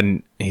all of a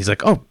sudden he's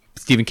like, oh,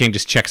 Stephen King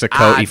just checks a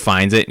coat. He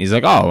finds it, and he's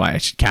like, oh, I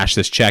should cash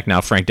this check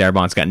now. Frank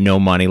Darabont's got no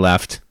money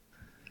left.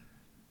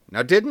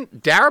 Now,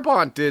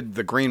 Darabont did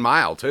The Green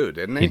Mile too,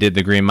 didn't he? He did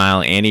The Green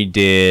Mile, and he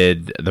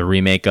did the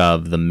remake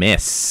of The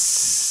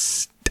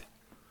Mist.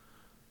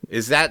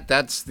 Is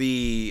that's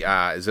the?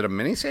 Is it a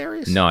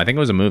miniseries? No, I think it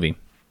was a movie.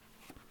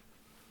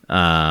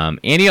 And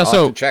he I'll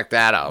also have to check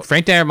that out.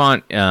 Frank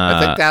Darabont.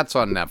 I think that's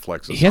on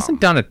Netflix.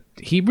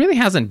 He really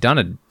hasn't done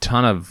a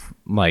ton of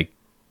like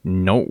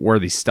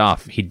noteworthy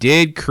stuff. He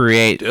did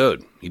create.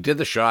 Dude, he did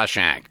The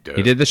Shawshank, dude.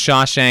 He did The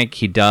Shawshank.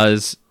 He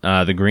does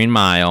The Green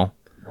Mile.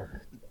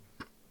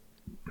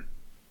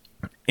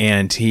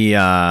 And he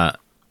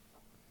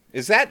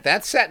Is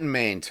that's set in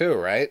Maine too,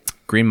 right?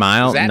 Green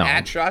Mile? Is that no.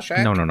 at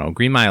Shawshank? No.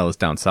 Green Mile is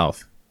down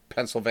south.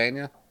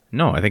 Pennsylvania?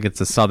 No, I think it's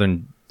the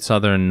southern.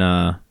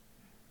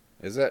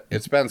 Is it?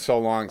 It's been so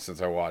long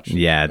since I watched.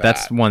 Yeah,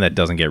 that's one that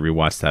doesn't get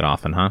rewatched that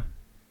often, huh?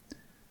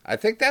 I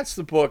think that's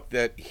the book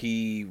that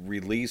he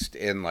released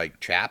in like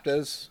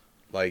chapters,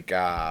 like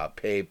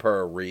pay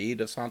per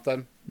read or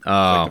something. Oh,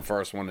 Like the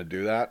first one to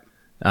do that.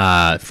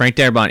 Frank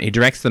Darabont. He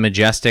directs The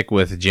Majestic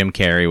with Jim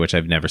Carrey, which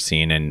I've never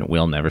seen and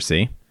will never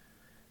see.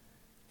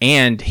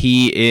 And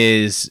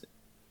he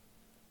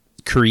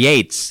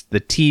creates the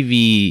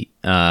TV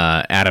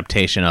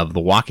adaptation of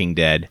The Walking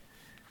Dead,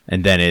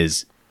 and then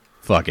is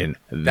fucking.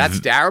 That's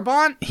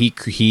Darabont?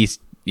 He's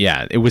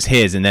it was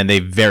his, and then they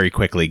very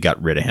quickly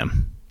got rid of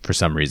him for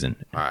some reason.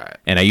 All right.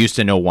 And I used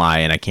to know why,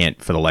 and I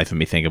can't for the life of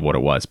me think of what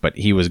it was, but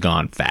he was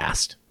gone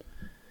fast.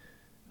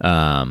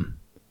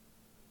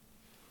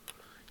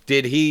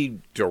 Did he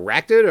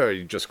direct it or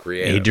he just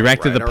created it? He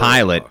directed the Writer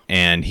pilot, or-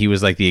 and he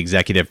was like the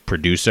executive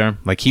producer.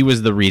 Like, he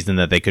was the reason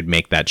that they could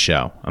make that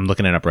show. I'm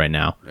looking it up right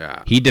now.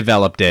 Yeah. He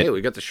developed it. Hey, we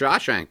got the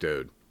Shawshank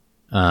dude.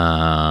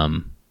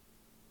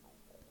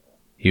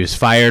 He was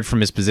fired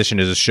from his position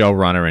as a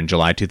showrunner in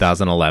July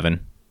 2011.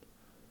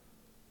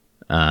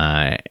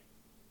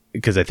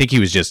 Because I think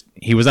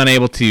he was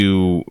unable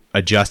to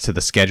adjust to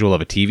the schedule of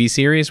a TV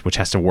series, which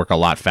has to work a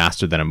lot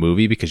faster than a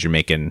movie because you're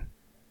making,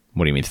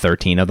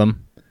 13 of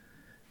them?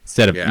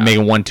 Instead of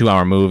making 1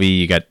 2-hour movie,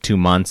 you got 2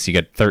 months, you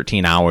got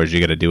 13 hours, you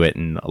got to do it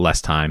in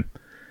less time.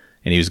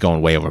 And he was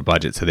going way over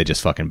budget, so they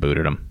just fucking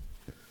booted him.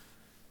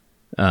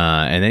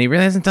 And then he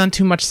really hasn't done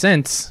too much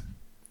since.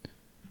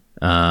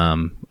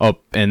 And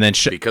then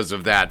Because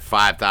of that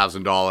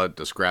 $5,000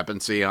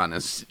 discrepancy on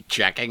his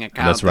checking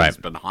account. That's right. That's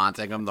been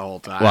haunting him the whole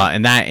time. well,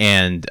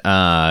 Shawshank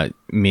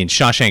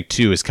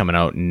 2 is coming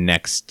out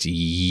next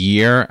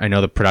year. I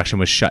know the production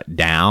was shut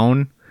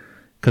down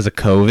because of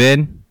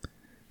COVID,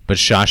 but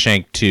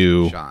Shawshank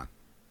 2, Sean,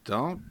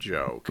 don't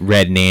joke.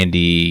 Red and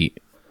Andy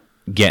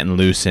getting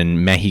loose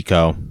in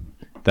Mexico.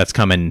 That's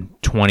coming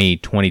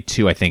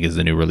 2022, I think, is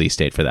the new release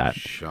date for that.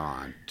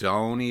 Sean,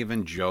 don't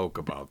even joke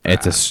about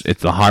that.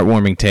 It's a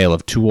heartwarming tale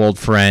of two old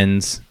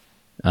friends,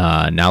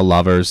 now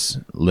lovers,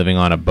 living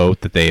on a boat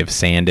that they have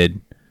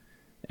sanded,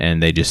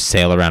 and they just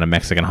sail around a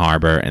Mexican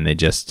harbor, and they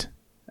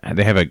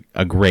have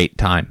a great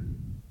time.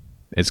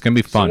 It's gonna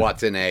be fun. So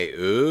what's in a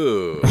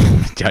ooh?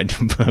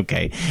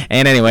 Okay.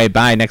 And anyway,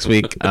 bye next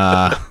week.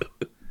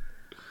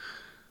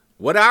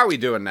 What are we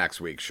doing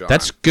next week, Sean?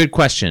 That's a good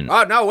question.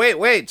 Oh no,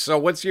 wait. So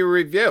what's your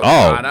review?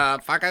 Oh.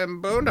 Not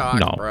fucking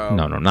Boondocks, bro.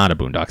 No, not a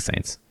Boondock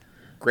Saints.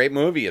 Great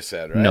movie, you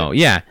said, right? No,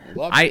 yeah.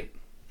 Love I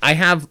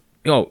have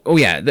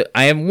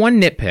I have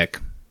one nitpick,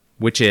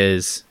 which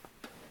is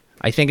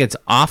I think it's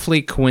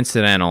awfully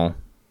coincidental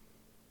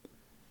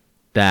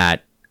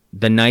that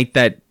the night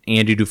that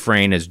Andrew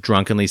Dufresne is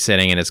drunkenly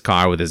sitting in his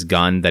car with his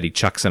gun that he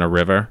chucks in a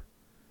river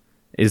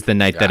is the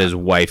night that his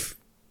wife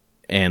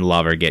and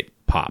lover get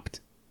popped.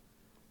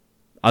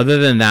 Other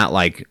than that,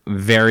 like,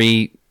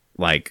 very,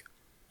 like,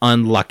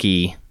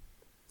 unlucky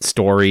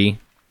story,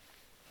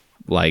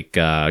 like,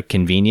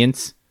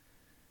 convenience.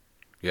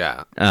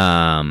 Yeah.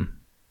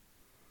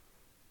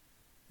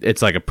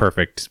 It's like a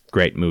perfect,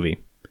 great movie.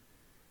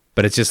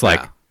 But it's just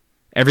like,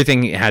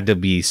 everything had to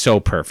be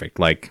so perfect.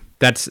 Like,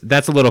 that's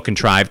a little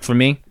contrived for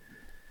me.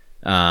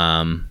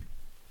 But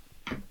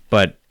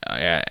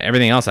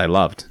everything else I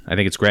loved. I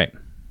think it's great.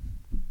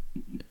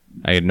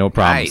 I had no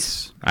problems.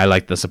 Nice. I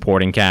liked the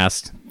supporting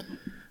cast.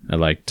 I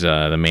liked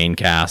the main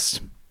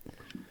cast.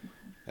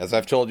 As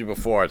I've told you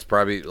before, it's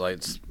probably like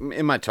it's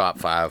in my top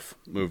 5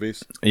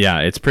 movies. Yeah,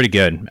 it's pretty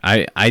good.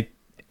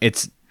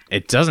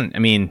 It doesn't. I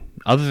mean,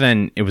 other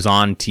than it was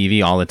on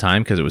TV all the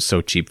time because it was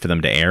so cheap for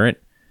them to air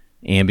it,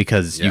 and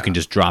because you can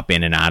just drop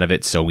in and out of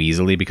it so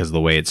easily because of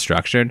the way it's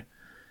structured.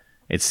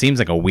 It seems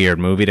like a weird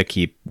movie to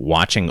keep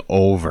watching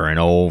over and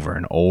over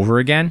and over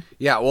again.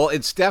 Yeah, well,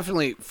 it's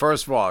definitely,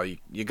 first of all,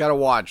 you got to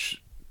watch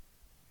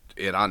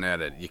it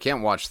unedited. You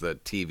can't watch the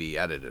TV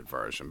edited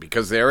version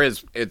because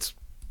there's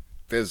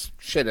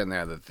shit in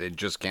there that they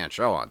just can't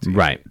show on TV.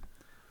 Right.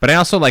 But I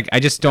also I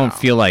just don't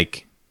feel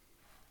like,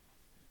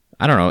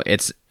 I don't know,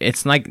 it's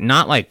like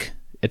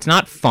it's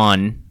not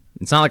fun.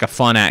 It's not like a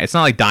fun act. It's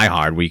not like Die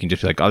Hard where you can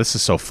just be like, oh, this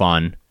is so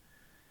fun.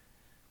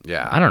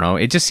 Yeah. I don't know.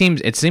 It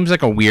seems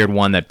like a weird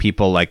one that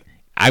people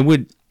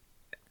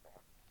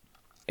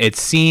it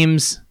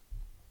seems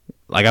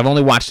like I've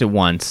only watched it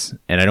once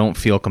and I don't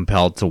feel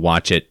compelled to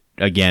watch it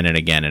again and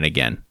again and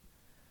again.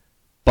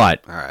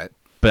 But All right.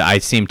 But I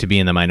seem to be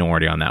in the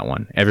minority on that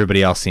one.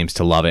 Everybody else seems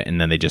to love it, and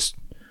then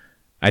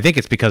I think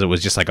it's because it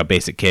was just like a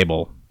basic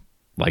cable,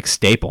 like,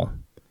 staple.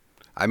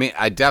 I mean,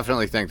 I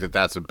definitely think that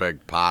that's a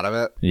big part of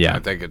it. Yeah. I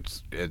think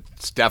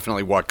it's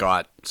definitely what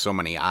got so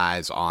many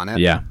eyes on it.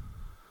 Yeah.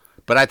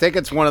 But I think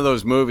it's one of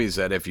those movies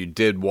that if you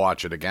did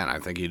watch it again, I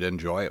think you'd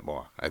enjoy it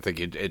more. I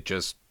think it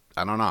just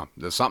I don't know.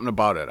 There's something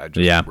about it. I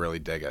just really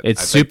dig it. It's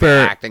I think super.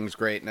 the acting's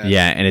great in it.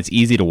 Yeah, and it's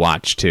easy to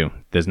watch too.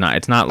 It's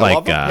not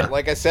like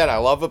like I said, I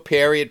love a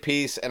period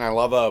piece and I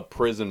love a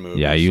prison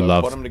movie. Yeah, you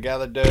love put them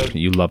together, dude.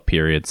 you love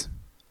periods.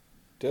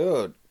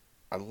 Dude,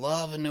 I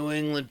love a New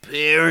England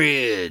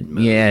period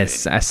movie.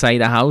 Yes, I say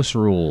the house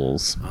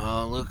rules.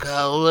 Oh, look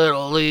how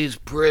little these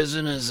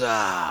prisoners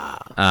are.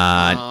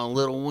 Oh,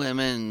 little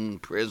women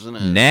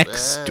prisoners.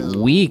 Next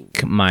Oh.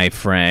 week, my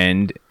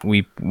friend,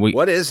 we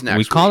What is next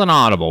we called an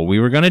audible. We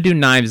were gonna do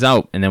Knives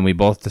Out, and then we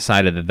both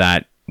decided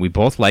that we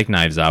both like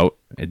Knives Out.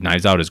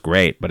 Knives Out is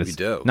great, but it's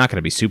do. not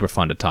gonna be super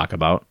fun to talk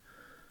about.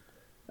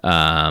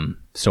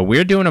 So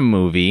we're doing a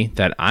movie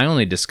that I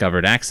only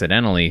discovered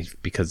accidentally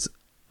because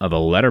of a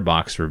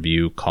Letterboxd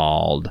review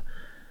called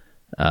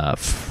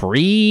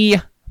Free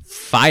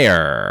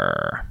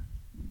Fire.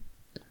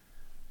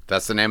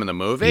 That's the name of the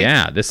movie?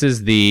 Yeah, this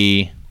is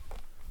the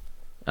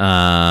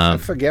I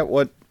forget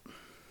what.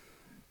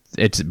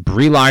 it's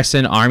Brie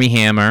Larson, Armie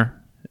Hammer,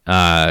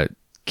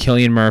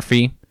 Cillian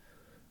Murphy.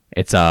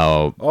 It's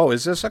a Oh,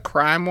 is this a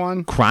crime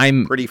one?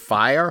 crime Pretty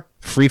Fire?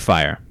 Free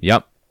Fire.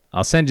 Yep.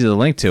 I'll send you the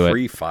link to it.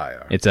 Free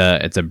Fire. It's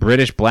a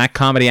British black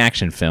comedy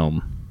action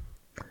film.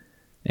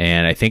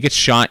 And I think it's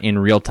shot in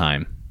real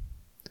time.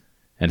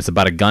 And it's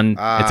about a gun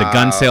it's a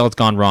gun sale that's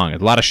gone wrong. A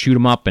lot of shoot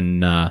 'em up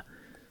and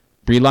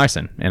Brie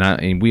Larson.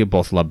 And we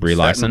both love Brie Set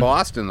Larson. in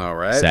Boston, though,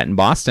 right? Set in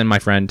Boston, my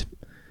friend.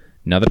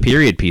 Another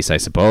period piece, I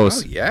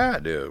suppose. Oh, yeah,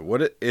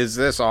 dude. Is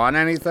this on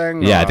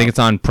anything? Yeah, I think it's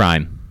on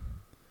Prime.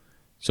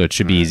 So it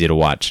should be easy to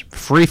watch.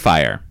 Free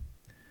Fire.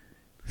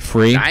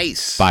 Free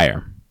Nice.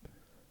 Fire.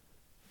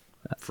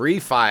 Free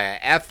Fire.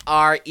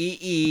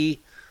 FREE.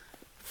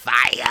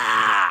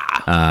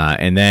 Fire.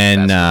 And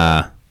then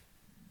and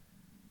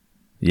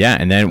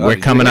then we're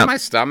coming up. My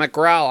stomach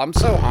growl. I'm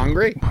so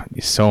hungry.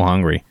 You're so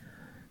hungry.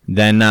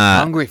 Then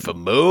Hungry for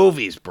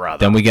movies,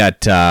 brother. then we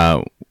got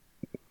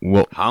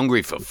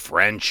Hungry for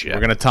friendship.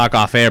 we're gonna talk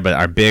off air, but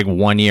our big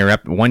 1 year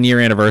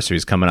anniversary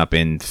is coming up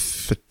in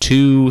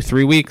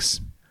 3 weeks.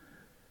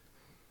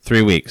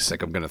 3 weeks. I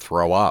think I'm gonna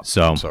throw up.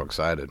 So- I'm so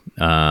excited.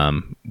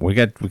 We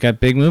got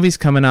big movies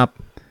coming up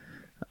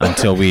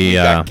until we. We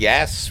got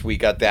guests. We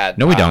got that.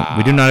 No, we don't.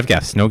 We do not have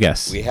guests. No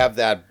guests. We have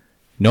that.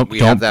 Nope. We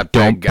Don't have that.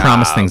 don't big,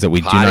 promise things that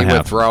we do party not we're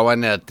have.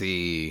 throwing at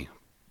the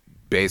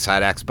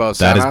Bayside Expo That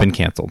Center. has been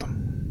canceled.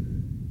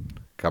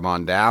 Come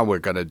on down. We're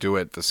gonna do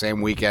it the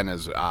same weekend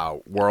as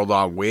World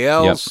on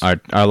Wheels.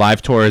 Yep. Our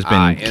live tour has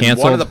been in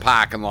canceled. one of the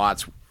parking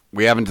lots.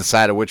 We haven't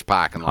decided which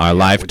parking lot. Our yet,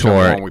 live whichever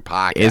tour one we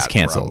park is at,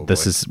 canceled. This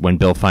probably. is when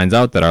Bill finds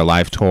out that our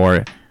live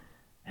tour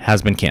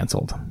has been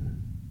canceled.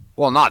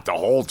 Well, not the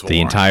whole tour.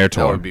 The entire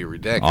tour. That would be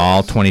ridiculous.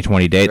 All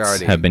 2020 dates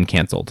already- have been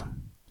canceled.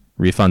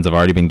 Refunds have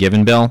already been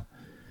given, Bill,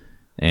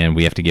 and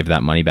we have to give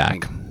that money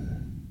back.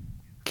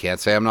 Can't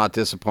say I'm not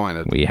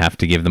disappointed. We have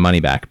to give the money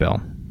back, Bill.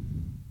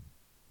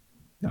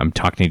 I'm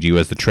talking to you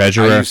as the Are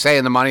treasurer. you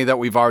saying the money that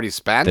we've already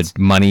spent? The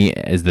money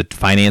as the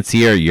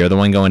financier. You're the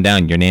one going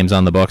down. Your name's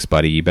on the books,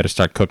 buddy. You better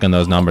start cooking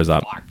those numbers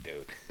up. Fuck,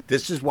 dude.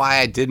 This is why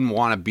I didn't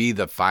want to be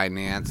the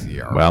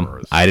financier.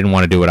 Well, I didn't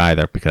want to do it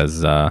either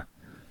because I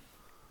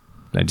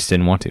just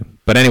didn't want to.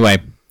 But anyway,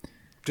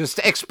 Just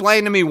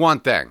explain to me one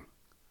thing.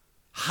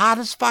 How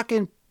does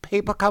fucking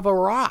paper cover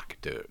rock,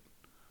 dude?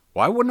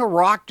 Why wouldn't a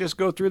rock just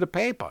go through the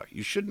paper?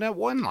 You shouldn't have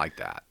won like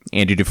that.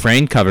 Andrew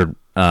Dufresne covered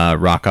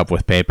Rock Up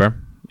with paper,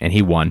 and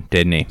he won,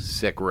 didn't he?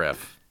 Sick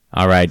riff.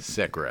 All right.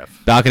 Sick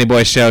riff. Balcony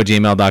Boys Show,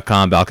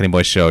 gmail.com, Balcony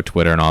Boys Show,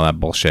 Twitter, and all that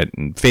bullshit.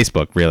 And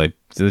Facebook, really.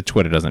 The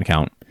Twitter doesn't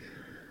count.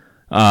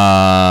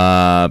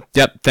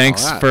 Yep.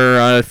 Thanks All right.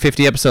 for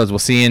 50 episodes. We'll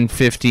see you in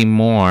 50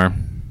 more.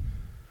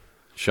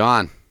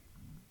 Sean,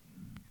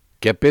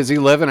 get busy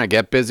living or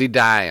get busy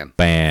dying.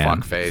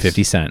 Bam. Fuckface.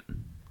 50 Cent.